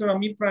much, Dr.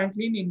 Ami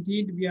Franklin.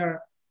 Indeed, we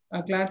are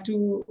glad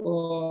to,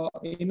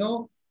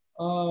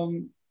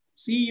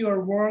 see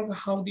your work,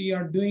 how they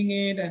are doing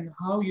it, and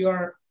how you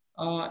are,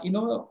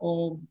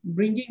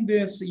 bringing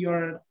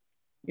your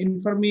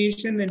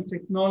information and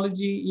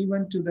technology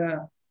even to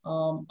the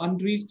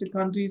unreached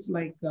countries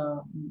like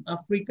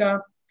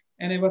Africa.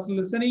 And I was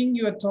listening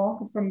your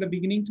talk from the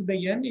beginning to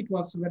the end. It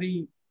was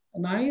very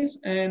nice.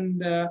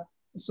 And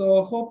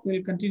so I hope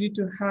we'll continue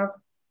to have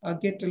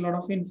get a lot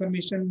of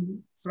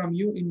information from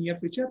you in near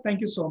future.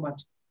 Thank you so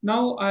much.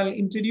 Now I'll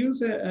introduce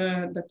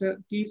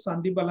Dr. T.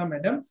 Sandibala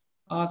Madam.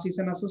 She's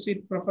an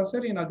associate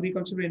professor in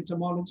agricultural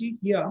entomology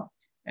here,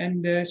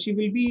 and she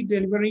will be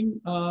delivering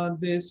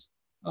this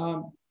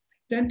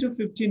 10 to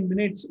 15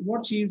 minutes,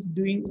 what she is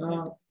doing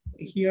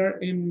here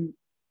in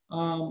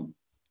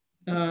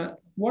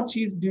what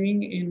she's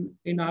doing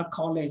in our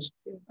college.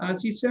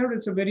 She served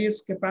as a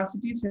various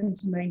capacities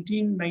since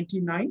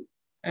 1999,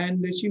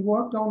 and she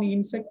worked on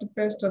insect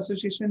pest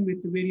association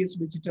with various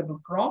vegetable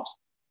crops.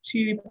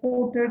 She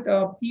reported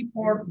pea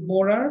pod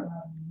borer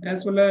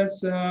as well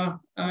as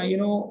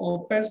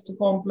pest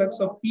complex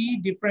of pea,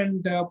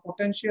 different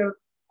potential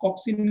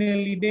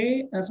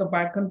coccinellidae as a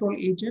biocontrol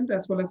agent,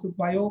 as well as a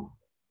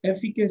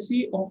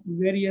bioefficacy of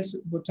various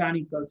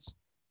botanicals.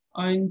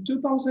 In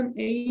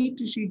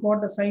 2008, she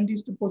got a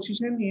scientist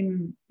position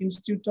in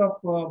Institute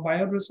of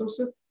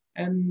Bioresources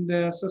and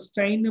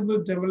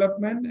Sustainable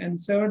Development and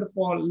served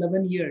for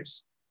 11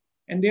 years.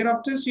 And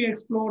thereafter, she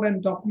explored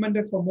and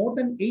documented for more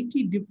than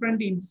 80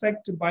 different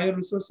insect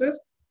bioresources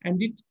and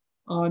did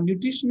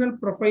nutritional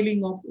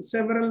profiling of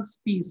several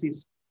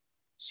species.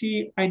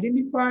 She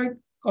identified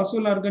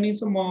causal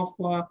organism of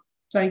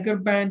tiger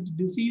band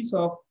disease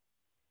of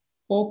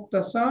oak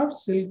tassar,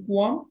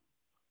 silkworm,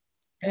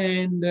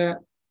 and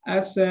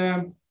as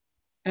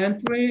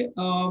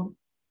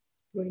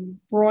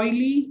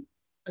Anthraproily,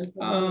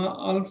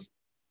 alpha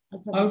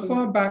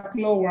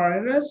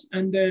baculovirus,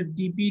 and the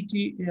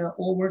DBT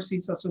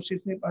Overseas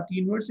Association at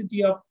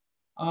University of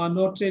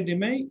Notre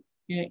Dame,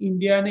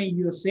 Indiana,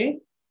 USA.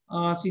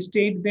 She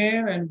stayed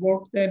there and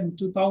worked there in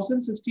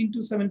 2016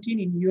 to 17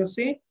 in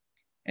USA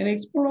and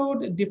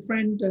explored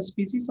different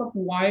species of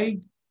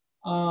wild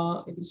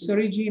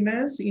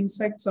cerrigenous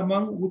insects,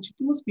 among which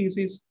two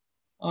species,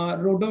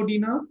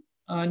 Rhododina,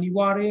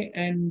 nivare,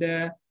 and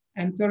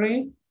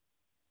Antherae.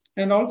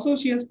 And also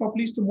she has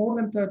published more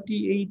than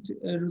 38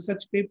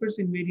 research papers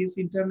in various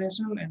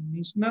international and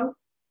national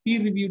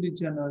peer-reviewed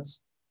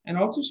journals. And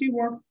also she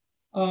worked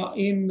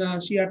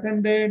she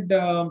attended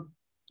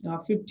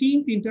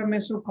 15th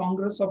International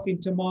Congress of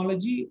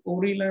Entomology,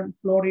 Orleans,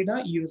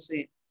 Florida,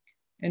 USA.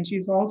 And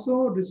she's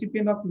also a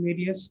recipient of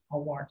various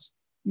awards.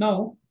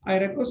 Now, I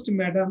request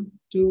Madam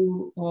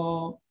to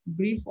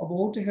brief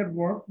about her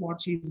work,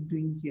 what she's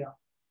doing here.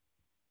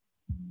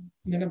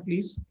 Madam,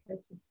 please,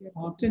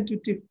 10 to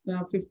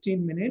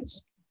 15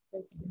 minutes.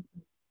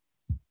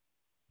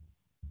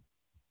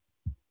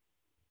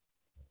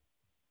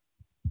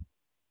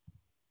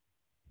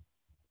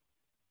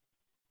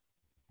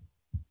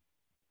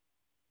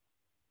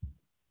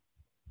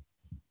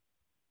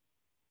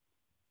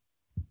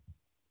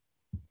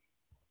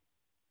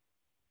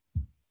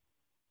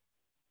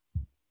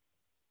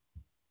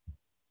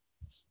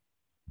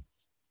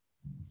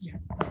 Yeah.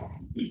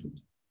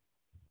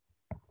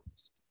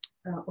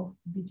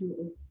 Did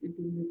you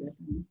do that?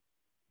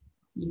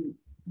 Is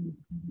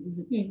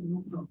it? Yeah,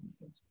 no problem.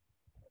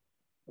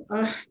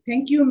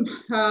 Thank you,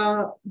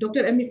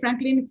 Dr. Emily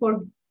Franklin,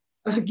 for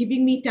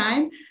giving me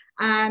time.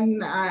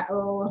 And at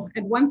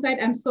one side,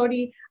 I'm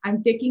sorry,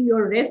 I'm taking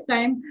your rest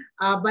time,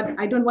 but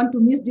I don't want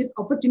to miss these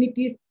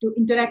opportunities to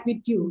interact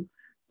with you.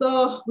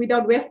 So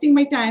without wasting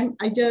my time,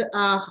 I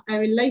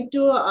would like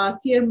to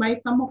share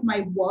some of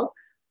my work.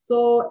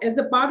 So as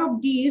a part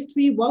of these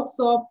three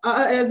workshops,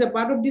 that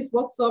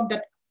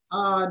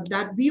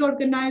we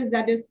organized,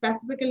 that is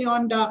specifically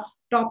on the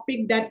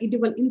topic that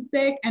edible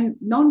insect and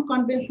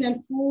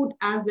non-conventional food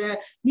as a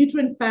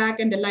nutrient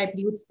pack and the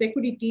livelihood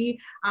security,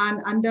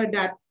 and under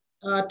that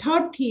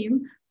third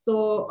theme.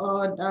 So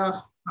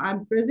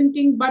I'm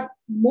presenting, but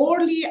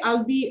morely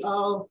I'll be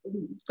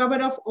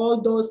covered of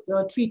all those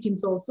three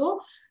themes also.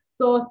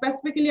 So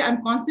specifically,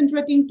 I'm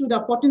concentrating to the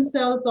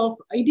potentials of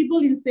edible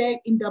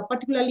insect,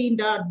 particularly in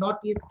the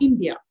Northeast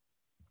India.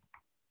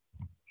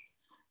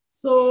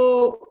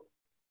 So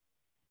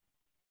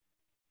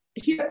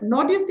here,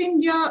 Northeast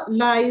India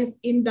lies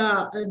in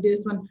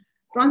this one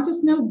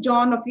transitional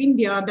zone of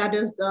India, that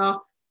is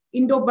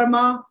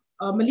Indo-Burma,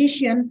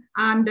 Malaysian,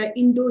 and the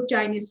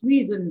Indo-Chinese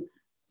region.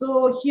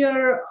 So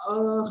here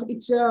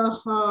it's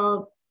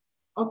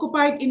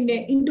occupied in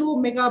the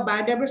Indo-Mega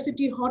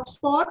Biodiversity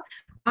hotspot.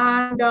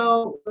 And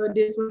the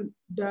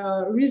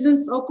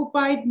regions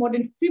occupied more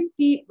than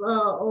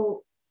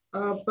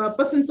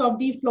 50% of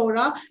the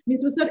flora,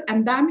 means we are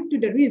endemic to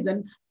the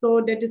region.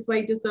 So that is why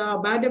it is a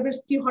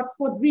biodiversity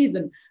hotspot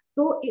region.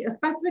 So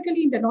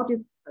specifically in the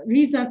Northeast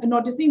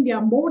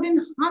India, more than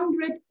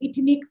 100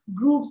 ethnic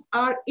groups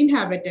are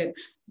inhabited.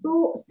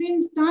 So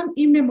since time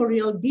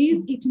immemorial,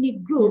 these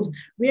ethnic groups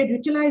were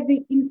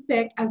utilizing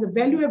insect as a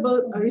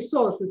valuable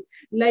resources,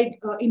 like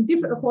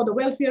for the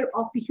welfare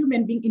of the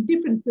human being in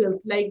different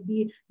fields, like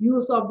the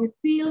use of the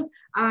silk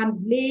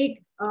and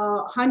lake,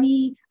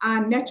 honey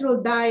and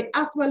natural dye,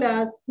 as well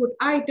as food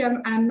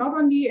item, and not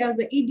only as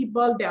the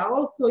edible, they are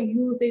also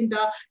used in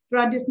the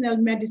traditional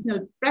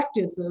medicinal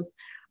practices.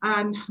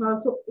 And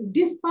so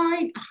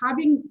despite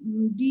having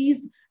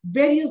these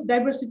various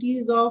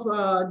diversities of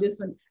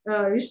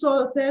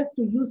resources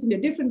to use in a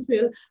different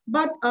field,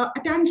 but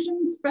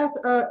attention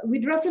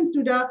with reference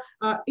to the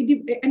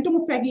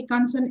entomophagy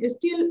concern is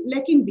still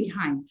lacking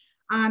behind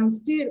and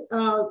still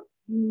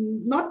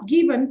not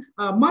given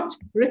much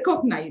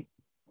recognized.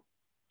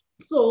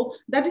 So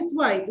that is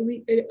why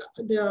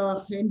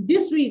in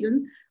this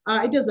region,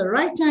 it is the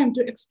right time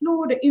to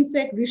explore the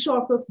insect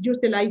resources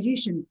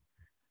utilization.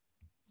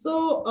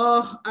 So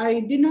I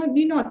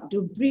need not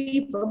to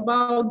brief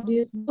about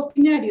this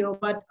scenario,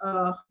 but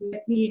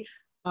let me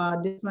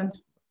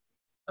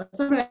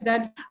summarize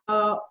that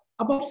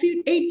about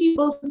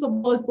 80% of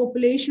world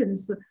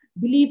populations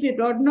believe it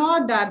or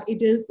not, that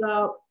it is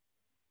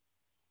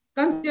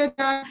considered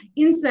that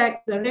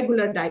insects a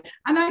regular diet.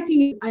 And I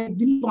think I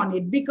believe on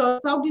it,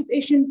 because Southeast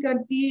Asian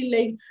country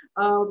like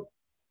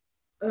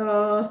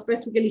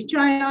specifically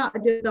China,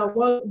 the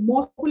world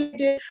more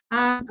populated,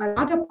 and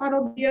another part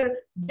of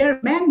their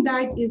main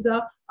diet is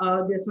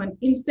this one,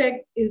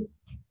 insect is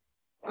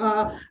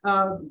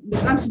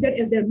considered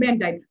as their main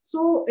diet.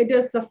 So it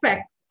is a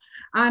fact.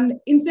 And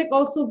insect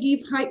also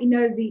give high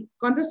energy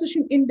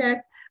conservation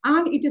index,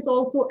 and it is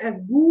also a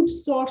good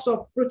source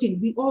of protein.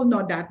 We all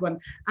know that one.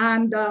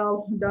 And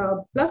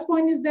the plus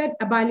point is that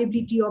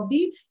availability of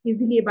the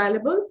easily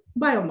available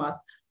biomass.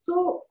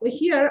 So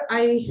here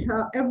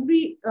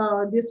every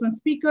this one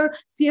speaker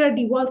share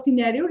the world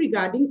scenario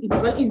regarding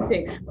edible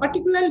insect.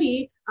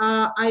 Particularly,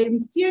 I am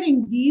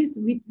sharing these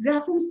with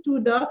reference to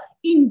the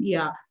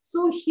India.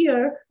 So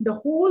here the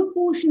whole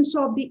portions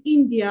of the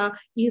India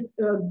is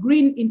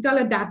green in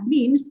color. That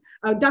means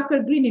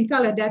darker green in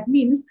color. That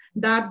means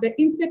that the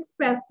insect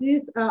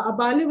species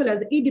available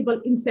as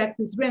edible insects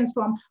is range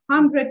from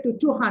 100 to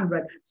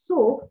 200.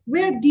 So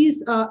where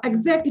these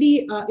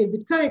exactly is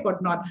it correct or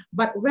not?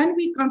 But when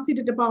we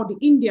considered about the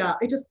India,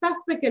 it is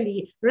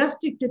specifically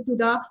restricted to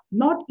the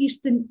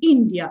northeastern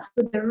India.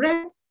 So the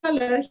red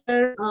color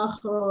here,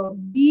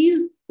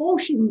 these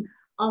portion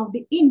of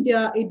the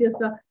India, it is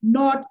the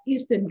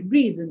northeastern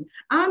region,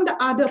 and the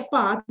other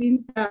part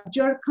means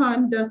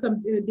Jharkhand,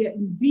 the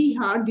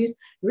Bihar. This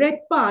red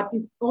part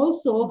is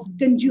also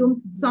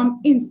consume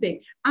some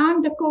insect,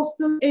 and the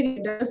coastal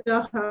areas,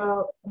 the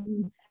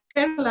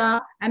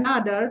Kerala and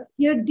other,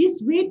 here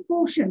these red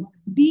portions,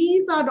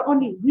 these are the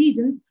only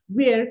regions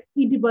where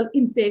edible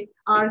insects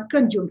are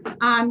consumed.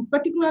 And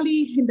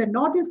particularly in the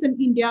northeastern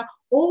India,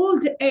 all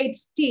the 8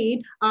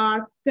 states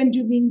are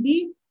consuming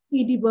the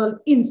edible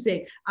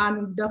insect.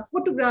 And the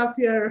photograph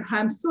here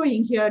I'm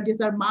showing here,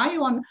 these are my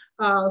own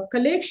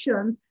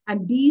collections,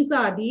 and these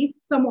are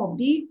some of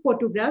the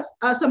photographs,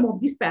 some of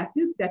the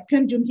species that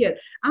consume here.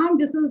 And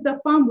this is the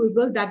palm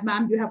weevil that,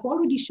 ma'am, you have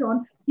already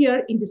shown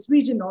here in this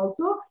region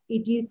also,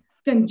 it is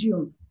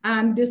consumed.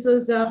 And this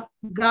is a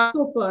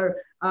grasshopper,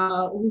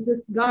 which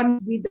is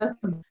garnished with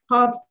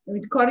herbs,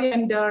 with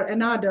coriander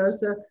and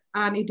others,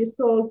 and it is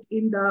sold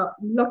in the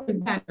local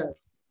market.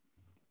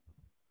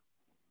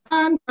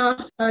 And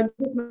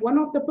this is one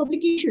of the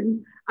publications.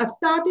 I've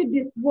started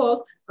this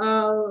work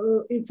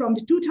from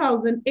the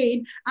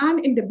 2008,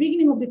 and in the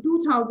beginning of the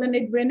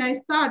 2008, when I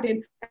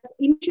started,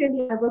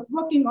 initially I was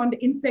working on the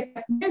insect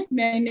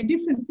management in a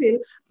different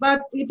field,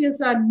 but it is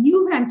a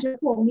new venture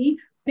for me.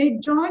 I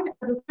joined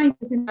as a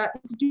scientist in the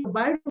Institute of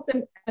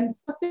Bioresources and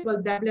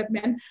Sustainable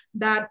Development,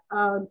 that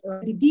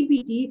the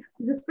DBT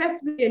is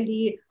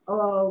specifically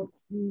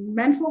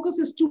main focus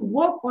is to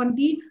work on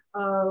the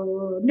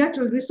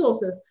natural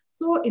resources.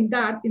 So in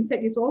that,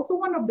 insect is also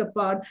one of the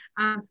part,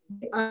 and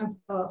I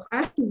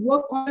have to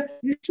work on the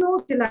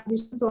resource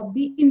utilizations of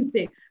the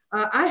insect.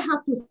 I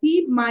have to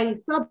see my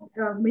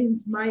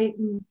my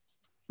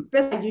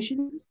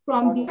specialization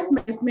from the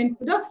management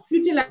to the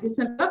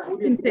utilization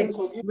of insects.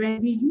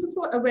 When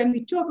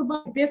we talk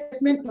about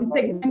best management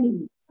insect,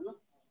 any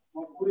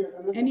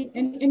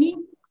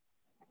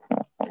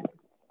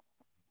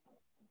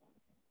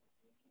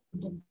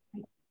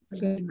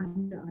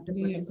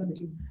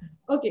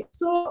okay,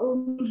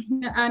 so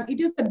and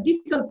it is a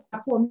difficult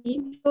part for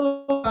me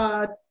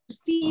to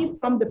see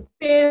from the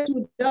pair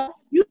to the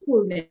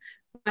usefulness.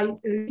 I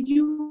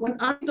review one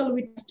article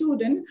with a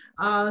student,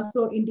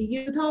 so in the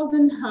year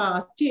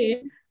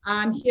 2010,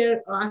 and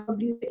here I have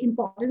the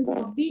importance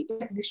of the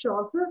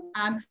resources,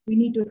 and we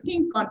need to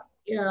think on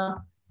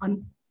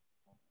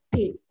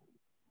it.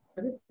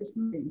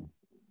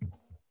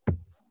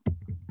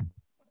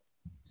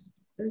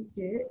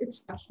 Okay,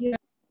 it's here.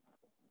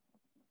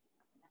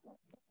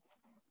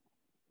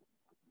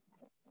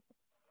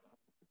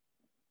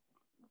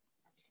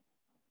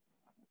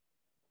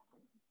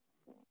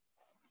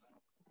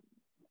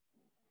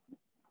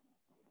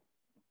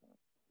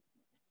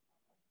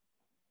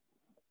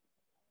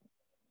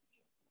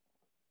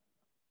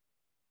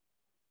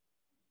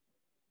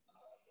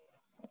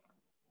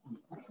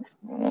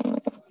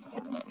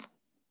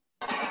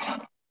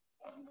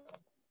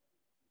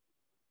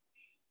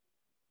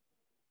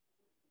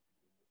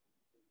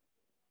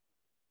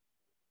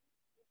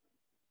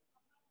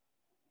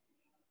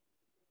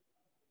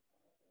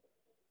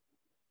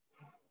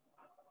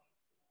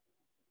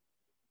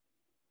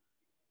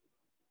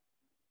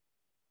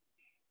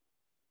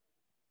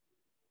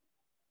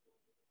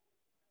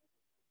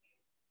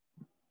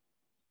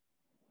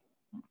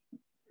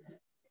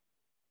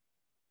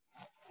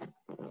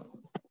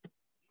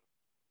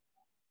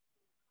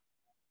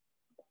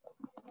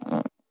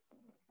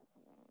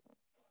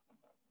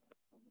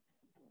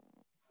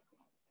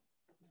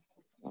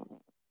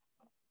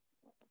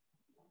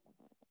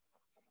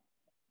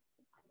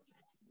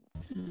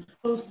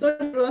 Oh, sorry,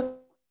 it was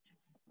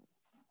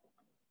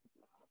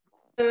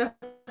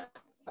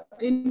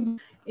in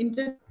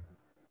interactivity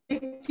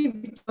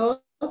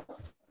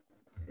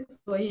is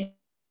going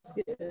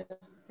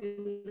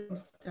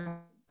still.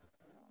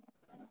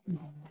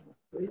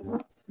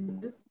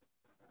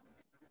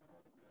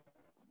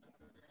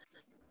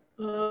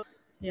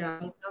 Yeah.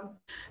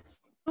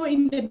 So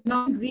in the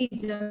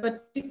non-region,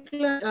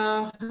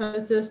 particular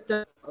this is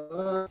the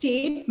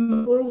state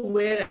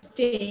where I'm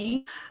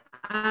staying.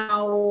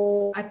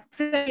 Now, I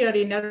try here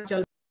in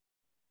Arunachal.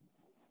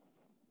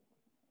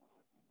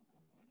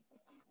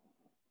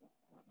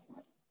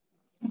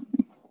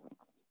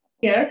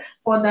 Here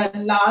for the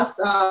last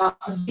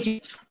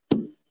digit.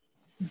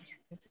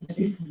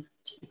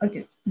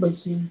 Okay.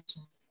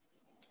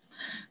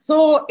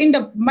 So in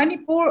the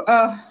Manipur,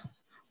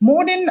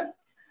 more than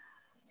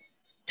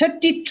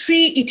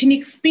 33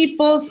 ethnic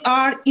peoples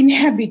are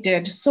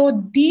inhabited.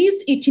 So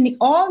these ethnic,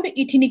 all the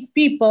ethnic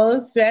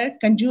peoples were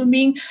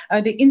consuming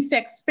the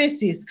insect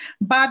species.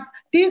 But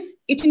this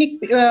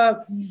ethnic,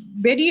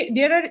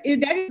 there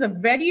is a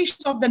variation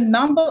of the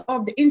number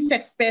of the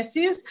insect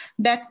species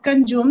that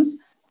consumes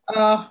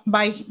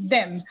by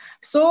them.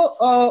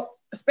 So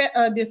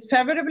this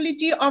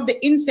favorability of the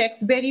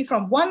insects vary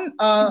from one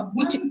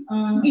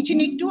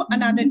ethnic to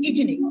another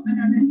ethnic.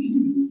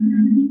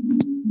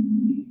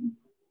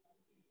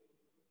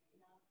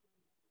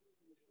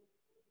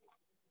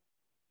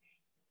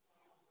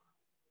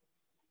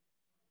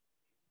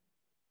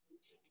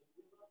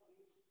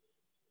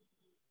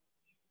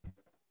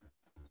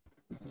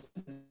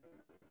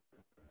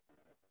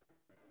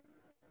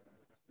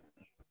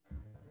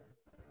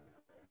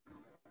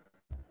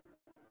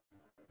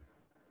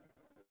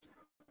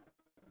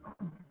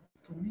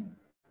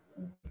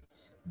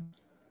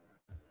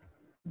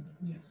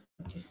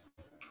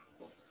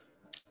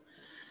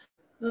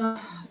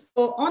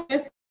 So on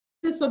the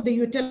basis of the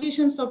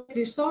utilizations of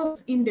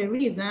resources in the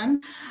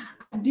region,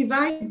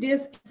 divide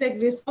these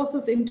insect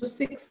resources into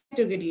 6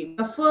 categories.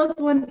 The first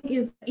one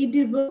is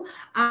edible,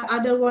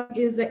 other one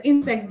is the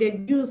insect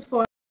that used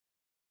for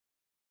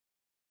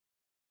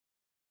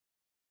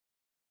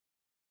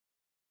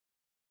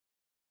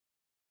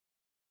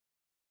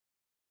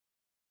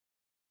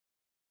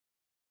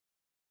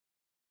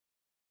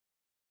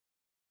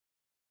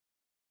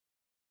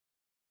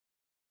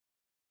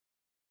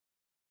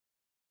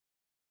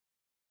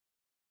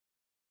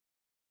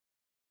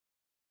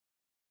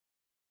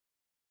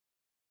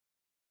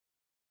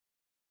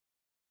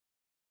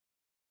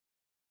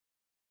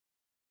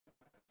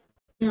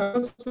Yeah,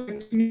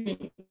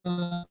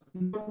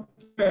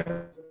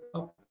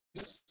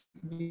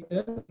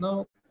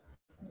 now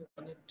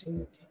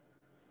connecting.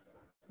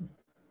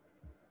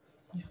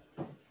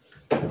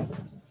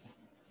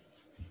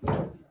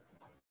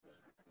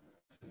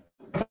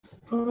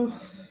 oh,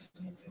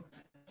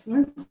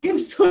 once again,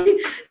 sorry,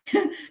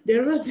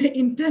 there was the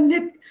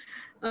internet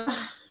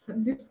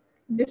this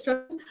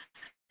disruption.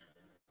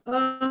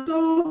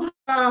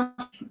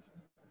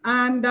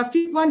 And the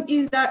fifth one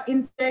is the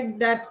insect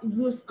that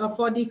used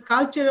for the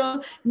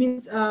cultural,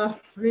 means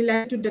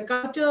related to the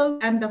culture.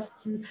 And the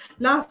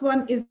last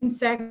one is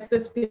insect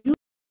specific.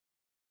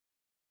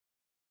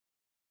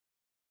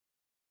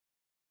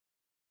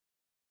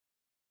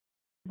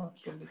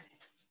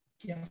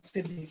 यहाँ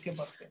से देख के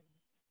बात कर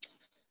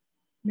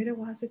मेरे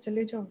वहां से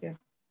चले जाओ क्या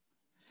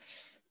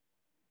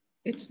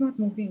It's not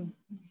moving.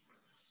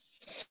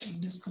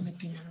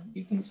 Disconnecting.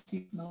 You can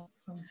speak now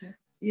from here.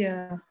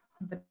 Yeah,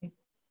 but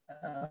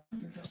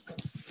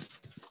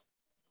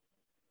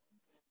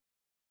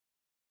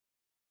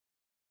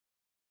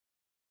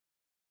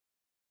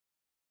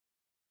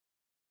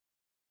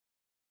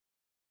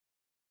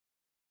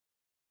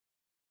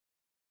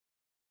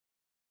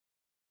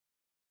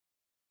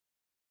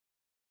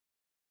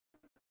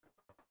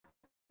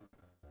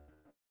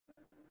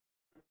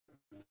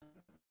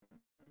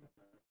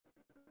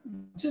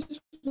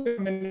Just a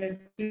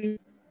minute.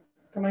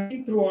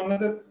 Connecting through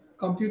another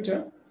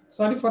computer.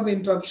 Sorry for the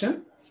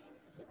interruption.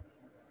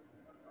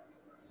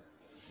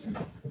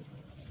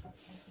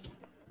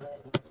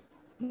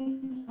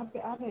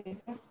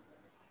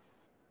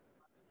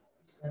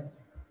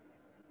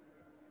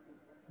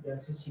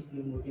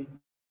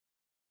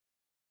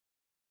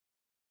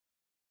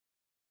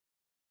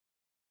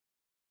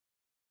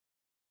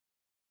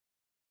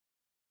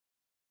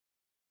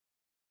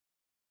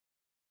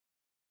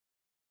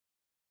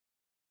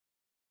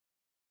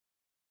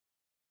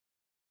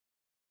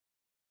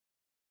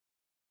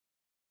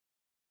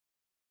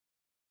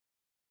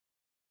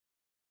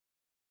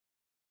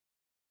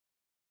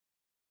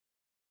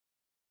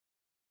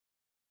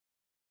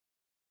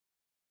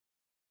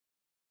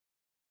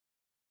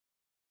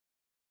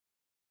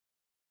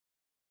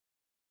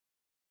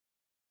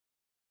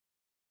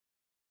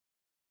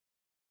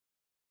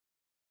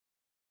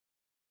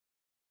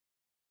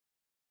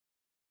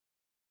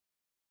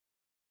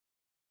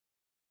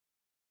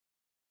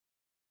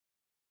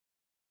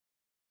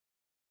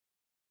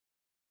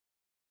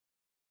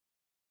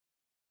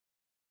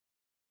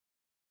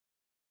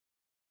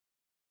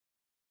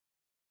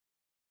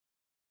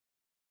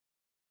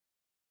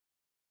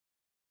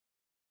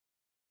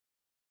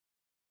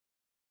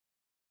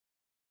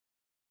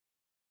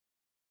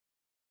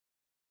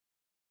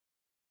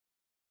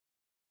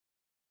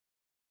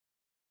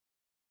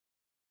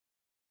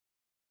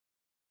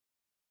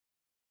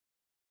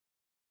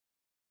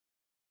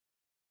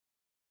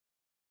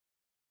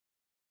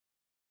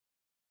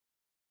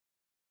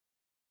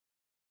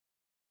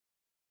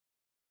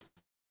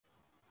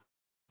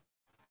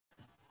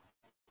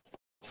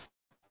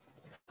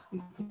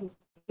 Just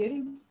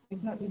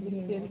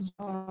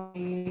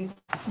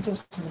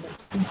a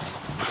minute.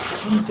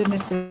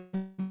 Internet.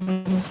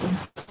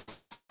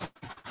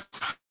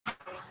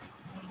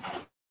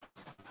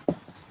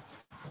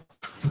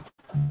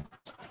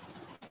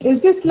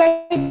 Is this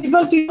slide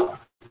visible to you?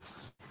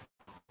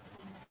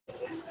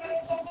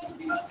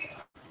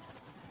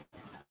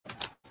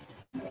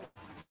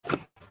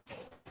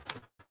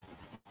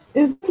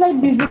 Is this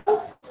slide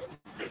visible?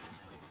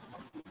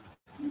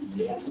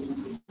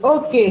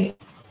 Okay.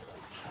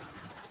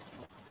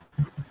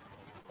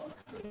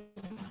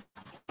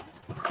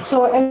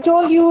 So I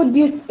told you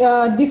these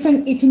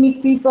different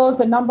ethnic peoples,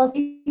 the numbers.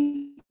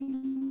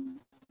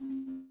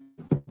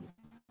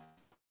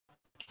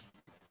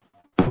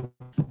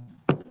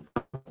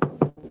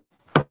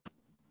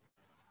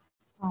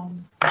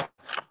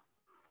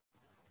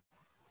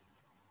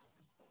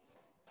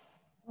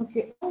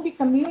 Okay, on the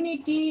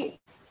community,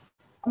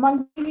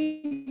 among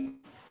the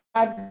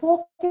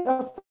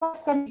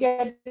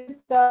is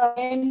the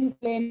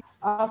main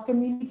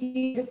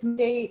community this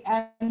day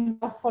and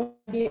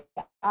holiday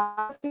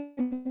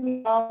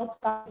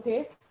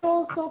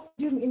also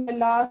in the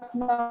last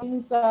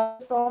months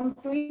from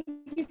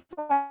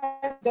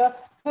 25 to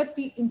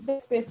 30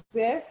 insect space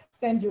were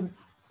consumed.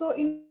 So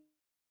in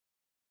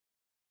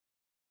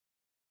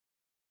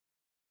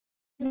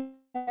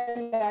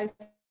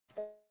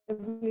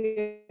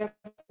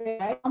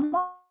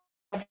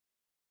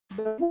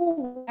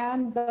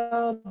and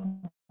the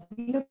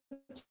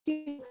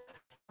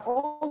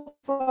all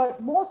for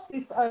most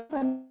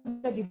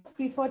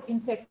preferred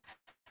insects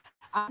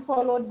are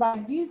followed by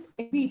these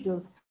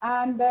beetles,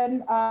 and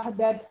then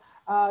that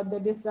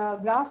is the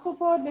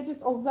grasshopper, that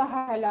is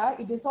Oxahala.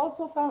 It is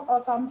also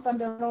comes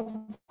under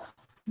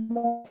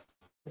most.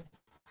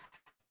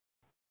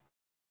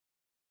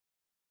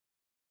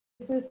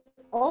 This is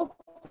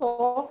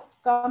also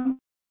come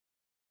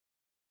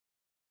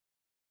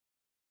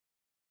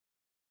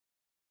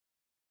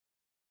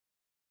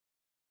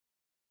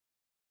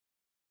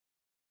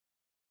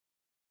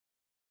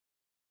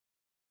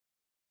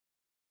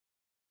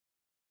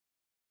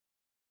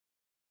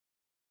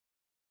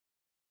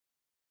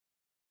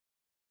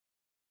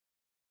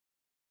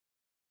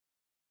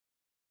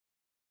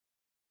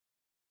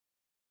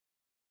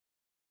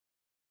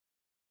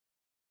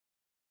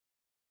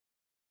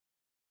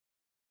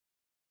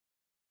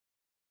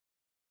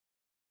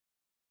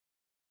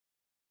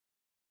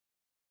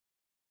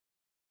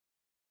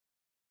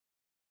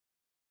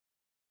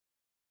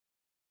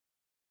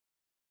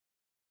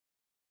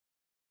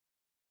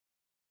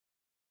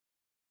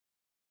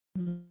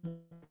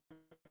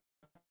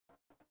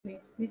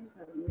next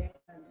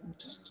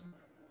just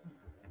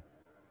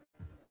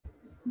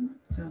it's not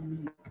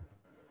coming.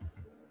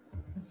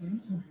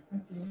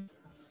 Okay.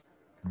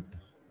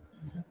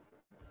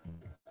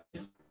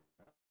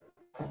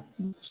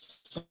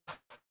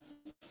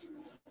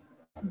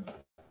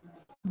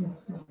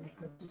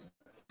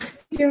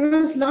 There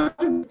was a lot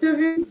of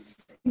disturbance,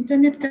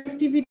 internet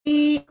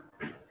connectivity.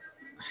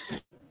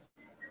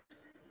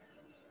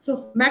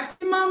 So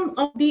maximum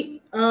of the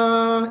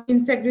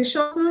insect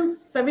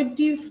resources,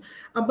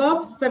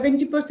 above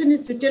 70%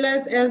 is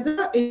utilized as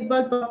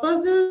edible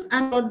purposes,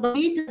 and about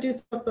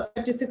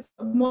 36,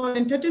 more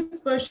than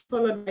 36%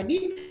 followed by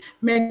the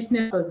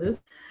medicinal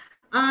purposes.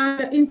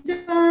 And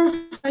insects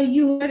are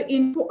used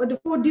in the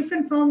four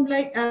different forms,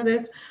 like as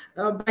a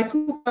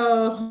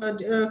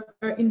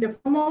in the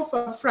form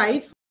of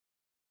fried.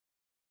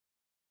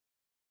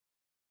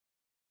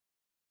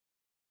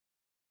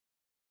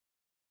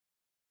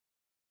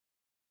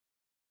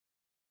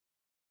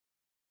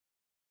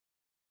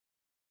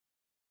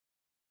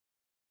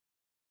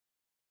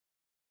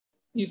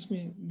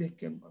 इसमें देख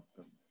के बात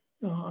कर।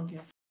 हाँ, आ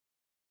गया।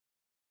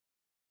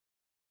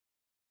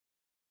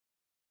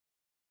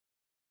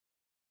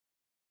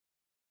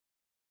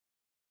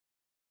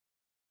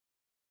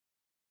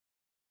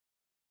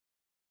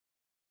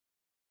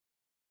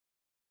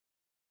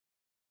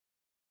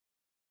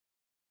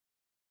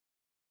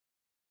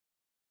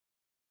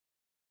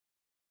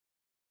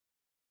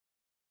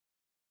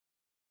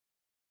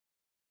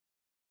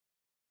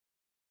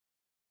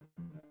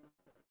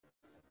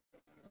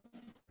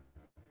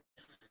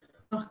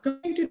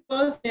 Coming to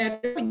false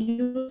narrative,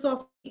 use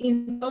of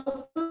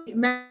insults,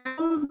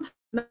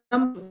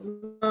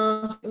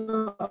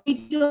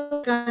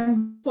 people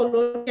can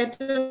follow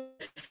cattle.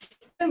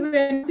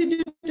 When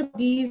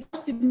these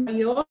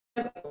scenarios,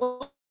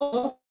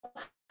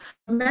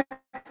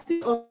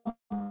 maxi of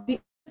the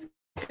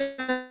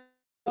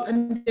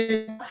and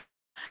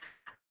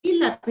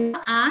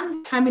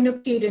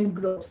hymenopteran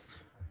groups.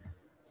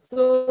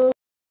 So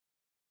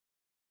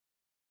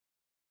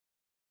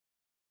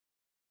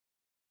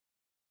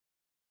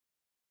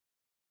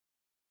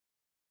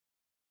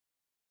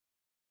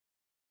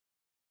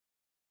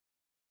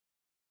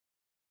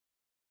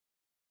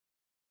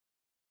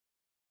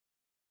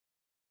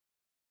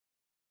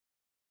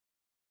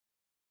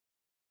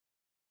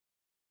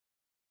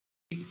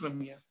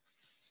from here.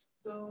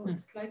 तो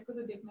slide को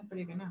तो देखना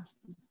पड़ेगा ना.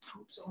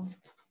 Fruits on.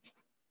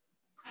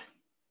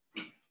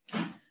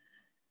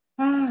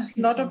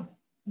 Lot of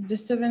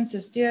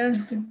disturbances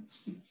there.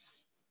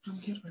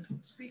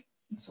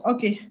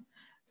 Okay,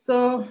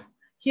 so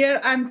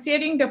here I'm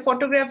sharing the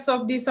photographs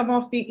of some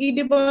of the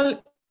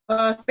edible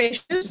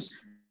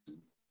species.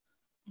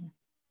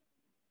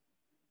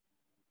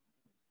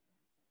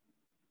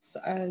 So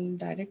I'll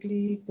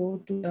directly go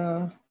to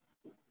the,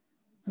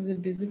 is it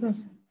visible?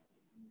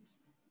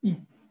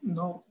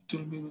 No, it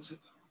will be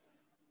visible.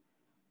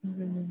 It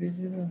will be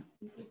visible.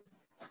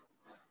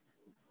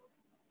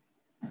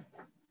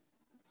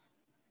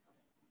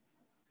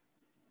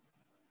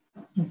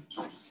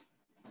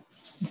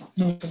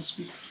 No, you can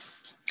speak.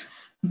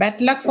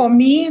 Bad luck for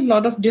me, a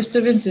lot of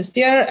disturbances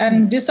there.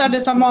 And these are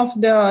some of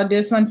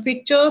there's one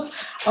pictures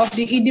of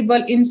the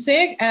edible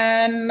insect,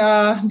 and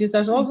these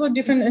are also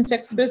different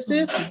insect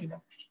species.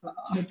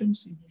 Let them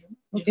see.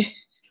 Okay.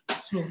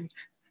 Slowly.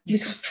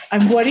 Because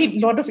I'm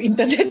worried, a lot of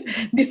internet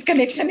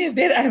disconnection is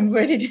there, I'm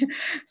worried.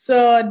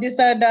 So these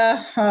are the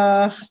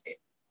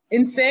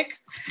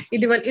insects,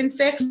 edible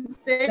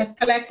insects that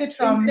collected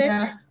from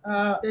the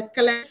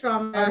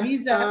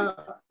region.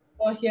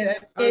 So here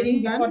I'm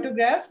sharing the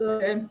photographs. So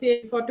I'm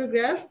seeing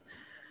photographs.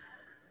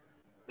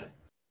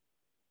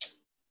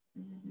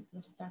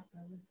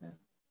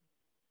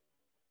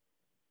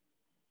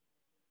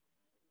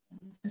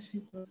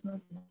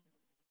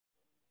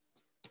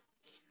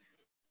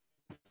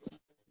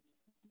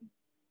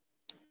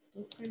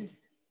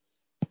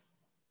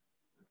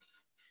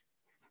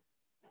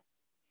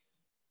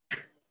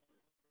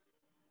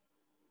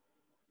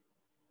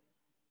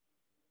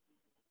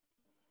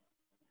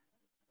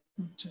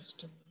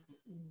 Just a minute.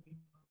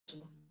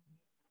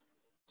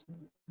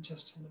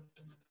 Just a minute.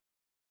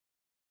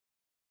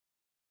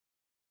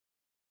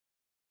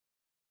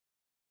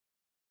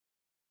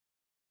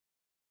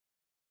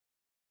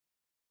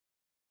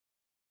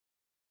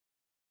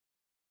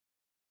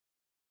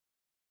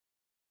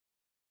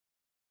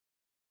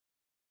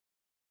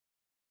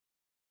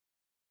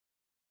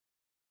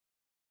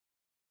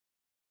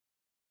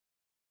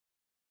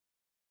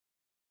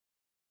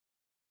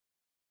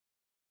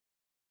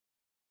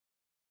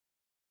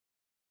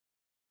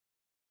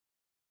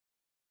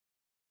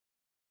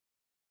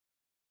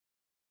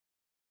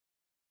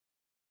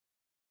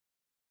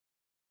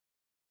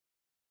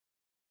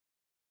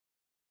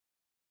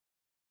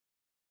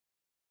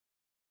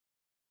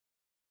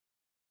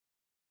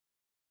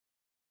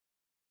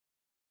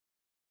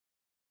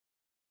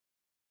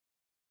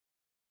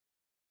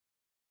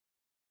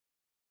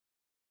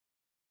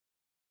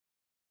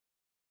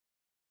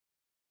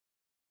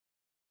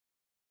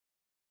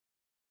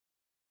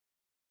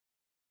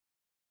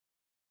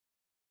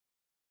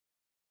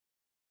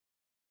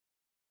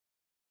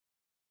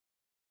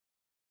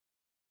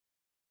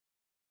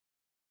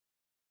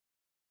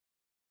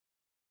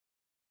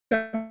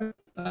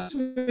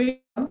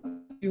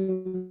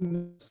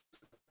 You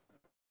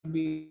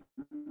be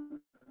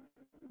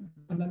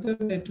another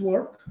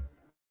network.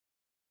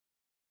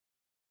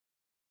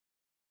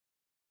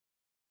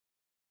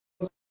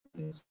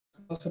 It's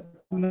also a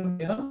problem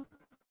here.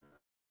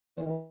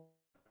 So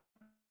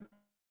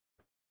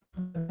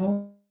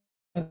now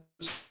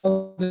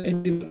all the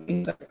edible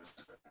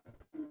insects.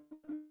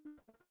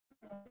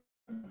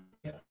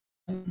 Yeah.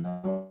 And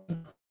now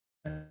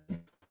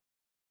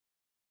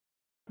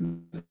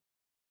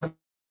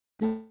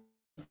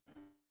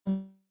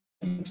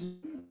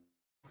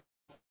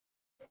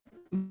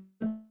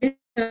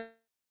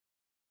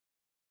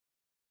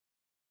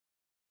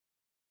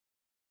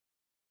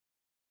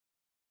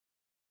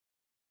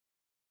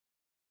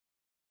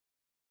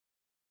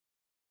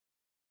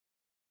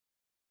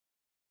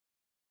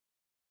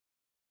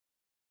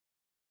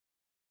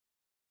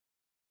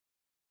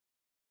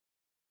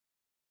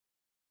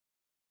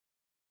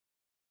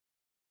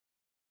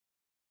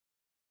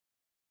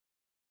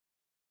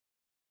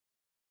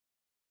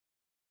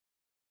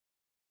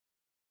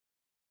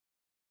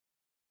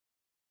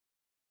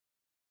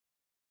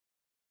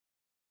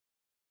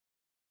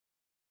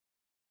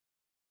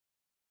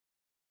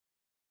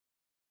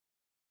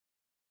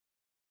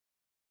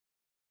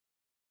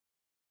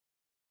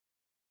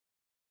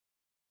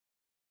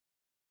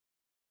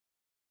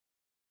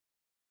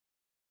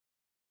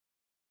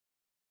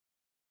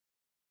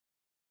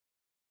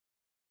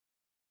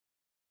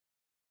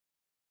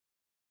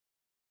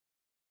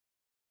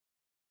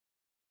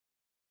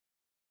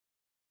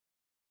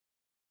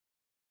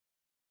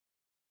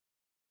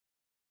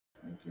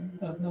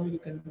now you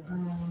can.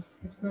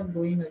 It's not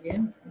going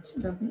again. It's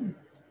stuck.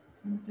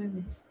 Sometimes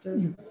it's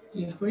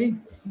it's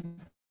going.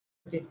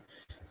 Okay,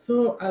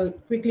 so I'll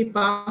quickly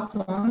pass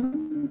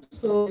on.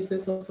 So this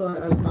is also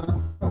I'll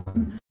pass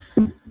on.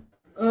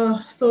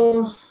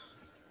 So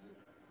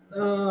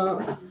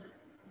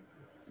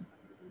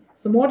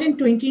more than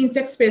 20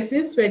 insect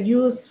species were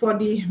used for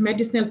the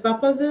medicinal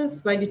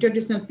purposes by the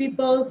traditional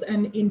peoples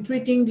and in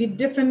treating the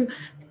different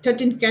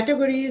 13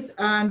 categories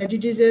and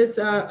diseases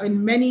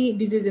in many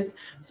diseases.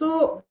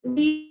 So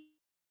we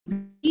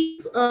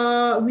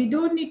we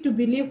don't need to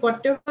believe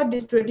whatever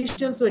these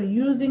traditions were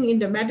using in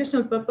the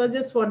medicinal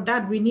purposes. For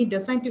that, we need the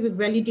scientific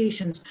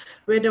validations,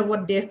 whether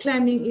what they're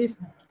claiming is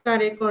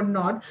correct or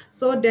not.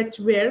 So that's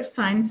where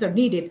science are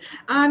needed.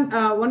 And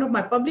one of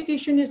my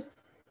publication is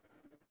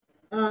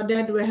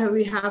that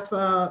we have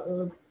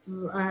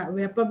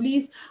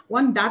published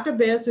one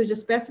database which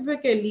is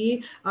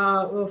specifically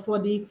for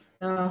the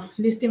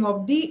listing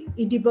of the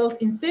edible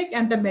insect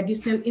and the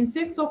medicinal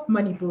insects of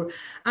Manipur.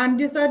 And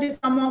these are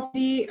some of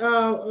the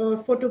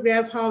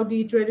photograph how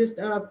the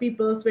traditional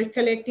peoples were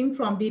collecting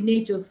from the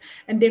natures,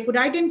 and they could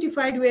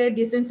identify where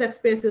these insect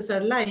species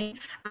are lying,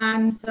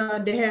 and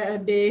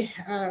they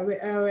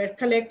were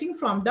collecting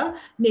from the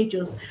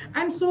natures.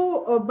 And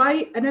so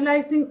by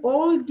analyzing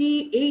all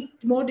the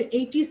more than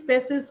 80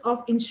 species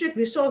of insect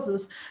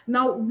resources,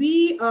 now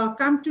we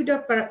come to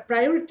the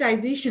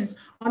prioritizations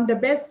on the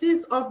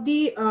basis of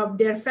the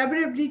their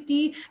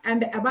favorability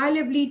and the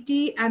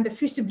availability and the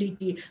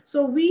feasibility.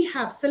 So we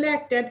have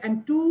selected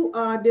and two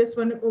this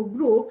one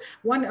group,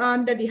 one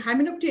under the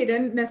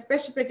Hymenopteran,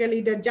 specifically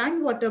the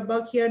giant water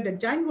bug here, the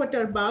giant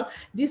water bug,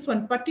 this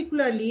one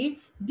particularly,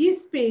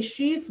 this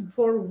species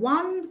for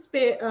one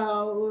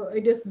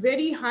it is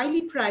very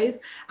highly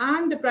priced,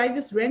 and the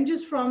prices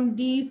ranges from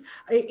these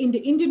in the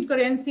Indian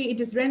currency,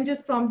 it is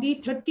ranges from the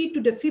 30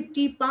 to the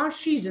 50 per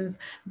seasons.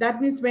 That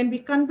means when we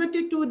convert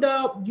it to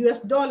the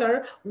US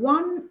dollar,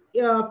 one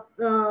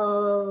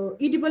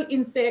edible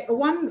insect,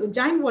 one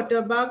giant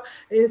water bug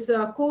is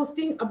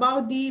costing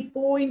about the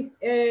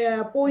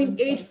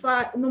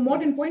 0.85, no more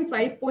than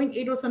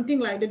 0.8 or something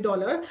like the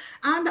dollar.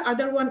 And the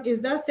other one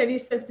is the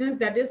sericescens,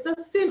 that is the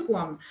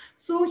silkworm.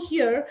 So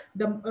here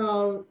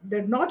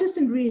the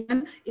northeastern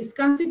region is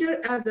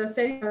considered as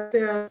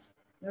the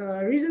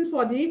reasons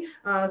for the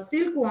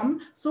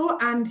silkworm. So,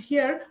 and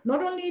here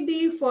not only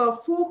the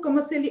four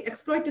commercially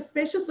exploited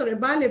species are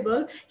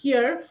available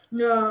here,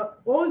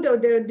 all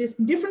these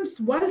different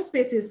wild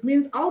species,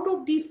 means out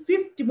of the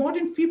more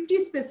than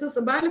 50 species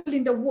available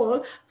in the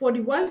world for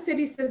the wild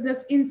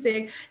sericescens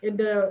insect, in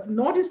the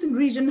northeastern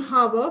region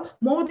however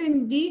more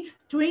than the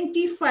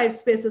 25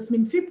 species,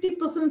 mean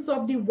 50%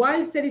 of the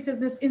wild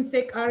sericescens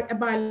insect are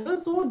available.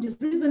 So this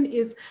reason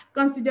is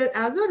considered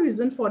as a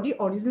reason for the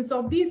origins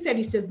of the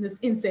sericescens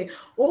insect.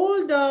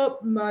 All the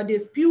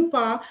this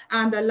pupa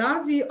and the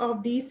larvae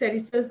of the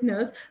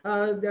sericescens,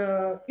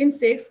 the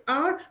insects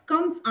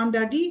comes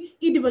under the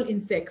edible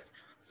insects.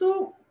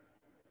 So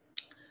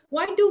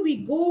why do we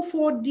go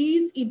for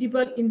these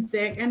edible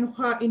insect, and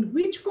in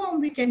which form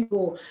we can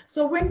go?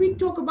 So when we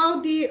talk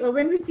about the,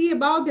 when we see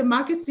about the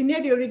market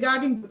scenario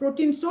regarding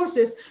protein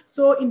sources,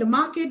 so in the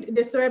market,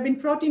 the soybean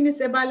protein is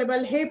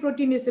available, hay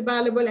protein is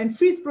available, and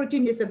fish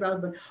protein is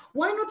available.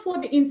 Why not for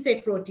the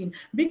insect protein?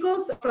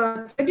 Because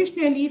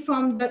traditionally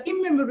from the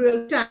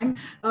immemorial time,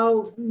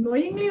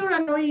 knowingly or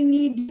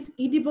unknowingly, these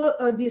edible,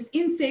 these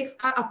insects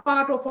are a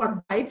part of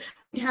our diet.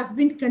 It has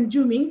been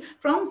consuming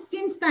from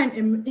since time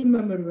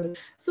immemorial.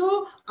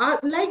 So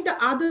like the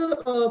other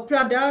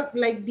product,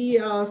 like the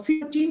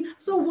protein,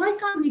 so why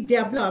can't we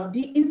develop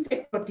the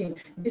insect protein?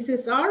 This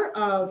is our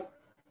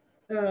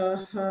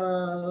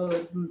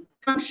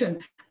function.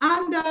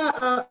 And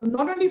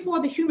not only for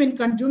the human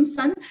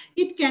consumption,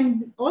 it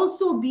can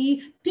also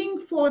be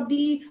think for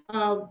the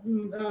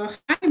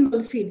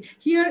animal feed.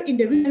 Here in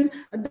the region,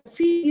 the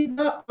feed is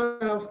a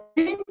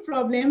main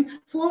problem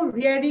for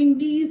rearing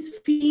these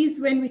fees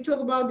when we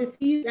talk about the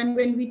fees and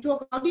when we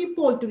talk about the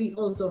poultry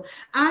also.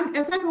 And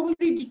as I've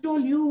already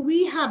told you,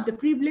 we have the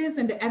privilege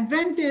and the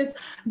advantages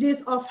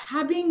of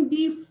having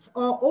the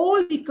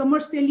all the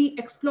commercially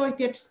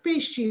exploited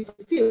species of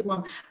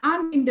silkworm.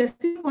 And in the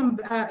silkworm,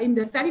 in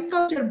the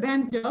sericulture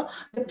banter,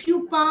 the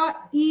pupa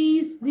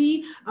is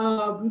the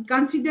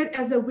considered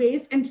as a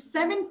waste, and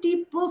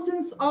 70%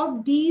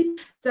 of these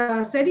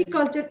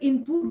sericulture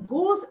input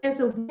goes as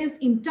a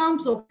waste in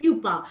terms of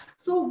pupa.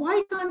 So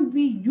why can't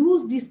we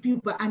use this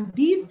pupa? And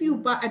these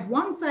pupa at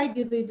one side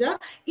is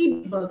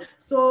edible.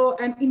 So,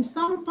 and in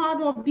some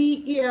part of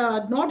the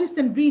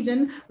northeastern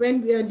region,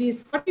 when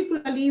these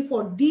particularly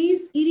for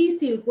these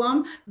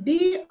silkworm,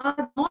 they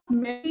are not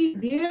very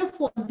rare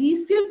for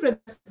these silk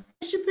products.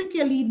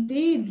 Specifically,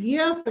 they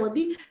rear for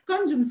the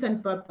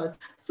consumption purpose.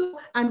 So,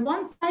 and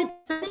one side,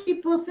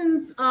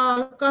 70%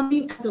 are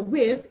coming as a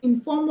waste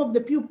in form of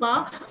the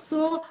pupa.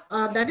 So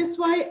that is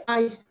why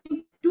I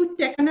think to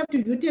taken up to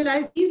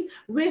utilize is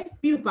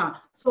waste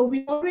pupa. So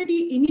we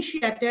already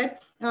initiated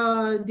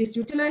these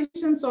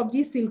utilizations of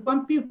the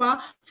silkworm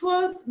pupa.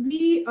 First,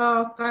 we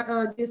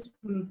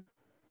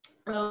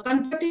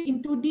converted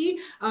into the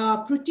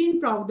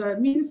protein powder,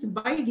 means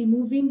by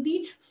removing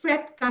the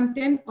fat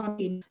content on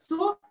it.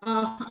 So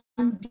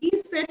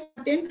these fat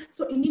content,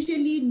 so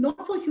initially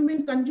not for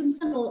human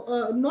consumption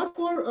or not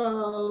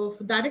for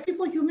directly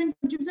for human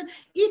consumption,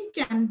 it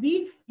can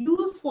be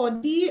used for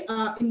the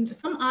in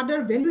some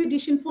other value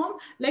addition form.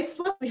 Like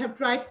first we have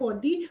tried for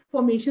the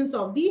formations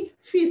of the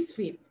fish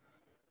feed.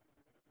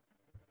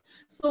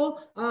 So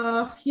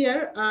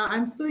here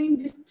I'm showing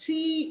these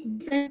three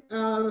different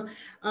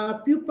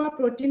pupa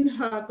protein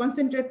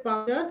concentrate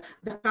powder.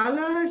 The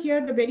color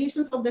here, the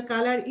variations of the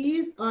color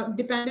is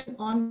dependent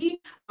on the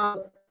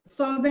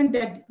solvent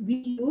that we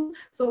use.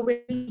 So when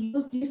we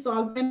use the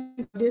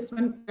solvent, this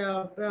one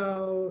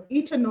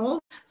ethanol,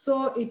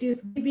 so it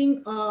is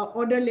giving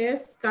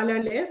odorless,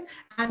 colorless,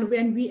 and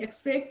when we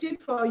extract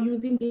it for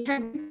using the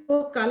hand,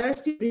 so color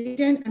is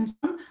written and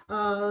some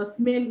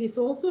smell is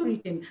also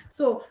written.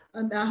 So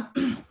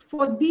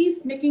for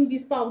these making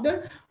this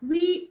powder,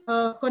 we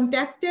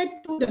contacted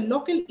to the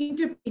local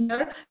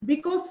entrepreneur,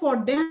 because for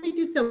them it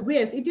is a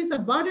waste, it is a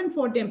burden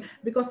for them,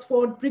 because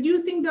for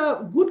producing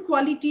the good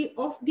quality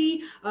of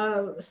the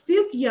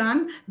silk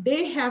yarn,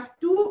 they have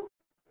to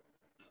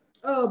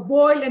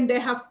boil, and they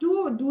have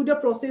to do the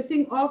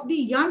processing of the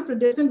yarn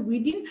production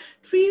within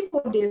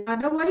 3-4 days.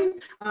 Otherwise,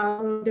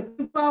 the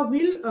pupa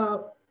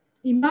will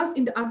immerse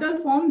in the other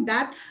form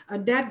that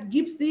that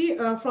gives the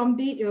from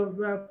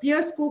the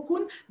pierced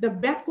cocoon, the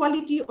bad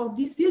quality of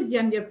the silk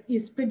yarn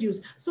is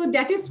produced. So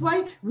that is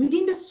why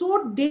within the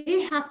short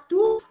they have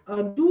to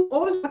do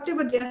all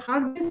whatever they are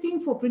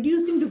harvesting for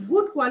producing the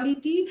good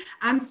quality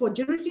and for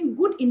generating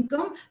good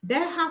income. They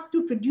have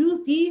to produce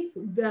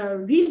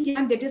the real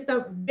yarn, that is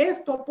the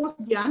best topos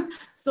yarn.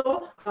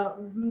 So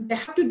they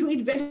have to do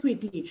it very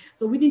quickly,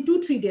 so within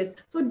 2-3 days.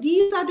 So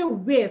these are the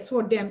ways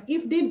for them.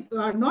 If they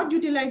are not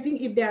utilizing,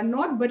 if they are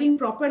not budding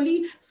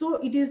properly,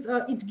 so it is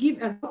it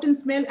gives a rotten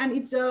smell, and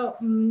it's a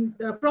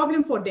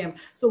problem for them.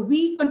 So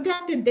we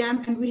contacted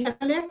them, and we have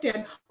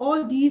collected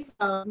all these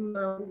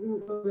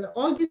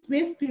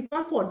waste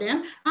paper for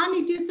them, and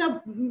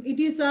it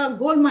is a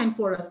gold mine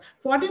for us.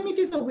 For them it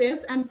is a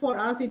waste, and for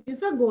us it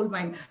is a gold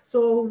mine.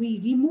 So we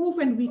remove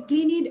and we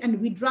clean it and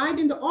we dry it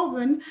in the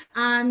oven,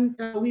 and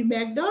we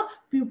make the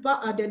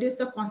pupa, that is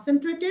the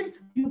concentrated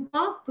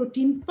pupa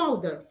protein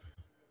powder.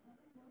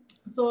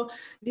 So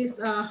this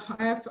I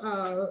have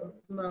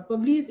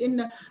published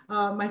in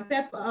my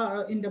PEP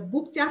in the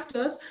book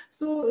chapters.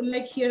 So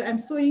like here I'm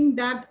showing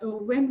that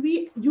when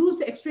we use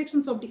the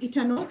extractions of the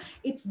ethanol,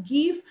 it's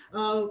give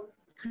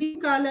cream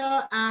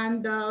color,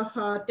 and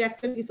the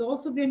texture is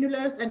also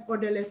granular and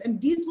odorless, and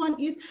this one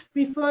is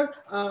prefer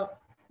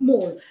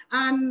more.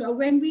 And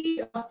when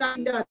we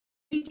study the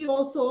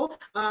also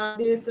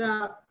this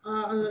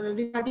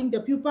regarding the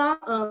pupa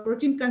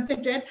protein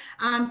concentrate,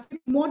 and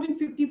more than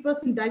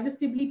 50%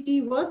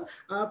 digestibility was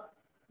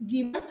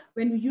given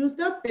when we use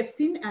the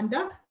pepsin and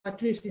the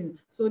trypsin.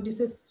 So this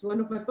is one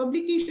of my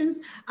publications,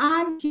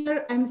 and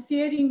here I'm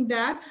sharing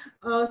that.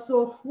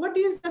 So what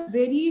is the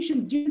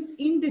variation difference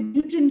in the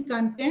nutrient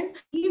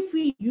content if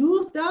we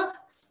use the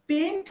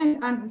spent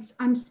and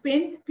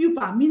unspent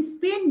pupa? Means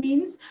spent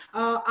means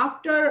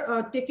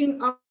after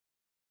taking out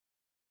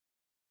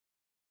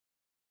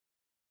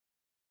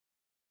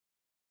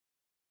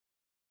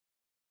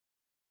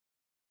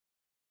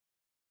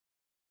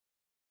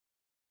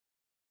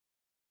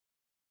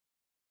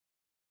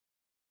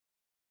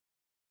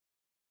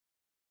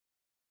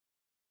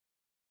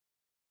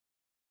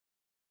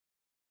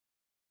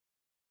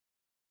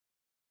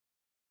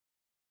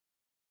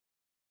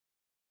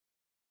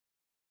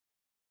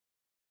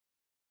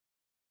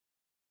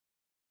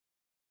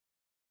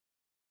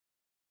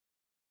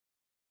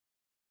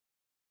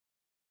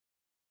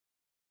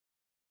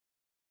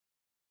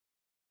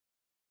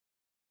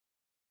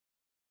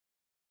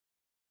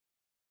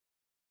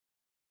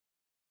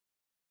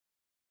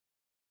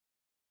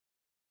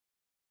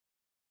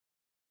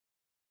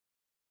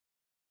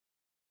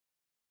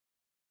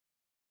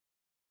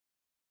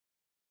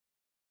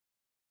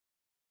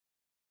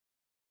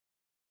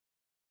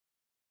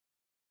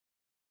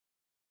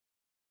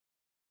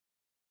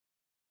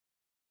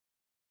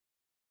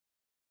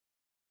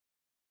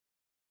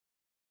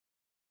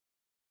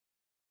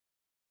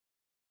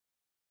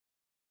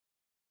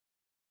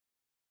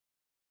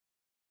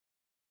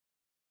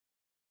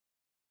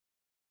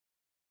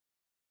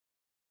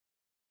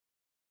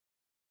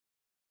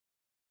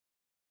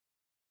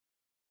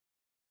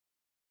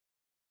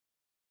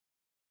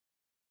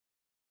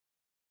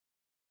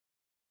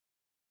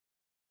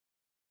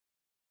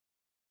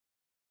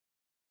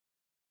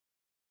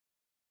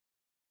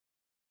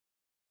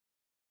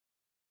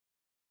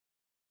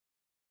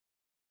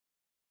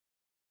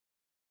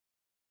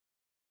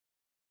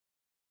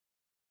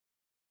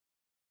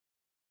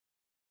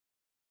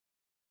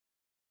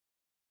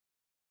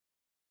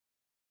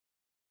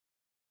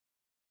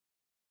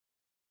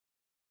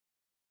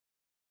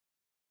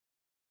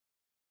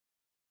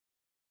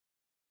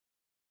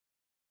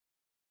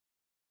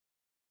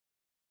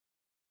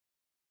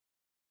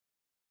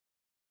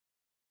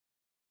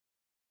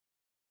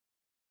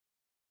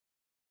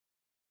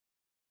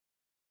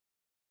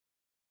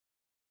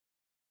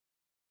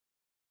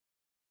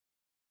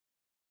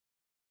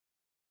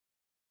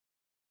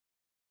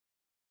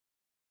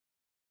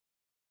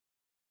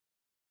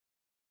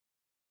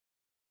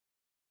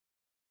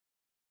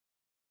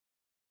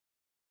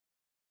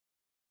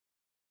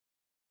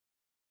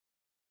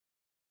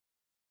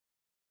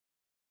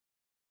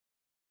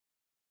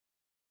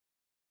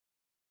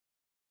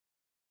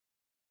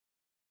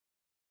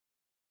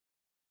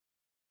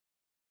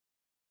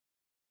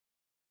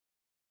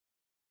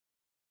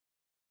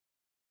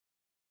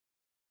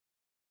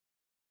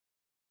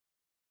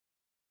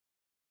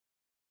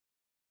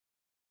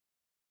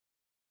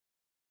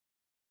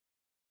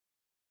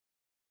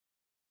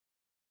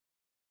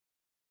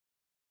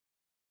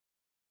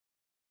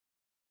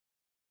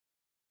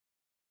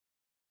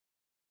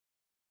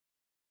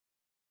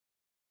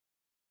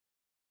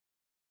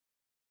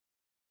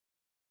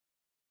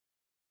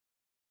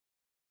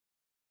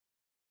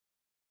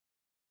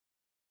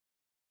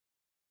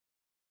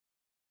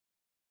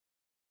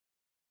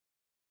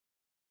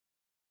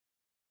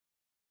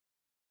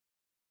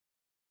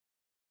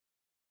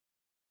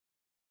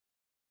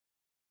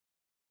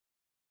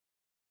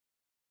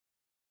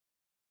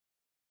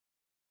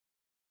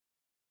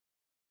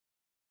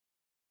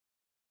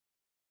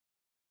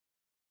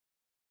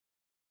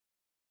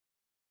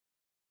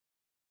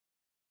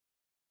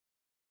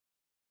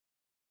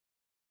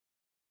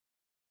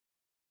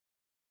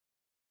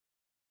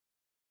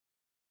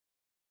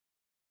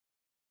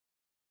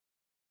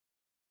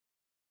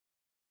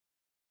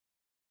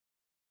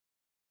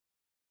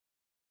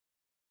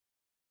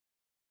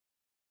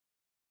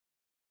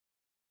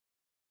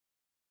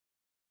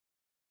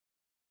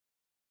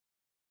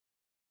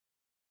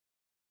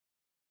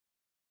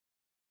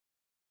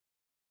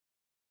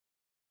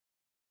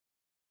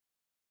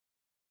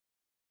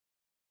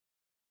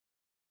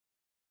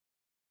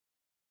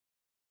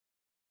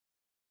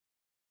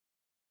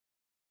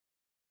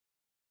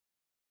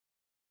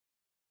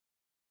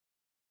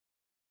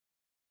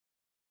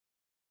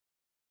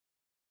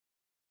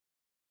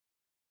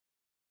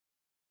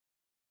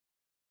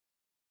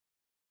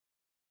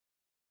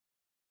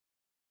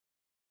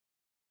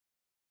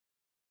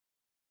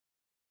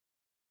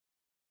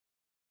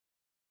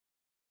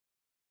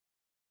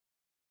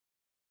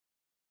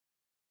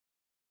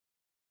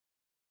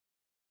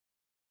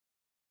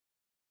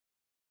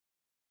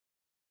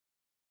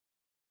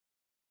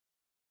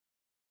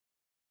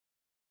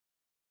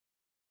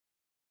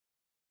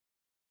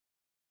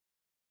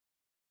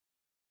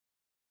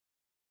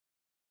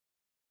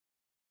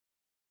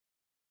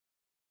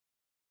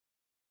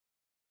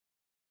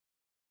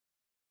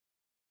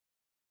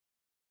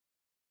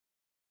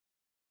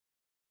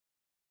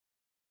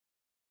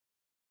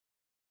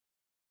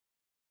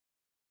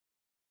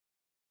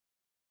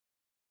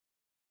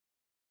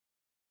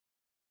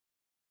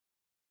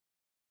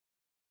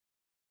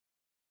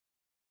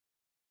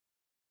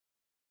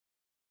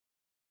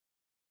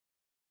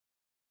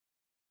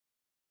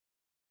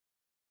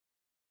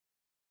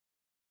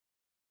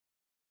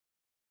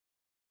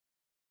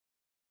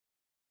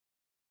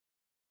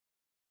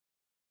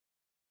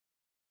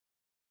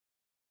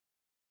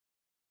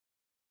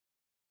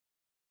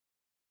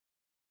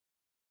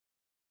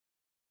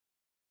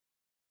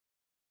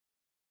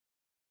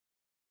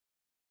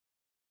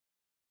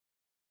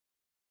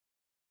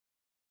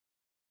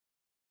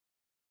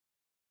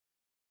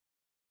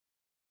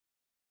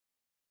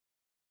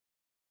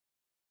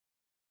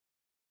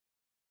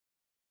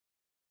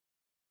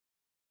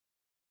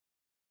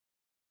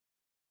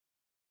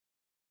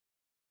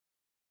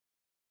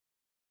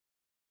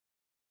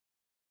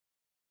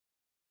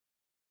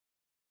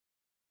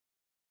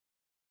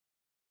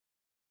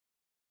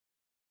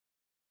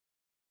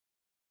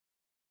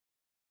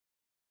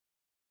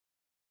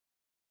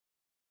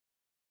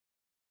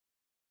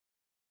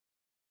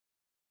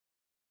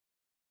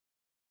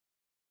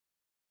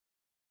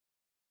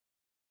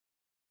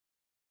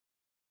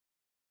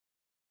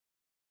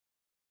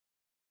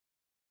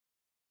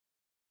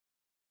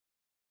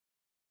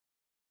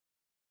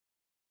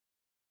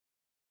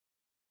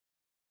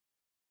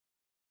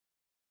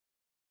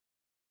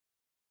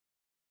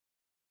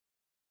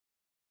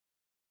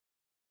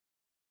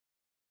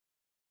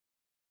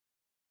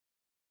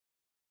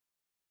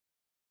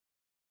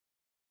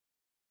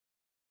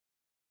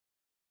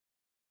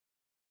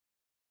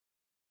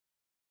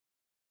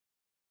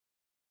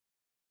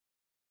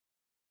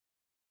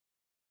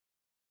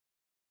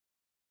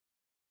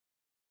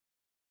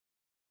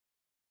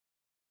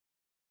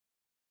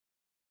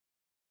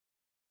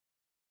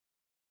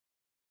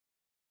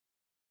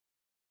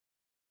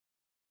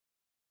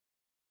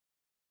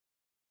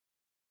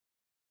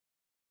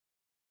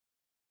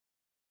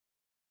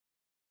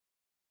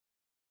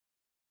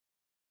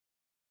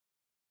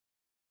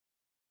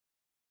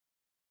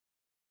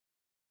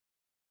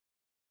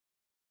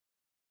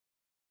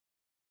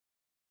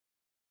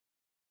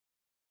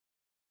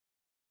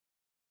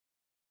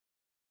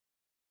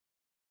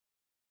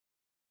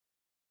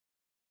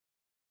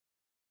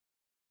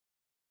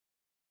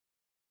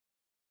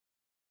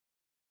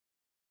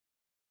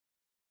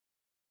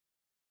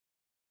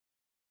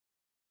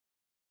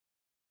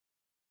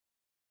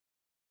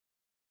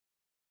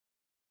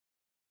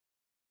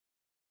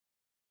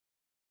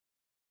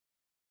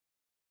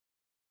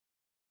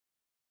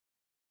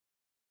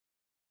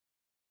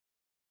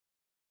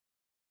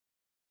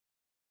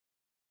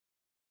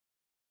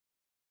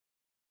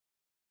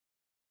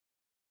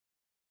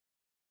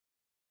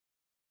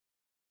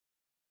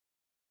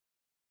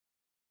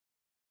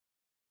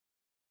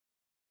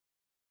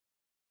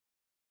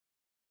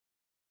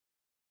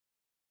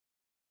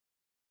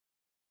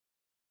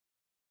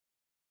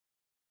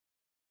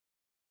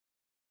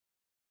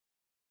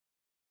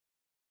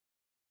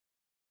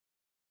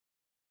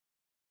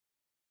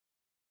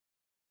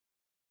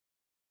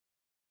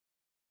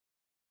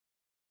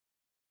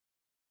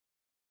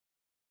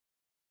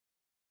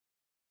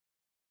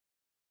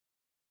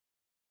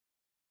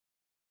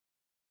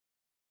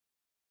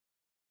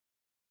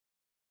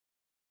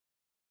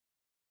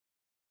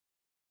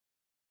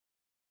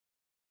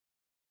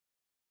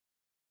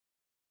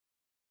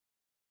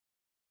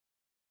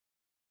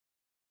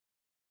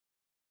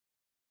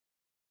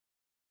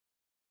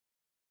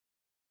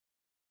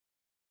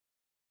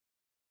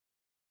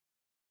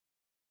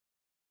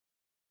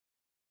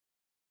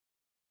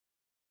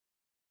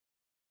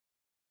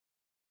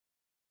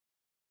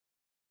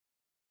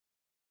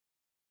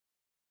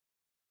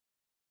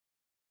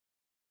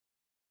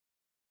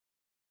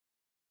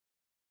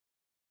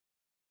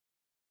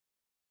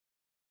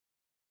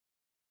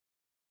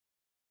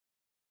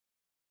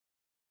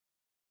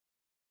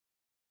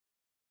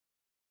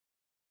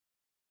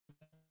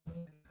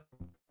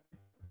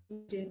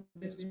Yeah,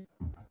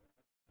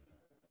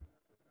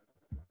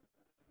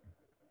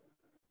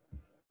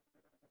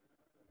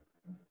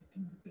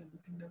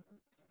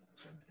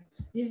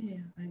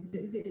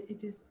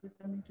 it is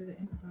coming to the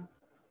end part.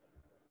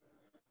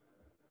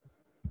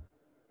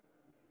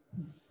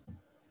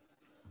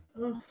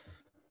 Oh,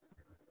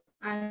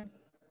 I'm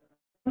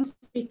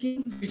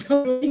speaking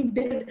without knowing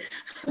that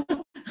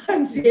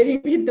I'm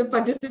sharing with the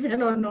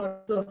participant or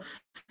not.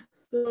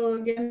 So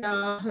again,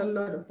 a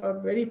lot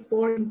of very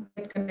poor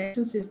internet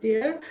connections is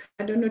there.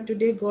 I don't know,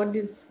 today God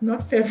is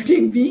not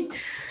favoring me.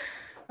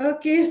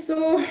 Okay,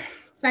 so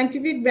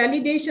scientific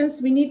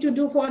validations we need to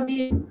do for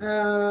the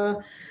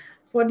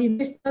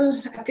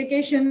medicinal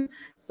application.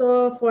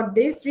 So for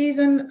this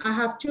reason, I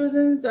have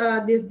chosen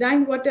this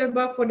Dine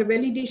Waterberg for the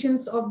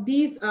validations of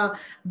these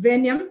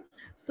venom.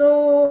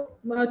 So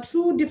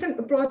through different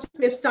approaches,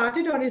 we've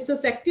started our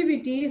research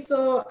activity.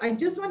 So I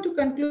just want to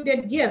conclude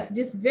that yes,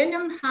 this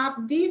venom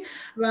have the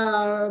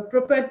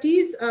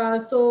properties.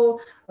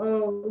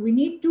 We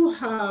need to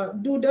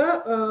do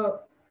the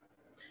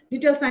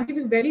detailed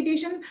scientific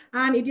validation,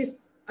 and it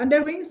is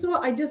undergoing.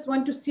 So I just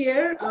want to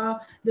share,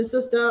 this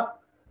is the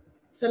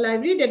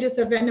salivary, that is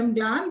the venom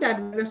gland that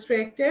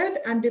restricted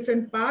and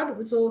different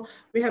part. So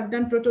we have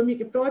done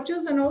proteomic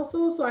approaches, and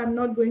also, so I'm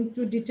not going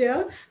to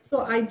detail.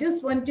 So I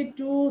just wanted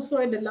to,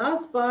 so at the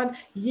last part,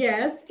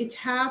 yes, it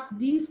have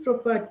these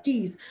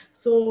properties.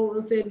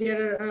 So say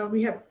there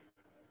we have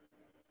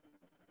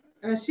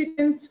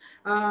sequence,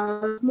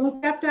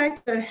 small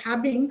peptides are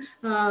having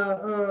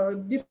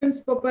different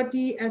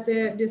property as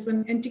this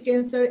one,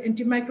 anti-cancer,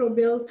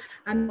 antimicrobials,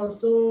 and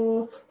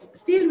also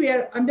still we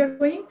are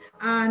undergoing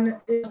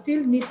and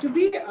still need to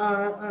be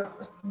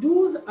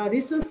do a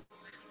research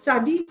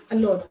study a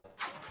lot.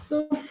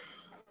 So,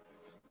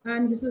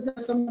 and this is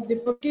some of the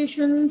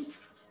publications.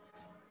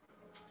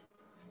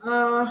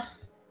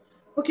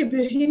 Okay,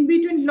 in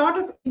between, lot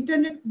of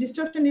internet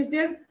disruption is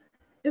there.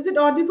 Is it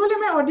audible?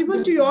 Am I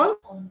audible to you all?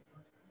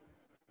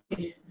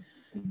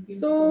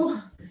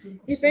 So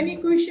if any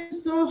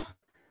questions, so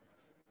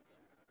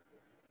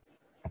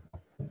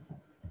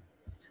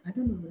I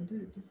don't know whether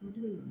it is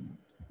audible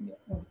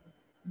or not.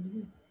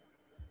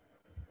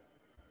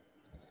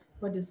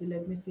 What is it?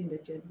 Let me see in the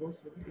chat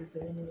box. Is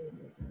there any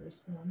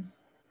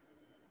response?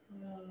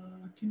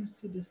 Can you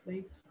see the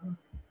slide?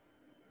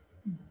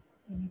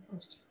 Any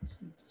questions?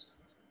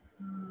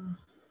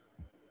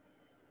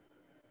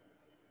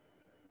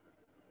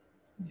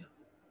 Yeah.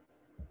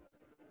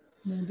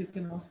 No, they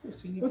can ask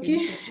questions.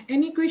 Okay,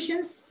 any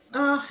questions?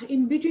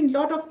 In between,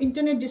 lot of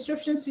internet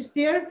disruptions is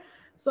there.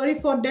 Sorry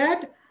for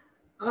that.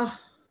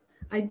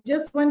 I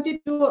just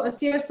wanted to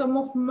share some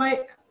of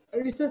my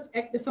research,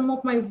 some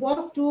of my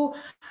work to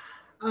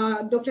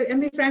Dr.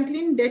 Emily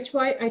Franklin. That's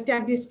why I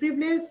tagged this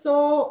privilege.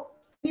 So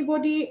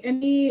anybody,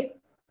 any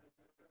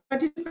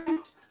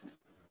participant?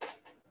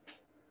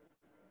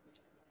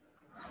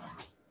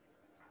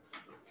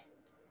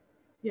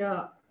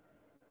 Yeah.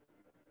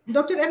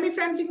 Dr. Emily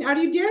Franklin, are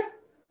you there?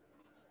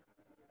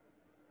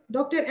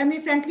 Dr. Emily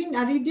Franklin,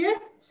 are you there?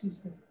 She's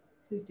there.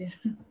 She's there.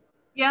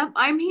 Yep,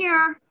 I'm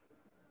here.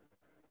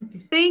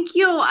 Okay. Thank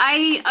you.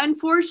 I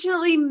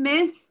unfortunately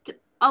missed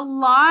a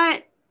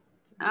lot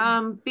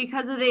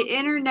because of the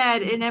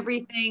internet and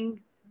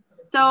everything.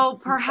 So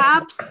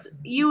perhaps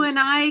you and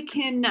I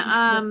can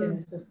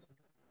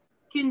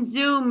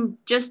Zoom,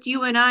 just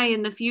you and I,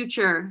 in the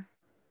future.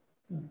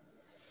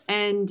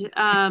 And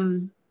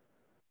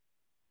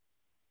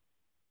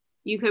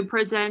you could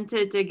present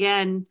it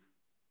again.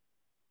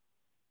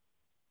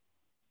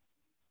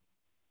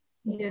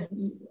 Yeah.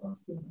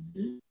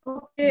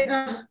 Okay.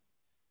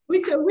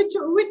 Which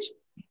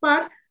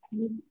part?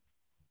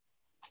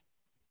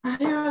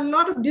 A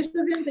lot of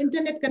disturbance,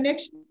 internet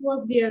connection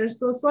was there.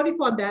 So sorry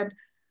for that.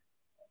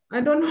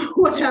 I don't know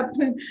what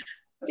happened.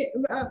 Okay.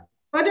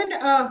 But then,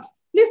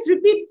 please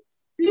repeat.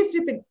 Please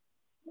repeat.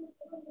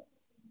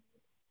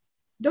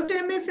 Dr.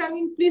 M.A.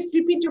 Franklin, please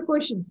repeat your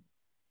questions.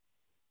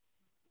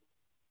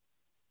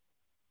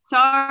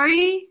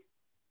 Sorry?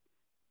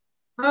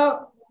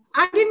 I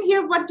didn't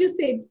hear what you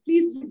said.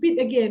 Please repeat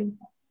again.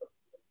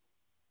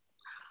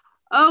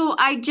 Oh,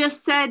 I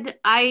just said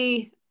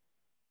I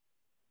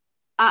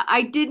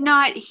did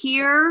not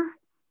hear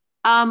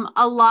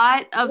a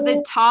lot of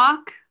the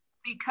talk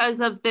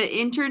because of the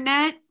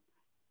internet.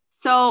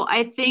 So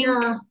I think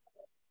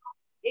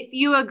if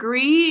you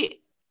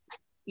agree,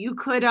 you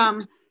could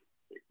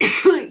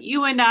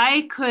you and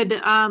I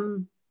could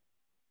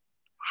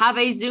have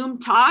a Zoom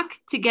talk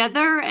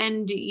together,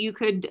 and you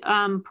could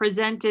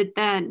present it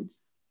then.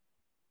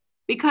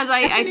 Because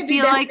I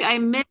feel like I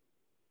missed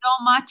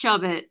so much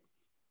of it.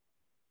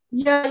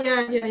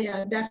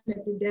 Yeah,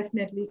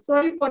 definitely.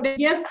 Sorry for that.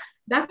 Yes,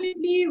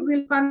 definitely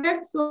we'll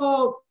contact.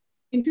 So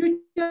in future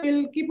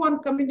we'll keep on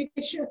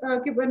communication,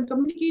 keep on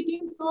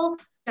communicating. So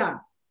yeah.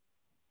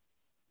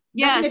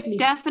 Yes,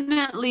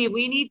 definitely.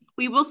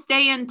 We will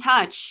stay in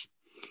touch.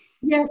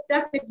 Yes,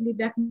 definitely,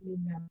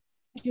 ma'am.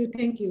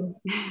 Thank you.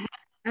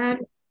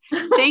 And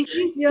thank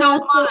you so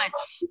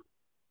much.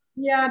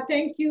 Yeah,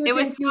 thank you. It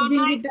was so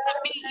nice to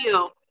meet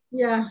you.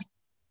 Yeah.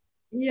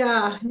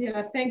 Yeah.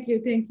 Thank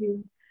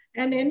you.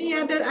 And any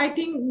other, I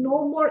think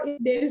no more,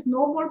 if there is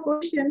no more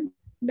question,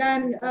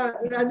 then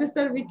Rajesh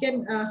sir, we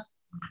can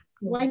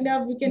wind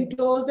up, we can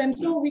close. And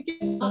so we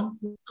can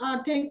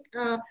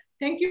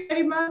thank you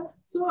very much.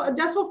 So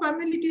just for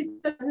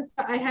formalities, sir,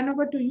 I hand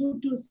over to you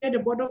to say the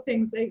board of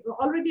things.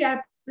 Already I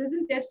have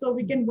presented, so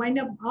we can wind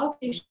up our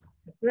sessions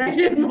right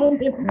at the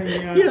moment.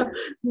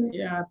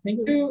 Yeah,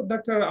 thank you,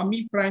 Dr.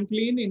 Ami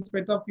Franklin. In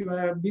spite of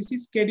your busy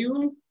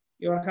schedule,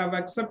 you have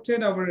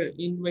accepted our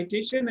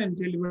invitation and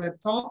delivered a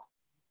talk.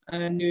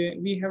 And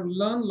we have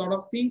learned a lot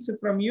of things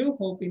from you.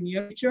 Hope in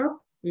your future,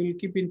 we will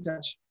keep in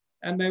touch.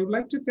 And I would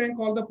like to thank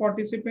all the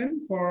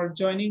participants for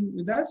joining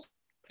with us.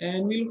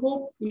 And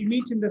we'll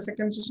meet in the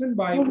second session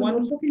by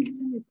 1.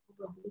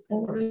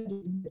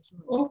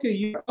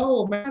 Okay,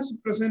 Mass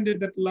presented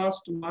that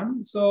last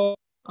one. So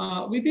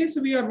with this,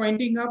 we are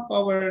winding up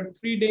our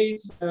 3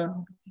 days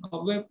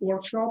web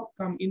workshop,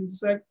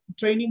 insect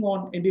training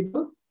on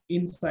edible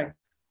insect.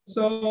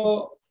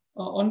 So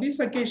on this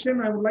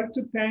occasion, I would like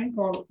to thank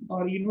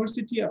our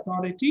university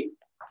authority,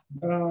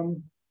 our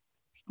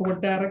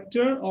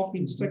Director of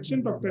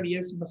Instruction, Dr.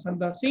 S.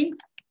 Basanta Singh,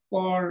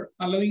 for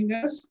allowing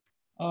us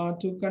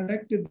to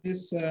conduct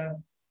this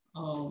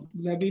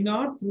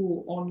webinar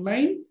through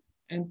online.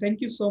 And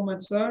thank you so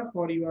much, sir,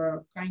 for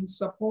your kind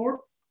support.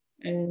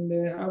 And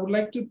I would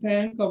like to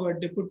thank our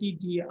Deputy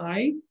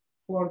DI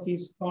for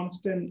his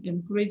constant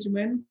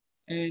encouragement.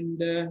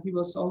 And he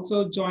was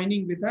also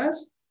joining with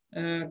us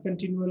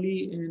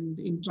continually and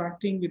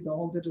interacting with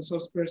all the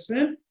resource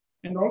person.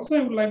 And also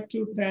I would like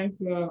to thank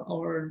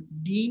our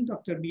Dean,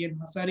 Dr. B.N.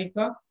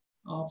 Hasarika,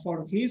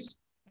 for his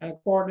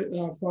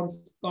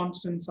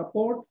constant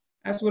support,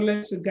 as well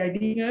as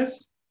guiding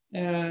us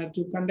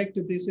to conduct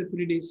this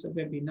 3 days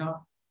webinar.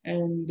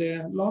 And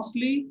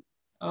lastly,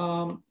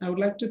 I would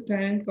like to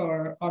thank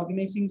our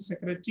organizing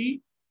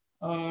secretary,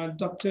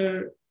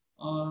 Dr.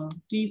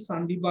 T.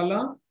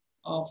 Sandibala,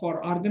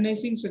 for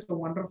organizing such a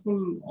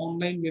wonderful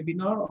online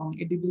webinar on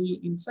edible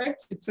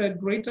insects. It's a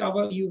great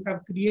hour you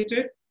have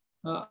created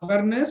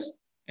awareness,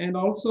 and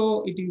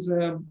also it is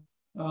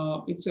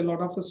it's a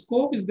lot of a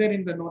scope is there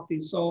in the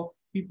Northeast. So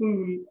people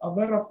will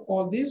aware of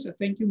all this.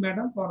 Thank you,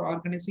 madam, for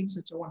organizing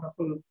such a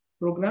wonderful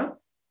program.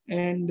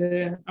 And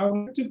I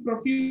would like to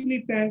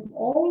profusely thank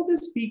all the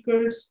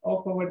speakers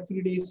of our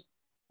 3 days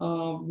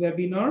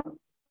webinar.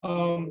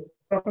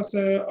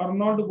 Professor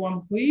Arnold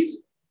Van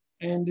Please,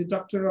 and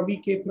Dr. Ravi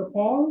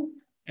Ketrapal,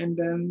 and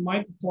then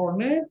Mike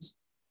Thornett,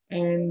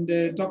 and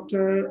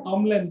Dr.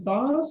 Amlan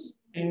Das,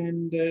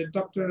 and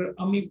Dr.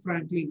 Ami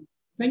Franklin.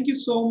 Thank you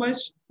so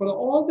much for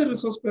all the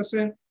resource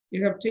person.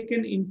 You have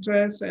taken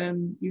interest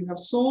and you have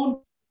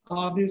shown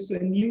this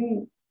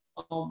new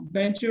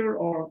venture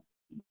or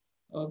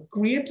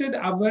created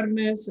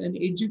awareness and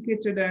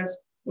educated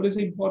us what is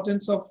the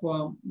importance of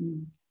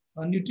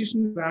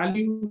nutrition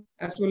value,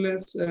 as well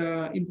as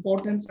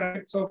important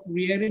aspects of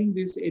rearing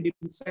these edible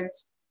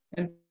insects.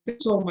 And thank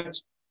you so much.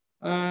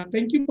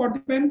 Thank you,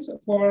 participants,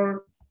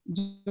 for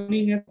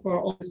joining us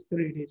for all these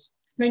 3 days.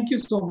 Thank you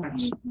so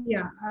much.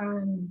 Yeah,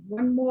 and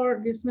one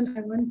more, this one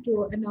I want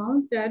to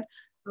announce that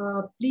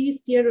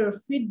please share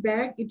your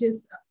feedback. It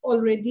is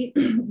already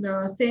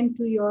sent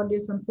to your,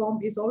 this one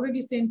form is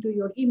already sent to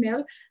your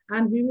email,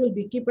 and we will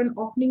be keeping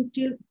opening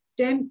till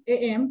 10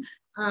 a.m.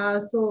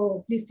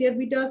 So please share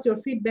with us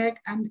your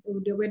feedback and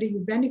whether you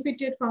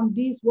benefited from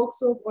this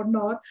workshop or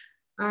not.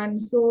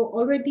 And so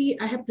already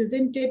I have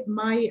presented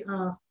my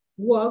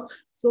work.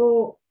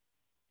 So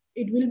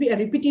it will be a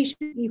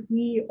repetition if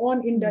we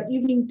on in the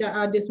evening,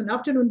 this one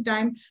afternoon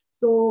time.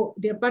 So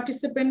dear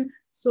participant,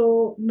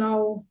 so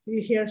now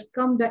here's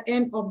come the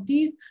end of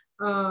this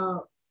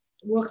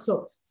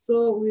workshop.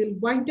 So we'll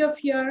wind up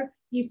here.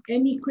 If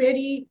any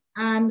query,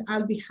 and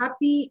I'll be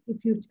happy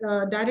if you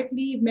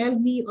directly mail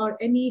me or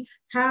any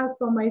help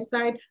from my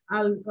side,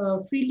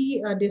 I'll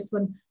freely this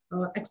one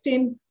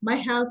extend my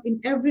help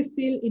in every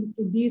field in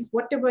this,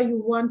 whatever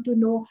you want to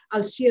know,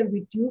 I'll share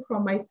with you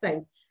from my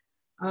side.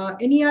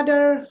 Any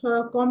other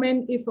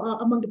comment if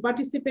among the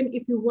participants,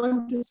 if you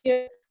want to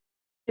share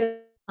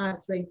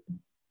us, right?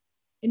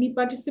 Any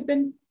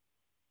participant?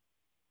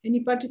 Any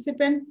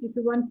participant, if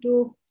you want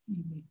to?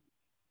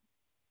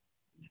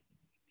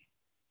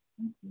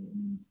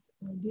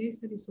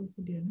 DSR is also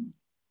there.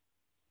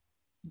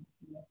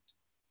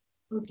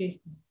 Okay.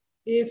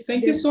 If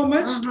thank you so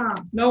much.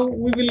 Now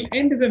we will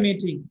end the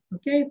meeting.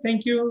 Okay.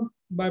 Thank you.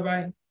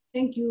 Bye-bye.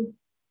 Thank you.